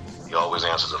phone. He always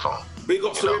answers the phone. Big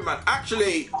ups to him, man.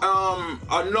 Actually,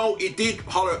 I know he did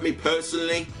holler at me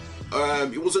personally.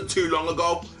 It wasn't too long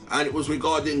ago, and it was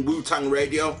regarding Wu-Tang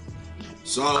Radio.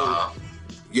 So,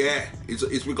 yeah,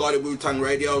 it's regarding Wu-Tang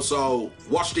Radio. So,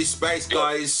 watch this space,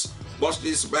 guys. Watch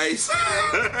this space.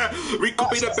 We could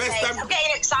be the best. I'm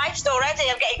getting excited already.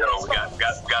 We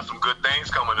got some good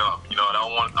things coming up. You know, I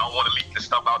don't want to leak this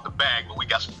stuff out the bag, but we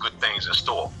got some good things in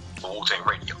store for Wu-Tang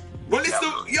Radio. Well,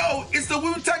 it's the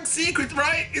Wu-Tang secret,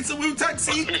 right? It's the Wu-Tang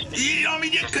secret. You know what I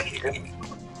mean?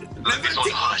 It's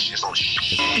on hush. It's on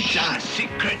shh. It's our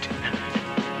secret.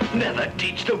 Never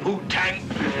teach the Wu-Tang.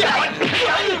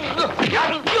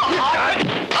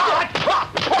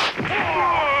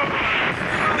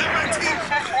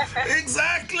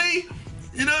 Exactly.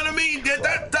 You know what I mean?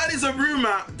 That is a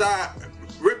rumor that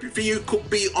RePPiN4U could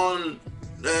be on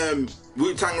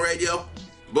Wu-Tang Radio,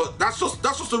 but that's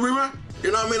just a rumor.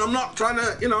 You know what I mean? I'm not trying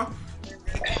to, you know.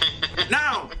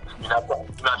 Now. You're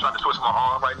not trying to twist my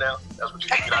arm right now? That's what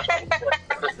you're not trying to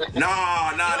do. No.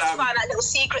 You must find out little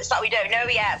secrets that we don't know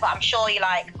yet, but I'm sure you're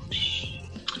like.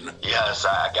 Yes,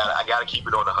 I gotta keep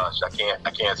it on the hush. I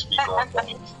can't speak on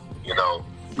things. You know.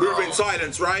 Move in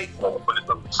silence, right? But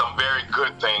some very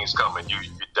good things coming. You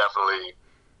definitely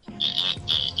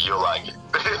you'll like it.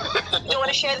 You want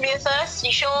to share with me first?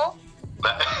 You sure?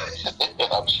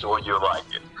 I'm sure you'll like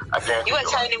it. I can't. You won't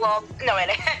tell anyone. No,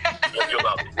 really. You'll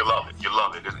love it. You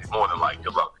love it. It's more than like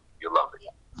you'll love it.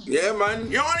 Yeah,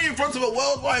 man. You're only in front of a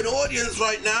worldwide audience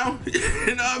right now.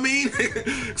 You know what I mean?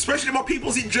 Especially my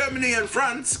peoples in Germany and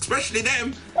France, especially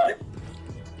them.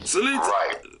 Salute.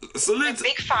 Right. Salute. They're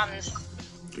big fans.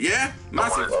 Yeah,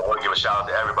 massive. I want to give a shout out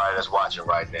to everybody that's watching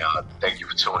right now. Thank you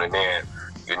for tuning in.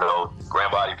 You know,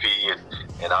 Grandbody P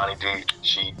and Ani D,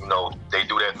 they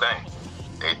do their thing.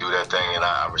 They do their thing, and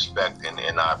I respect and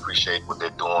I appreciate what they're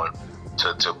doing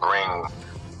to bring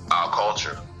our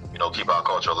culture, keep our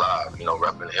culture alive,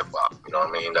 repping hip hop. You know what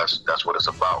I mean? That's what it's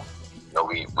about.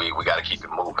 We got to keep it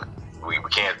moving. We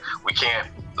can't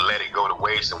let it go to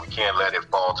waste, and we can't let it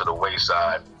fall to the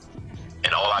wayside.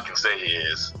 And all I can say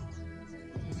is,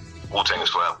 Wu-Tang is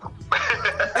forever.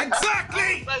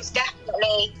 Exactly. Most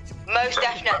definitely.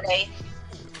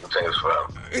 Wu-Tang is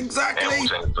forever. Exactly. And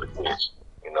Wu-Tang is for the kids.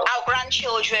 Our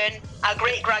grandchildren, our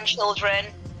great-grandchildren,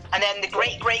 and then the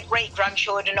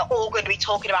great-great-great-grandchildren are all going to be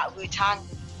talking about Wu-Tang.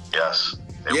 Yes,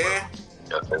 they will.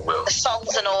 Yes, they will. The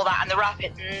songs and all that, and the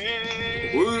rapping.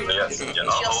 Yes.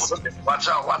 Watch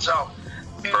out.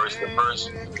 First.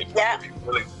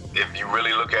 If you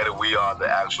really look at it, we are the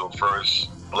actual first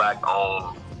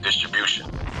black-owned distribution.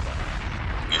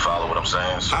 You follow what I'm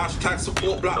saying? So, #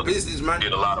 support black business, man. We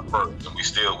did a lot of firsts, and we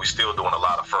still doing a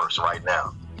lot of firsts right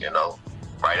now.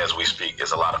 Right as we speak,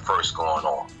 there's a lot of firsts going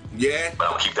on. Yeah. But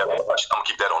I'm gonna keep that on the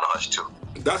hush. Too.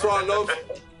 That's what I love.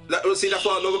 That's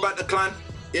what I love about the clan.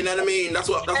 You know what I mean? That's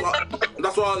what I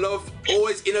love.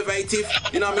 Always innovative.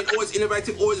 You know what I mean? Always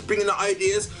innovative. Always bringing the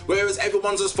ideas. Whereas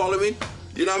everyone's just following.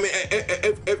 You know what I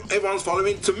mean? Everyone's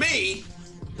following. To me,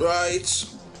 right?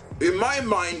 In my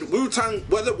mind, Wu-Tang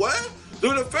were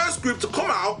the first group to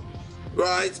come out,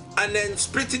 right, and then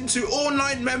split into all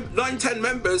 10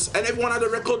 members, and everyone had a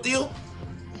record deal.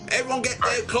 Everyone get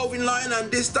their clothing line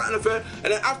and this, that, and the third,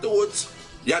 and then afterwards,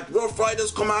 You had Rough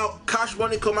Riders come out, Cash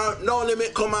Money come out, No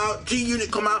Limit come out, G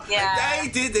Unit come out. Yeah.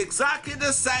 And they did exactly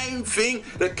the same thing.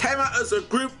 They came out as a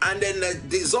group and then they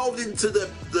dissolved into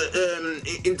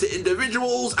into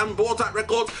individuals and brought out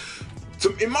records.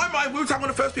 So in my mind, Wu-Tang were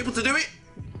the first people to do it.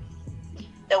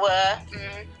 There were.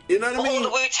 You know what I mean?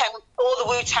 All the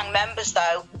Wu-Tang members,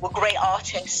 though, were great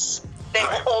artists. They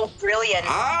were all brilliant.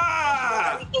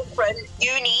 Very different,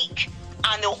 unique,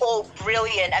 and they were all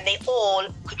brilliant, and they all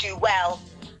could do well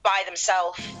by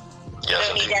themselves. You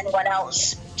don't need anyone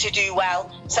else to do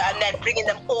well. So, and then bringing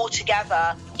them all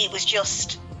together, it was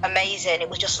just amazing. It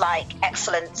was just like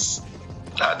excellence.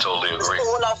 I totally agree.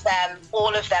 All of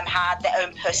them had their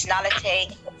own personality.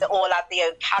 They all had their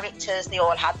own characters. They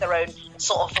all had their own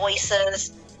sort of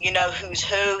voices. You know who's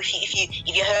who. If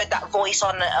you heard that voice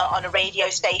on a radio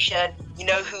station, you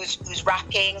know who's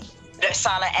rapping. They don't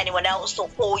sound like anyone else. They're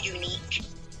all unique.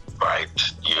 Right.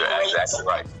 You're exactly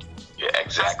right. You're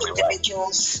exactly as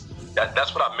individuals. Right.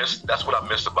 That's what I missed. That's what I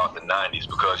missed about the '90s,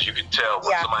 because you could tell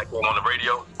when somebody came on the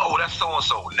radio. Oh, that's so and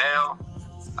so. Now,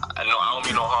 I don't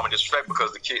mean no harm and disrespect,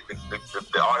 because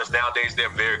the artists nowadays, they're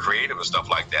very creative and stuff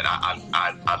like that.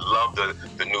 I love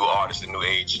the new artists, the new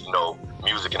age,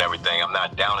 music and everything. I'm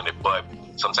not down in it, but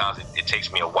sometimes it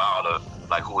takes me a while to,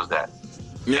 like, who is that?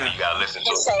 Yeah. And you gotta listen to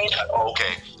it.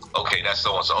 Okay, that's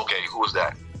so and so. Okay, who is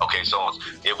that? Okay, so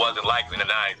it wasn't like in the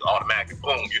 '90s, automatically,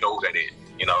 boom, you know who that is.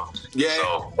 Yeah.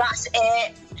 So that's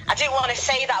it. I didn't want to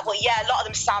say that, but yeah, a lot of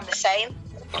them sound the same.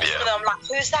 Yeah. Some of them, I'm like,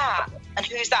 who's that? And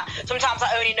who's that? Sometimes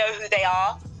I only know who they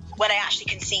are when I actually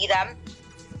can see them.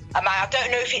 I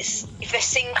don't know if they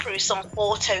sing through some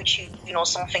auto-tune or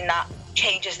something that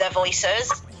changes their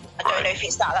voices. I don't know if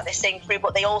it's that they sing through,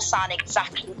 but they all sound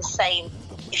exactly the same.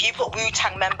 If you put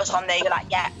Wu-Tang members on there, you're like,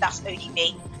 yeah, that's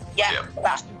ODB. Yeah,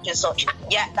 that's such and such.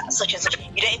 Yeah, that's such and such.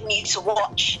 You don't even need to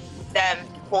watch them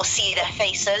or see their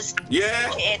faces. Yeah.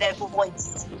 You hear their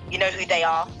voice. You know who they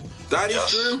are. That is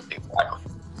true.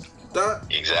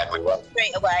 Exactly right.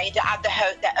 Straight away, they had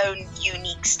their own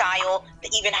unique style. They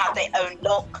even had their own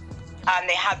look, and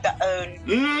they had their own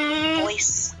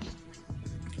voice.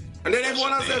 And then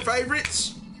everyone has their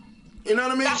favourites. You know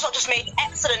what I mean? That's what just made it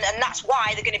excellent, and that's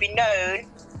why they're going to be known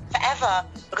forever,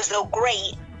 because they were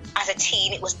great as a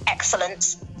team. It was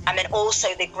excellent, and then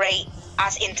also they're great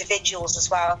as individuals as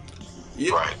well.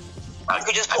 Yeah. Right. You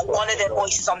could just put one of their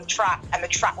voices on the track, and the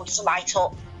track would just light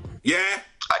up. Yeah.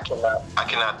 I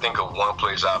cannot think of one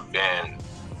place I've been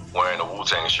wearing a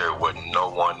Wu-Tang shirt where no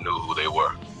one knew who they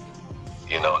were.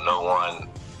 No one.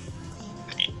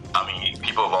 I mean,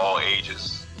 people of all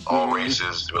ages, all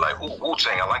races, were like, "Ooh,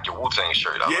 Wu-Tang! I like your Wu-Tang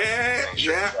shirt."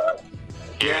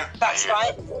 Yeah. That's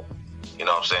right. You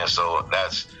know what I'm saying? So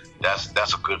that's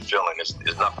a good feeling. It's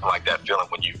nothing like that feeling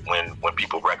when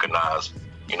people recognize,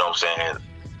 you know what I'm saying,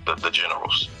 the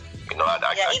generals.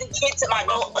 Even kids at my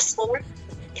daughter's school.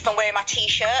 If I'm wearing my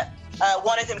T-shirt,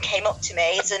 one of them came up to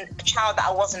me. It's a child that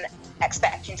I wasn't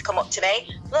expecting to come up to me.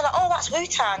 They're like, "Oh, that's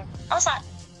Wu-Tang." I was like,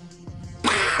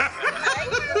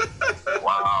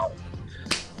 Wow.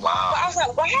 But I was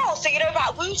like, wow. So you know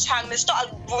about Wu-Tang? They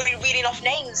started really reading off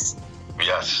names.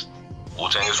 Yes.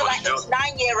 Wu-Tang is for for the children.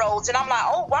 9-year-olds, and I'm like,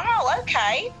 oh wow,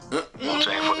 okay.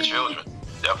 Wu-Tang for the children.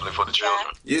 Definitely for the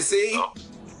children. You see,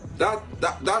 that's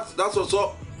what's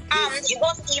up. And it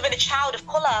wasn't even a child of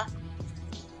colour.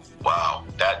 Wow,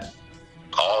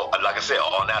 like I said,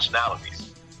 all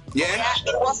nationalities. Yeah.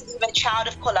 It wasn't even a child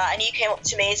of colour, and he came up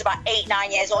to me, he's about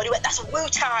 8-9 years old, he went, "That's a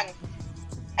Wu-Tang."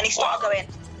 And he started going,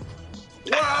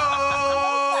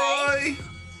 "Whoa!"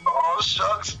 Oh,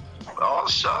 shucks.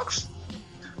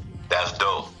 That's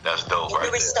dope.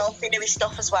 He knew his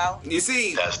stuff as well. You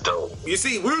see, that's dope. You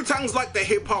see, Wu-Tang's like the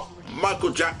hip-hop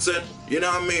Michael Jackson. You know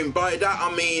what I mean? By that,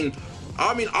 I mean,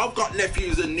 I've got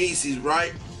nephews and nieces,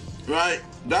 right? That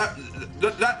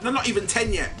they're not even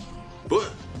 10 yet, but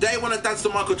they want to dance to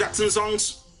Michael Jackson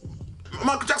songs.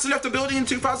 Michael Jackson left the building in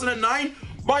 2009.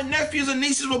 My nephews and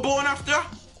nieces were born after.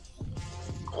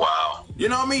 Wow. You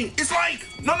know what I mean? It's like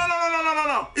no.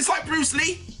 It's like Bruce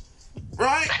Lee,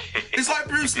 right? It's like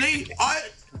Bruce Lee.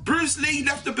 Bruce Lee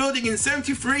left the building in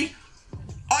 73.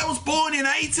 I was born in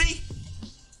 80.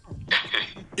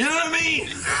 You know what I mean?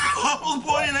 I was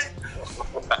born in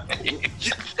 80.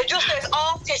 They're just those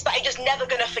artists that you're just never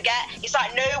gonna forget. It's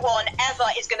like no one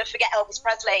ever is gonna forget Elvis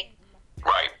Presley.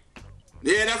 Right.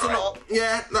 Yeah, that's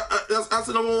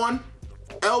another one.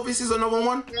 Elvis is another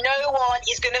one. No one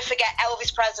is gonna forget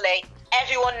Elvis Presley.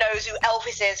 Everyone knows who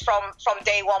Elvis is from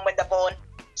day one when they're born.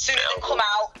 As soon as they come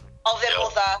out of their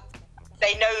mother,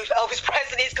 they know who Elvis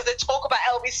Presley is because they talk about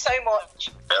Elvis so much.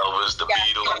 Elvis, the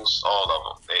Beatles, all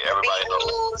of them. Everybody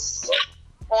knows.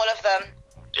 All of them.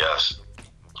 Yes.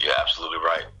 You're absolutely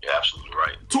right. You're absolutely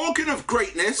right. Talking of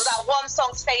greatness. With that one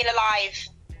song, Staying Alive.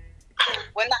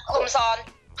 When that comes on,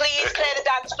 please clear the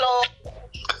dance floor.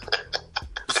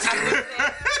 I'm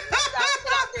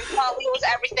doing cartwheels,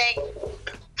 everything.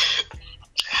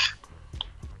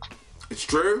 It's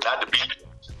true. Not the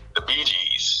Bee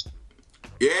Gees.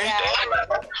 Yeah.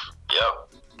 Yep.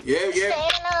 Yeah.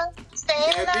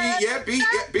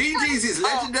 Bee Gees is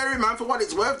legendary, man. For what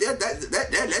it's worth, yeah,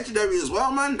 they're legendary as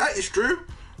well, man. That is true.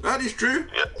 That is true.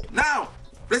 Yep. Now,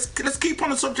 let's keep on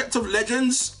the subject of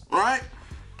legends, right?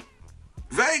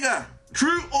 Vega,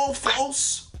 true or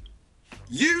false?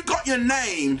 You got your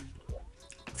name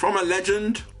from a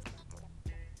legend.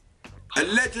 A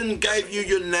legend gave you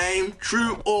your name.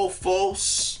 True or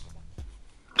false?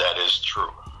 That is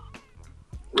true.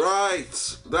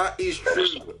 Right, that is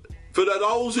true. For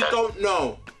those who don't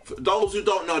know,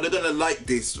 they're gonna like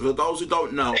this. For those who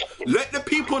don't know, let the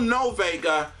people know,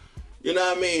 Vega. You know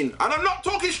what I mean? And I'm not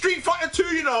talking Street Fighter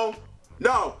 2, you know.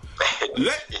 No,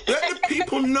 let the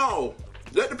people know.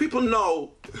 Let the people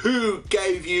know who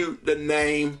gave you the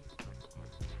name.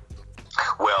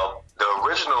 Well,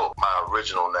 my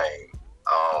original name.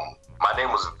 My name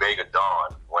was Vega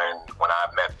Dawn when I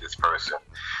met this person,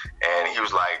 and he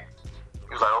was like,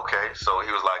 okay. So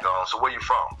he was like, so where you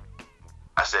from?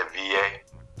 I said VA.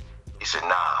 He said,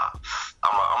 nah,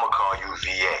 I'm gonna call you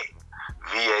VA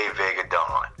Vega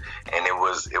Dawn. And it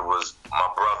was my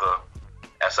brother,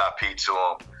 SIP to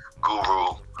him,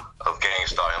 Guru of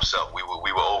Gangstar himself. We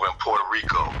were over in Puerto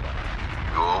Rico.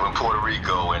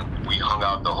 And we hung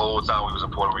out the whole time we was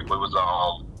in Puerto Rico. It was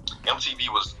MTV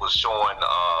was showing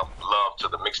love to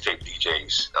the mixtape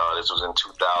DJs. This was in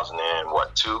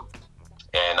 2002,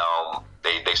 and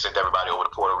they sent everybody over to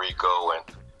Puerto Rico, and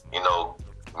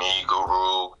me,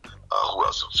 Guru, who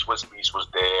else? Swiss Beats was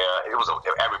there.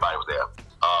 Everybody was there.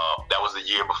 That was the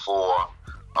year before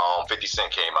 50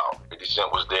 Cent came out. 50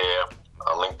 Cent was there,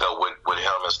 linked up with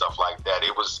him and stuff like that.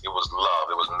 It was love.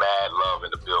 It was mad love in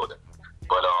the building.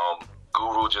 But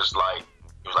Guru just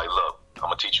he was like, look, I'm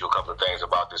gonna teach you a couple of things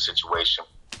about this situation.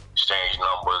 Exchange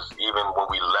numbers. Even when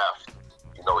we left,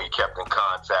 he kept in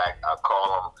contact. I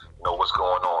call him, what's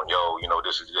going on? Yo,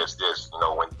 this is this.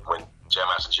 When Jam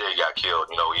Master Jay got killed,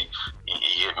 he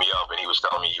hit me up and he was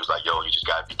telling me, he was like, yo, you just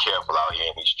gotta be careful out here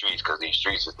in these streets, because these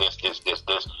streets is this.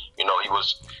 He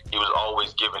was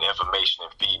always giving information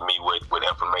and feeding me with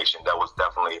information that was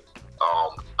definitely a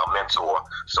mentor,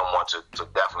 someone to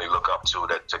definitely look up to,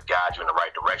 that to guide you in the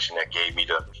right direction, that gave me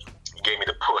the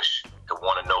push to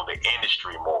want to know the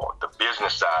industry more, the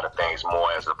business side of things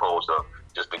more, as opposed to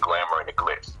just the glamour and the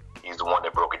glitz. He's the one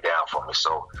that broke it down for me.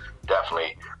 So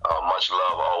definitely much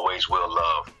love, always will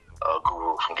love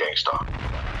Guru from Gangstar.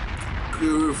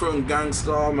 Guru from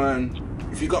Gangstar, man.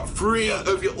 If you got three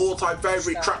of your all-time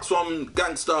favorite tracks from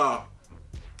Gangstar,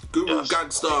 Guru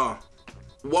Gangstar,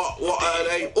 what are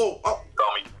they?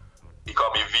 He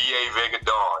called me VA Vega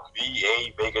Dawn.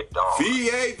 VA Vega Dawn.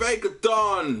 VA Vega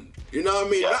Dawn. You know what I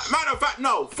mean? Yes. Matter of fact,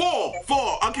 no, four.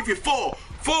 I'll give you four.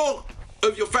 Four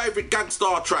of your favorite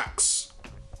Gangstar tracks.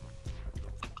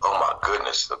 Oh my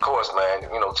goodness! Of course, man.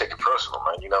 Take it personal,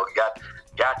 man. You got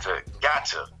to.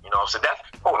 You know what I'm saying?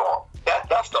 Hold on.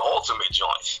 That's the ultimate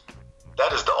joint.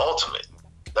 That is the ultimate.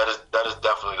 That is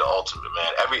definitely the ultimate,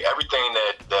 man. Everything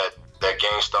that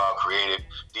Gangstar created,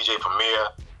 DJ Premier,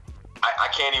 I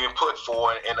can't even put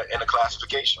four in a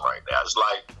classification right now. It's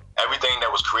like everything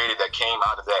that was created that came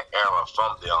out of that era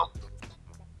from them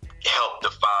helped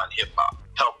define hip hop,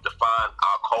 helped define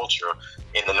our culture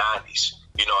in the 90s.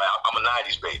 I'm a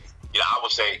 90s baby. I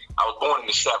would say I was born in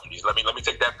the 70s. Let me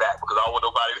take that back, because I don't want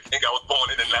nobody to think I was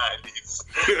born in the 90s.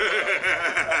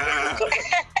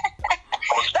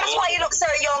 That's why you look so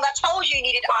young. I told you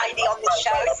needed ID on this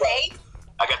show, see?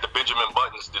 I got the Benjamin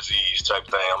Buttons disease type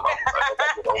thing. I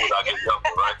get older, I get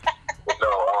younger, right?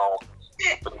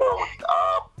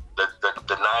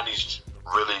 The 90s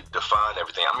really defined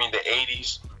everything. I mean, the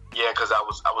 80s, yeah, because I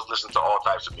was listening to all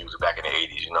types of music back in the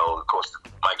 80s. Of course,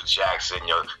 Michael Jackson,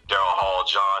 Daryl Hall,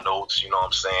 John Oates. You know what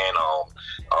I'm saying?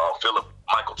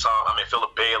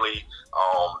 Philip Bailey.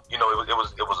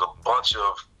 It was a bunch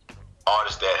of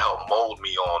artists that helped mold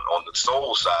me on the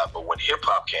soul side. But when hip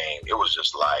hop came, it was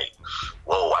just like,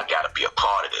 whoa, I gotta be a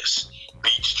part of this.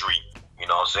 Beat Street, you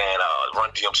know what I'm saying?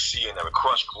 Run DMC and them,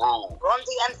 Crush Groove. Run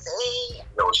DMC.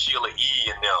 Sheila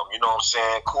E and them, you know what I'm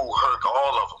saying? Kool Herc,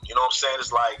 all of them. You know what I'm saying?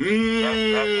 It's like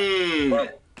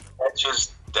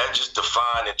that just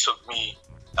defined and took me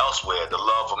elsewhere, the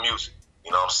love of music.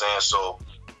 You know what I'm saying? So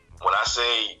when I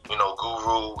say,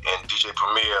 Guru and DJ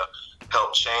Premier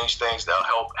help change things, they'll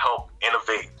help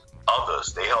innovate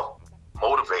others. They help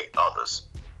motivate others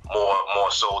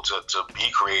more so to be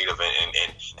creative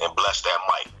and bless that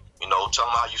mic. You know, tell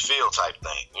them how you feel type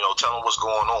thing. You know, tell them what's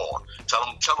going on. Tell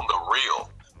them the real.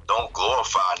 Don't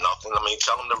glorify nothing. I mean,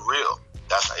 tell them the real.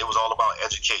 It was all about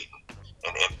educating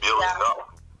and building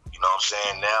up. You know what I'm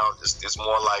saying? Now it's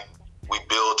more like we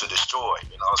build to destroy.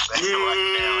 You know what I'm saying?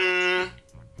 Right now,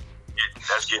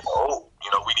 that's getting old. You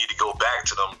know, we need to go back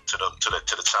to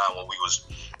the time when we was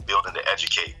building to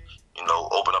educate. You know,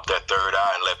 open up that third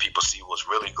eye and let people see what's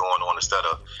really going on instead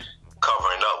of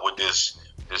covering up with this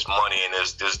money and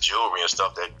this jewelry and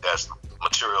stuff that's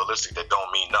materialistic that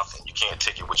don't mean nothing. You can't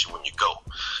take it with you when you go.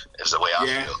 Is the way I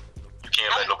feel. You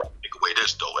can't let nobody take away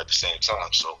this though at the same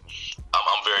time. So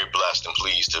I'm very blessed and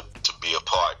pleased to be a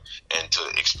part and to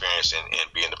experience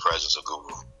and be in the presence of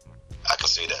Guru. I can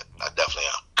say that. I definitely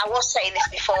am. I was saying this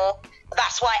before.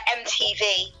 That's why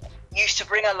MTV used to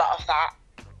bring a lot of that.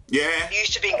 Yeah. There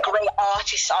used to be great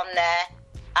artists on there.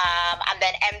 And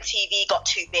then MTV got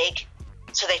too big,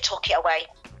 so they took it away.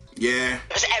 Yeah.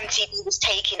 Because MTV was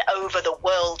taking over the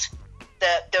world.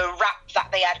 The rap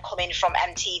that they had coming from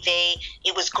MTV,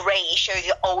 it was great. It showed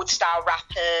the old style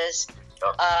rappers.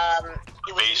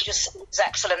 It was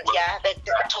excellent. Yeah, they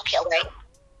took it away.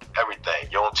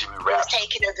 Everything. Your own TV rap. It was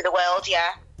taking over the world.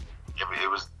 Yeah. It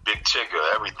was Big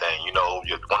Tigger, everything. You know,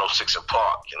 your 106 in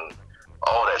Park and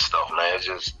all that stuff, man. It's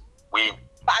just But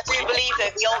I do believe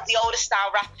that the older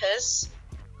style rappers,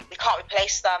 we can't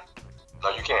replace them. No,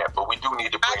 you can't. But we do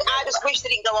need to bring I just wish they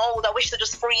didn't go old. I wish they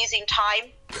just freeze in time.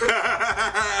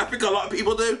 I think a lot of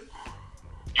people do.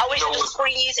 I wish they just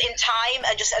freeze in time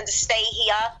and just stay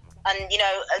here and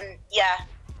yeah.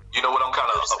 You know what I'm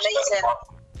kind of upset about?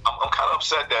 I'm kind of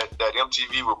upset that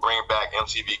MTV will bring back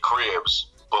MTV Cribs,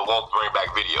 but won't bring back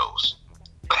videos.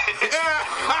 All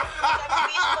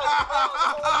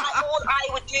I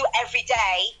would do every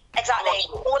day,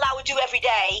 all I would do every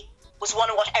day was want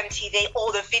to watch MTV,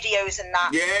 all the videos and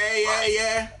that.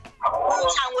 Yeah.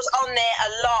 Wu-Tang was on there a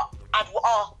lot.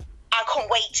 I couldn't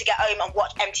wait to get home and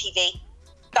watch MTV.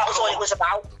 That was all it was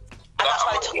about. And that's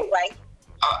why they took it away.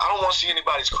 I don't want to see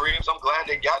anybody's cribs. I'm glad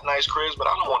they got nice cribs, but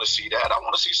I don't want to see that. I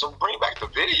want to see bring back the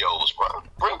videos, bro.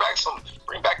 Bring back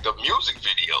the music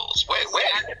videos. Where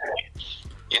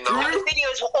you know, the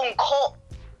videos were uncut.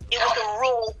 It was the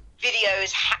raw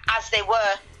videos as they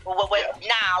were.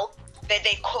 Now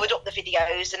they covered up the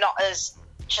videos and not as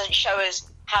show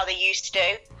us how they used to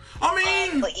do. I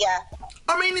mean, but yeah.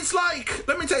 I mean, it's like,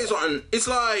 let me tell you something. It's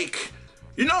like,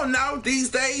 you know, now these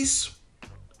days,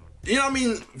 you know what I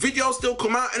mean, videos still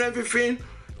come out and everything,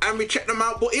 and we check them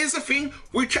out. But here's the thing,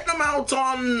 we check them out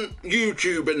on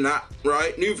YouTube and that,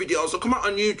 right? New videos will come out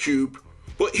on YouTube.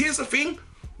 But here's the thing,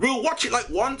 we'll watch it like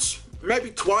once,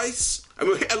 maybe twice, and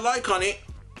we'll hit a like on it.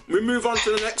 We move on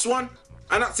to the next one,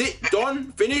 and that's it,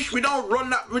 done, finished. We don't run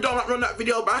that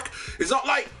video back. It's not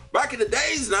like back in the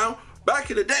days now.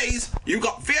 Back in the days, you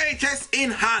got VHS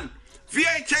in hand.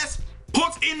 VHS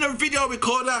put in the video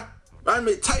recorder, and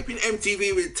we're typing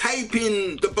MTV, we're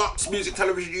typing the box music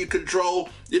television you control,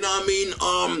 you know what I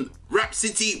mean, Rap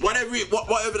City, whatever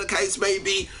the case may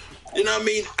be, you know what I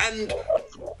mean, and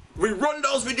we run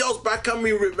those videos back and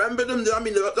we remember them. I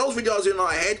mean, those videos are in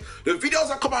our head. The videos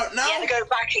that come out now, yeah, they go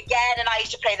back again, and I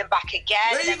used to play them back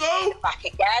again. There you go. Play them back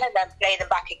again, and then play them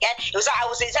back again. It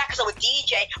was exactly so with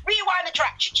DJ. Rewind the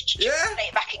track, yeah, play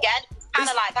it back again. Kind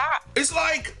of like that. It's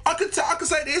like I could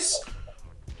say this.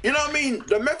 You know what I mean?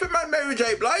 The Method Man Mary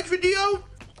J. Blige video,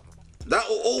 that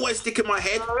will always stick in my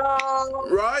head,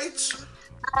 right?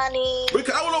 Honey.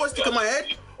 Because that will always stick in my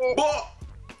head. But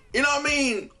you know what I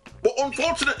mean? But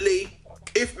unfortunately,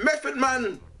 if Method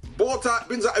Man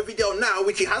brings out a video now,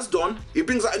 which he has done, he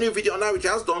brings out a new video now, which he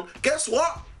has done, guess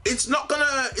what? I'm not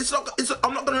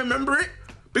gonna remember it,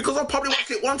 because I'll probably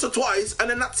watch it once or twice, and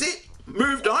then that's it.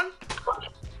 Moved on.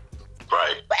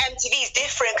 Right. But MTV is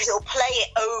different because it'll play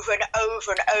it over and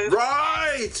over and over.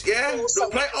 Right, yeah. They'll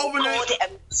play it over and over.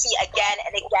 And see it again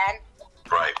and again.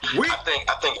 Right. I think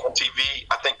MTV,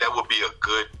 I think that would be a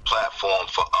good platform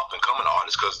for up and coming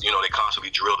artists, because you know they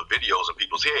constantly drill the videos in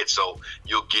people's heads, so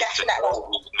you'll get to know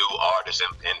new artists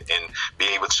and be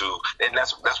able to. And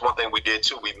that's one thing we did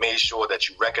too. We made sure that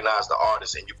you recognize the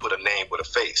artist and you put a name with a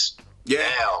face. Yeah.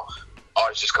 Now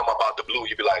artists just come up out the blue.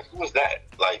 You be like, who is that?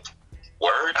 Like,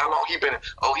 word? How long he been?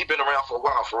 Oh, he been around for a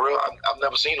while. For real, I've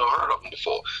never seen or heard of him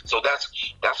before. So that's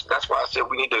why I said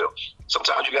we need to.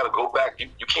 Sometimes you got to go back.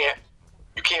 You can't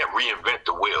reinvent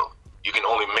the wheel. You can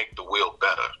only make the wheel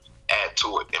better, add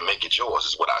to it, and make it yours,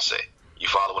 is what I say. You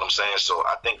follow what I'm saying? So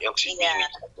I think MTV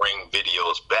needs to bring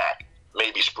videos back,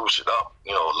 maybe spruce it up,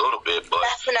 you know, a little bit, but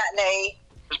definitely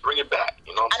just bring it back,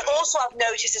 you know what I'm saying? And also I've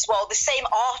noticed as well, the same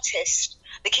artist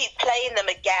They keep playing them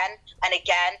again and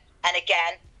again and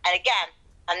again and again.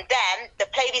 And then they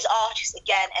play these artists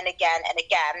again and again and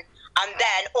again. And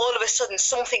then all of a sudden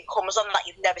something comes on that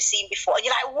you've never seen before. And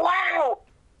you're like, wow,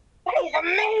 that is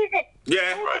amazing.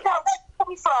 Yeah. Where did that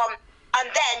come from? And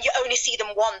then you only see them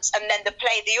once, and then they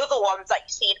play the other ones that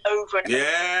you've seen over and over.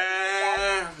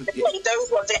 Yeah. They play those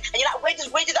ones again. And you're like,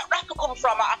 where did that rapper come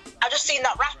from? I just seen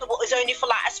that rapper, but it was only for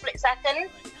like a split second.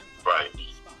 Right.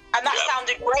 And that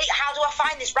sounded great. How do I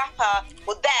find this rapper?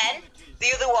 Well, then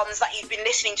the other ones that you've been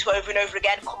listening to over and over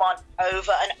again come on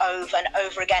over and over and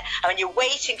over again. And when you're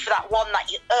waiting for that one that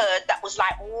you heard that was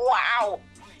like, wow,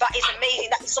 that is amazing.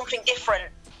 That is something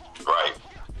different. Right.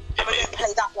 And when you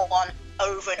play that one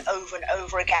over and over and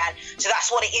over again. So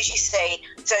that's what it is, you see.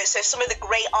 So some of the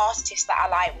great artists that I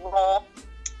like raw,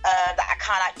 that are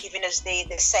kind of giving us the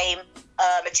same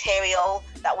material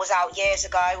that was out years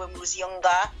ago when we was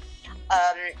younger.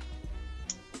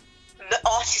 The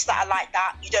artists that are like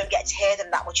that, you don't get to hear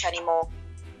them that much anymore.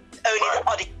 Only the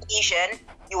odd occasion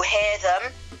you'll hear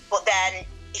them, but then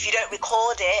if you don't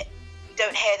record it, you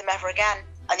don't hear them ever again.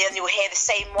 And then you'll hear the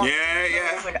same one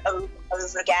over and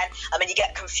over again. And then you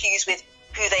get confused with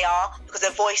who they are because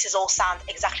their voices all sound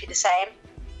exactly the same.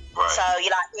 Right. So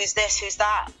you're like, who's this? Who's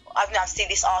that? I've never seen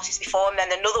this artist before. And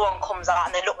then another one comes out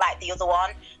and they look like the other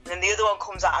one. And then the other one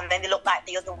comes out and then they look like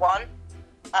the other one.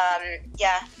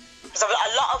 Because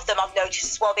a lot of them I've noticed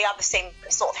as well, they have the same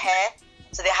sort of hair.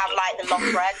 So they have like the long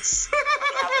dreads, they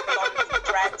have the long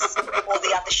dreads, or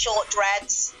they have the short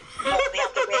dreads, or they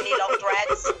have the really long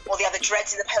dreads, or they have the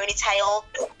dreads in the ponytail,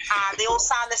 and they all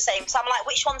sound the same. So I'm like,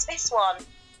 which one's this one?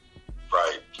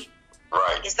 Right.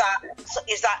 Is that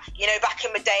you know, back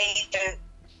in the day,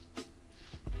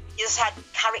 you just had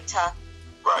character.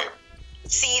 Right.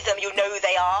 See them, you'll know who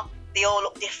they are. They all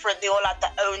look different. They all had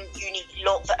their own unique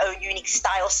look, their own unique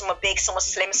style. Some were big, some were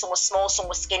slim, some were small, some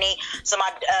were skinny. Some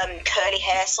had curly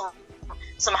hair, some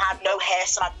had no hair,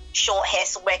 some had short hair,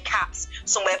 some wear caps,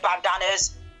 some wear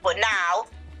bandanas. But now,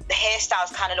 the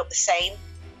hairstyles kind of look the same,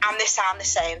 and they sound the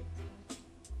same.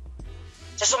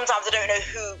 So sometimes I don't know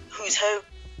who's who.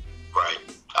 Right.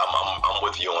 I'm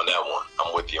with you on that one.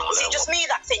 I'm with you on that one. Is it just me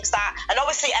that thinks that? And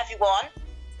obviously everyone,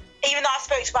 even though I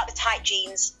spoke about the tight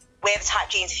jeans, wear the tight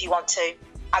jeans if you want to.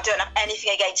 I don't have anything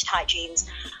against tight jeans,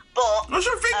 but I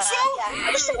should think so. Yeah,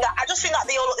 I just think that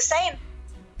they all look the same.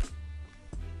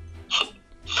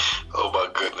 Oh my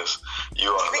goodness,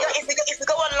 you are. If we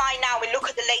go online now and look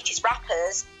at the latest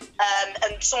rappers,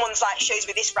 and someone's like shows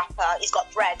me this rapper, he's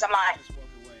got dreads. I'm like,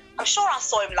 I'm sure I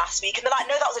saw him last week, and they're like,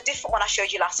 no, that was a different one I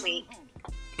showed you last week.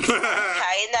 Okay,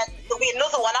 and then there'll be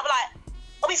another one. I'm like,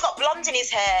 oh, he's got blonde in his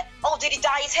hair. Oh, did he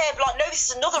dye his hair blonde? No, this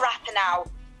is another rapper now.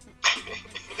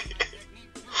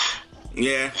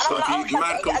 Yeah, so like,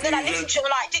 okay. And then I listen to him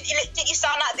like, did you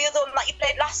sound like the other one that you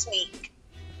played last week?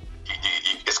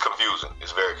 It's confusing.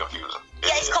 It's very confusing.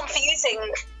 Yeah, it's confusing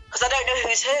because I don't know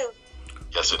who's who.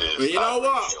 Yes, it is. But you know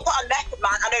what? What a Method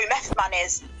Man. I know who Method Man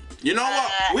is. You know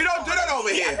what? We don't do that over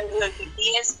here. I know who he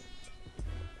is.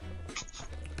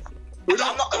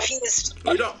 I'm not confused.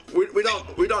 We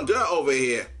don't do that over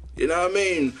here. You know what I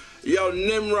mean? Yo,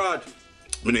 Nimrod.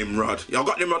 Y'all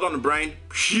got Nimrod on the brain.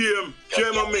 Shame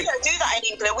on me. We don't do that in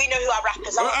England. We know who our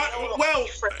rappers are.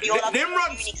 We all have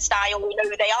a unique style. We know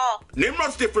who they are.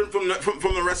 Nimrod's different from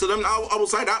the rest of them. I will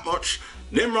say that much.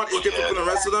 Nimrod is different from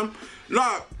the rest of them.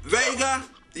 No, Vega,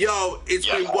 yo, it's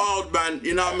been wild, man.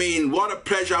 You know what I mean? What a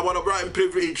pleasure, what a right and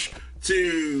privilege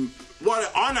what an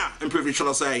honor and privilege, shall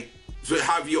I say, to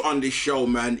have you on this show,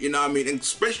 man. You know what I mean? And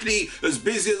especially as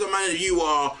busy as a man as you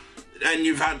are, and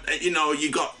you've had, you know, you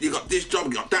got this job,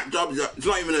 you got that job. It's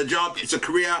not even a job; it's a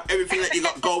career. Everything that you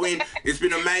got going, it's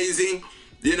been amazing.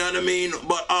 You know what I mean?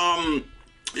 But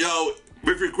yo,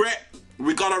 with regret,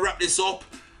 we gotta wrap this up.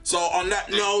 So on that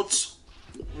note,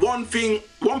 one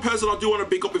person I do want to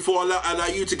pick up before I allow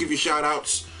you to give your shout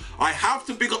outs. I have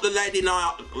to pick up the lady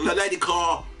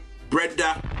called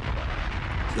Brenda.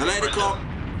 The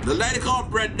lady called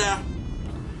Brenda.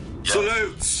 Yes.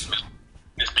 Salutes.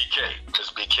 Miss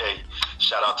BK.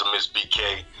 Shout out to Miss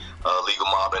BK, Legal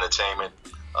Mob Entertainment.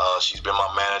 She's been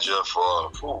my manager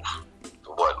for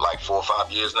like 4 or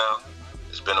 5 years now.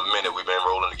 It's been a minute. We've been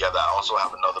rolling together. I also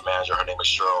have another manager. Her name is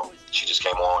Cheryl. She just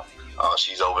came on.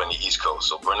 She's over in the East Coast.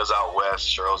 So Brenda's out west,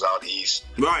 Cheryl's out east.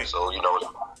 Right. So, you know,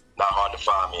 not hard to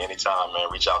find me anytime, man.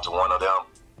 Reach out to one of them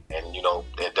and, you know,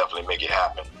 they'll definitely make it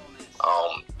happen.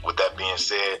 With that being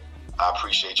said, I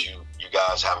appreciate you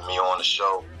guys having me on the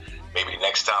show. Maybe the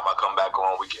next time I come back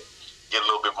on, we can get a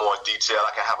little bit more detail.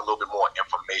 I can have a little bit more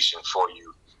information for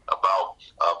you about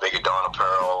Vega Dawn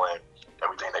Apparel and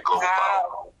everything that Global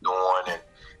Power is doing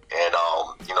and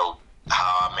you know,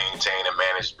 how maintain and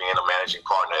manage being a managing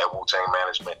partner at Wu-Tang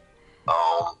Management.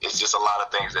 It's just a lot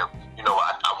of things that,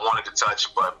 I wanted to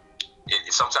touch, but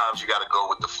sometimes you got to go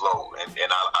with the flow, and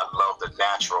I love the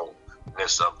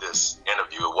naturalness of this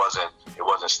interview. It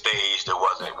wasn't staged.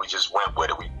 We just went with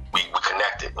it. We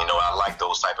connected. I like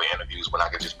those type of interviews when I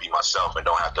can just be myself and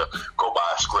don't have to go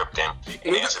by a script and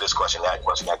answer this question, that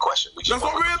question, that question. That's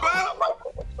what we're about. I like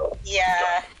that. So,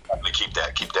 yeah. Keep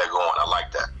that going. I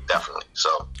like that, definitely.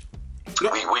 So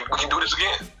we can do this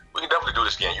again. We can definitely do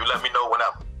this again. You let me know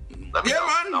whenever.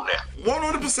 Man, I'm there.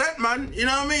 100%, man. You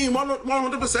know what I mean?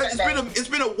 100%. It's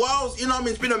been a while. You know what I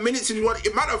mean? It's been a minute since what.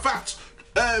 Matter of fact,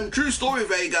 true story,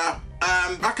 Vega.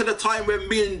 Back at the time when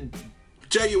me and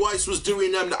Jerry Weiss was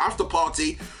doing the after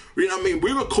party. You know what I mean?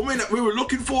 We were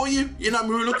looking for you. You know,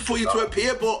 we were looking for you to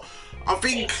appear, but I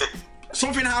think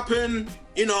something happened.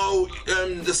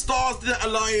 The stars didn't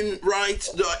align right.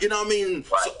 You know what I mean?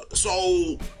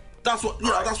 So that's what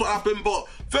that's what happened. But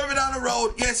further down the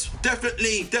road, yes,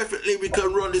 definitely we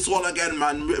can run this one again,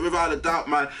 man, without a doubt,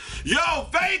 man. Yo,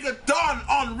 Vega Don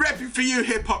on RePPiN4U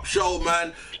Hip Hop Show,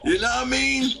 man. You know what I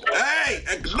mean? Hey,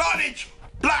 acknowledge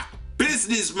black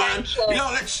business, man.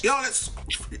 Let's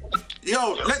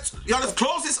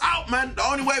close this out, man. The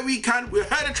only way we can. We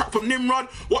heard a track from Nimrod.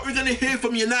 What we're gonna hear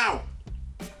from you now?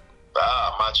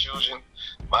 My choosing.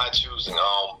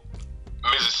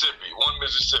 Mississippi. One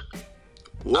Mississippi.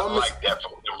 Like that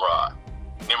from Nimrod.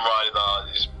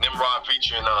 Nimrod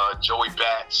featuring Joey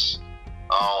Bats.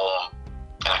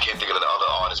 And I can't think of the other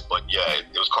artists, but yeah,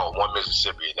 it was called One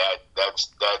Mississippi. And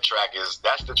that's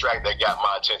the track that got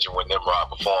my attention when Nimrod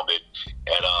performed it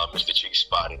at Mr. Cheek's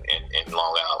spot in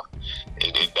Long Island.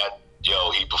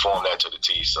 He performed that to the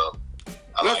T, so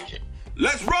I like it.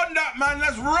 Let's run that, man.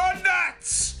 Let's run that.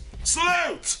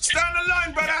 Salute. Stand the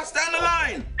line, brother. Stand the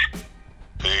line.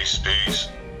 Peace.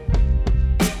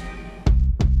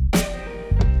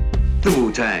 The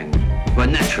Wu-Tang were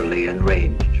naturally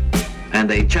enraged, and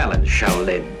they challenged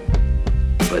Shaolin.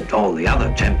 But all the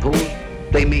other temples,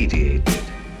 they mediated.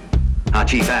 Our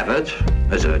chief abbot,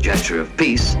 as a gesture of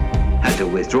peace, had to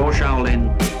withdraw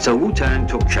Shaolin, so Wu-Tang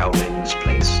took Shaolin's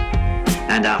place.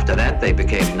 And after that, they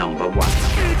became number one.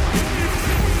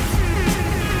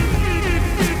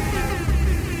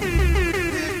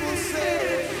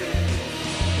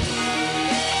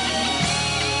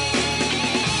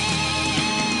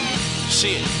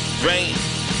 Shit, rain,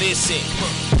 listen.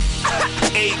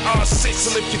 AR6,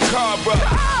 I lift your car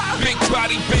up. Big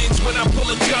body bends when I pull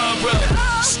a gun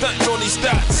up. Stunting on these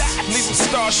dots, leave them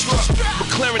starstruck.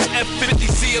 McLaren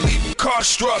F50Z, leave them car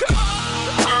struck.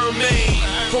 Mermaid,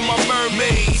 for my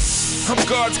mermaids. I'm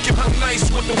God's gift, I'm nice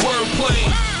with the wordplay.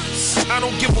 I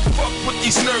don't give a fuck what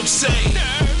these nerds say.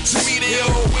 To me they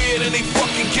all weird and they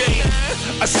fucking gay.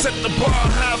 I set the bar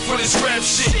high for this rap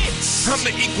shit. I'm the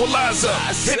equalizer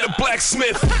and the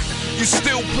blacksmith. You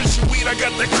still pushing weed, I got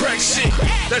that crack shit.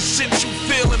 That shit you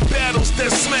feel in battles,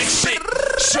 that smack shit.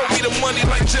 Show me the money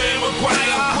like Jay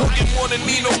Maguire. Looking more than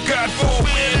Nino God for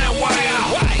wearing that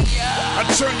wire. I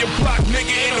turn your block,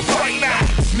 nigga, in a fight now.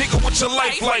 Nigga, with your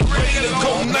life like ready to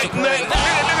go night-night.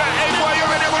 Hey, boy, you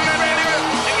ready with that, nigga?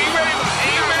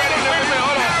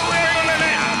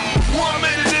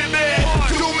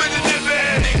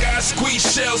 Squeeze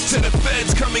shells till the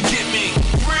feds come and get me.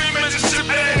 3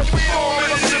 Mississippi, 4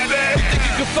 Mississippi.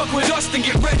 You can fuck with us, then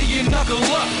get ready and knuckle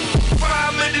up.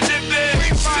 5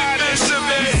 Mississippi, 6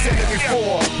 Mississippi. We said it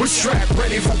before, we're strapped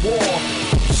ready for war.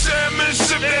 7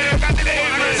 Mississippi, 8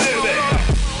 Mississippi.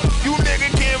 You nigga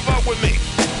can't fuck with me.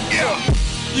 Yeah.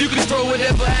 You can throw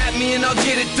whatever at me and I'll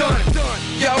get it done.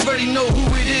 Y'all already know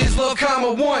who it is, Lil'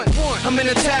 Comma 1. I'm in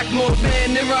attack mode,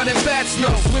 man, Nimrod and Bats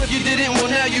know. If you didn't, well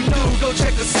now you do, go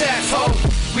check the stats, ho.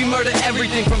 We murder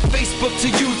everything from Facebook to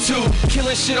YouTube.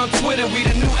 Killing shit on Twitter, we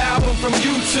the new album from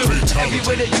YouTube.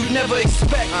 Everywhere that you never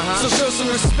expect, so show some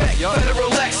respect. Better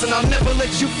relax and I'll never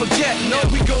let you forget. No,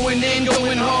 we going in,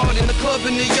 going hard, in the club,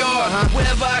 in the yard.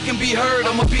 Wherever I can be heard,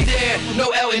 I'ma be there,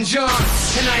 no Elton John.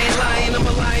 And I ain't lying, I'm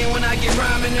a lion when I get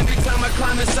rhyming. Every time I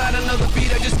climb inside another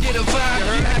beat, I just get a vibe.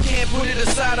 I can't put it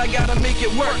aside, I gotta make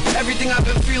it work. Everything I've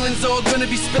been feeling's all gonna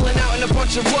be spilling out in a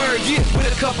bunch of words. With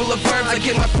a couple of verbs, I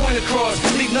get my point across.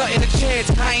 Leave nothing to chance,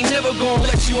 I ain't never gonna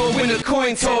let you all win a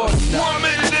coin toss. 1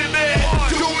 minute in bed,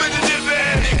 2 minutes in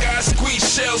bed. Nigga, I squeeze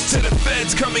shells till the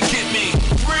feds come and get me.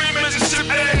 3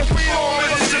 Mississippi, 4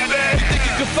 Mississippi. You think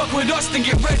you can fuck with us, then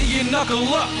get ready and knuckle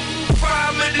up.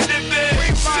 5 minutes in bed,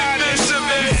 6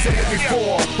 Mississippi. We said it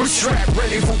before, we're strapped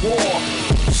ready for war.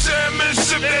 7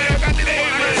 Mississippi, 8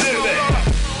 Mississippi.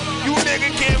 You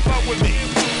nigga can't fuck with me.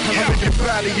 Yeah.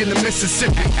 valley in the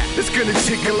Mississippi. It's gonna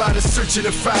take a lot of searching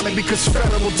and filing because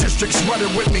federal districts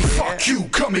running with me. Fuck you,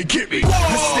 come and get me.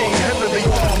 I stay heavily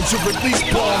armed to release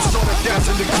bombs on a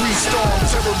 1,000-degree storm,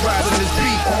 terrorizing this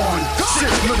beat on.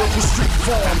 Sick lyrical street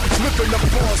form, flipping up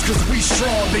bars cause we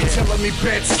strong. They telling me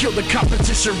bats kill the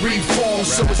competition reform,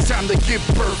 so it's time to give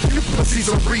birth. You pussies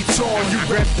are retard. You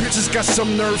rap bitches got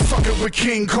some nerve fucking with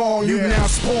King Kong. You now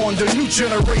spawned a new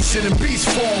generation in beast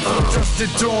form. From dusk to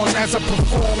dawn as I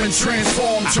perform and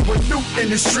transform to a new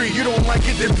industry. You don't like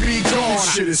it, then be gone.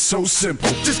 This shit is so simple.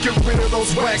 Just get rid of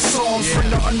those wax songs from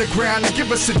the underground and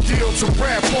give us a deal to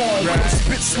rap on. When I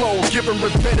spit slow, giving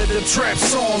repetitive trap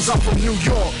songs. I'm from New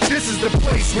York. This is the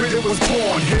place where it was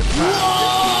born. Hip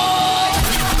hop.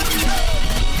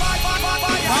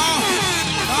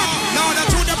 No,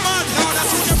 that's who the man. No,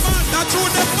 that's who the man. That's who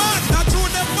the man. That's who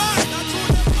the man.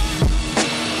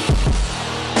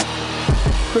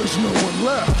 There's no one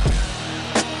left.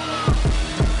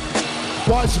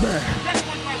 Wise man,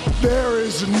 there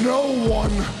is no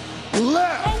one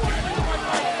left.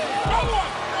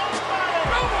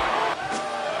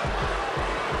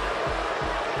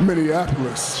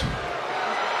 Minneapolis.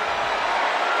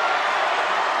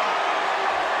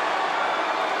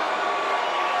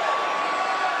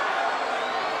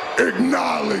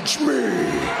 Acknowledge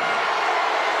me.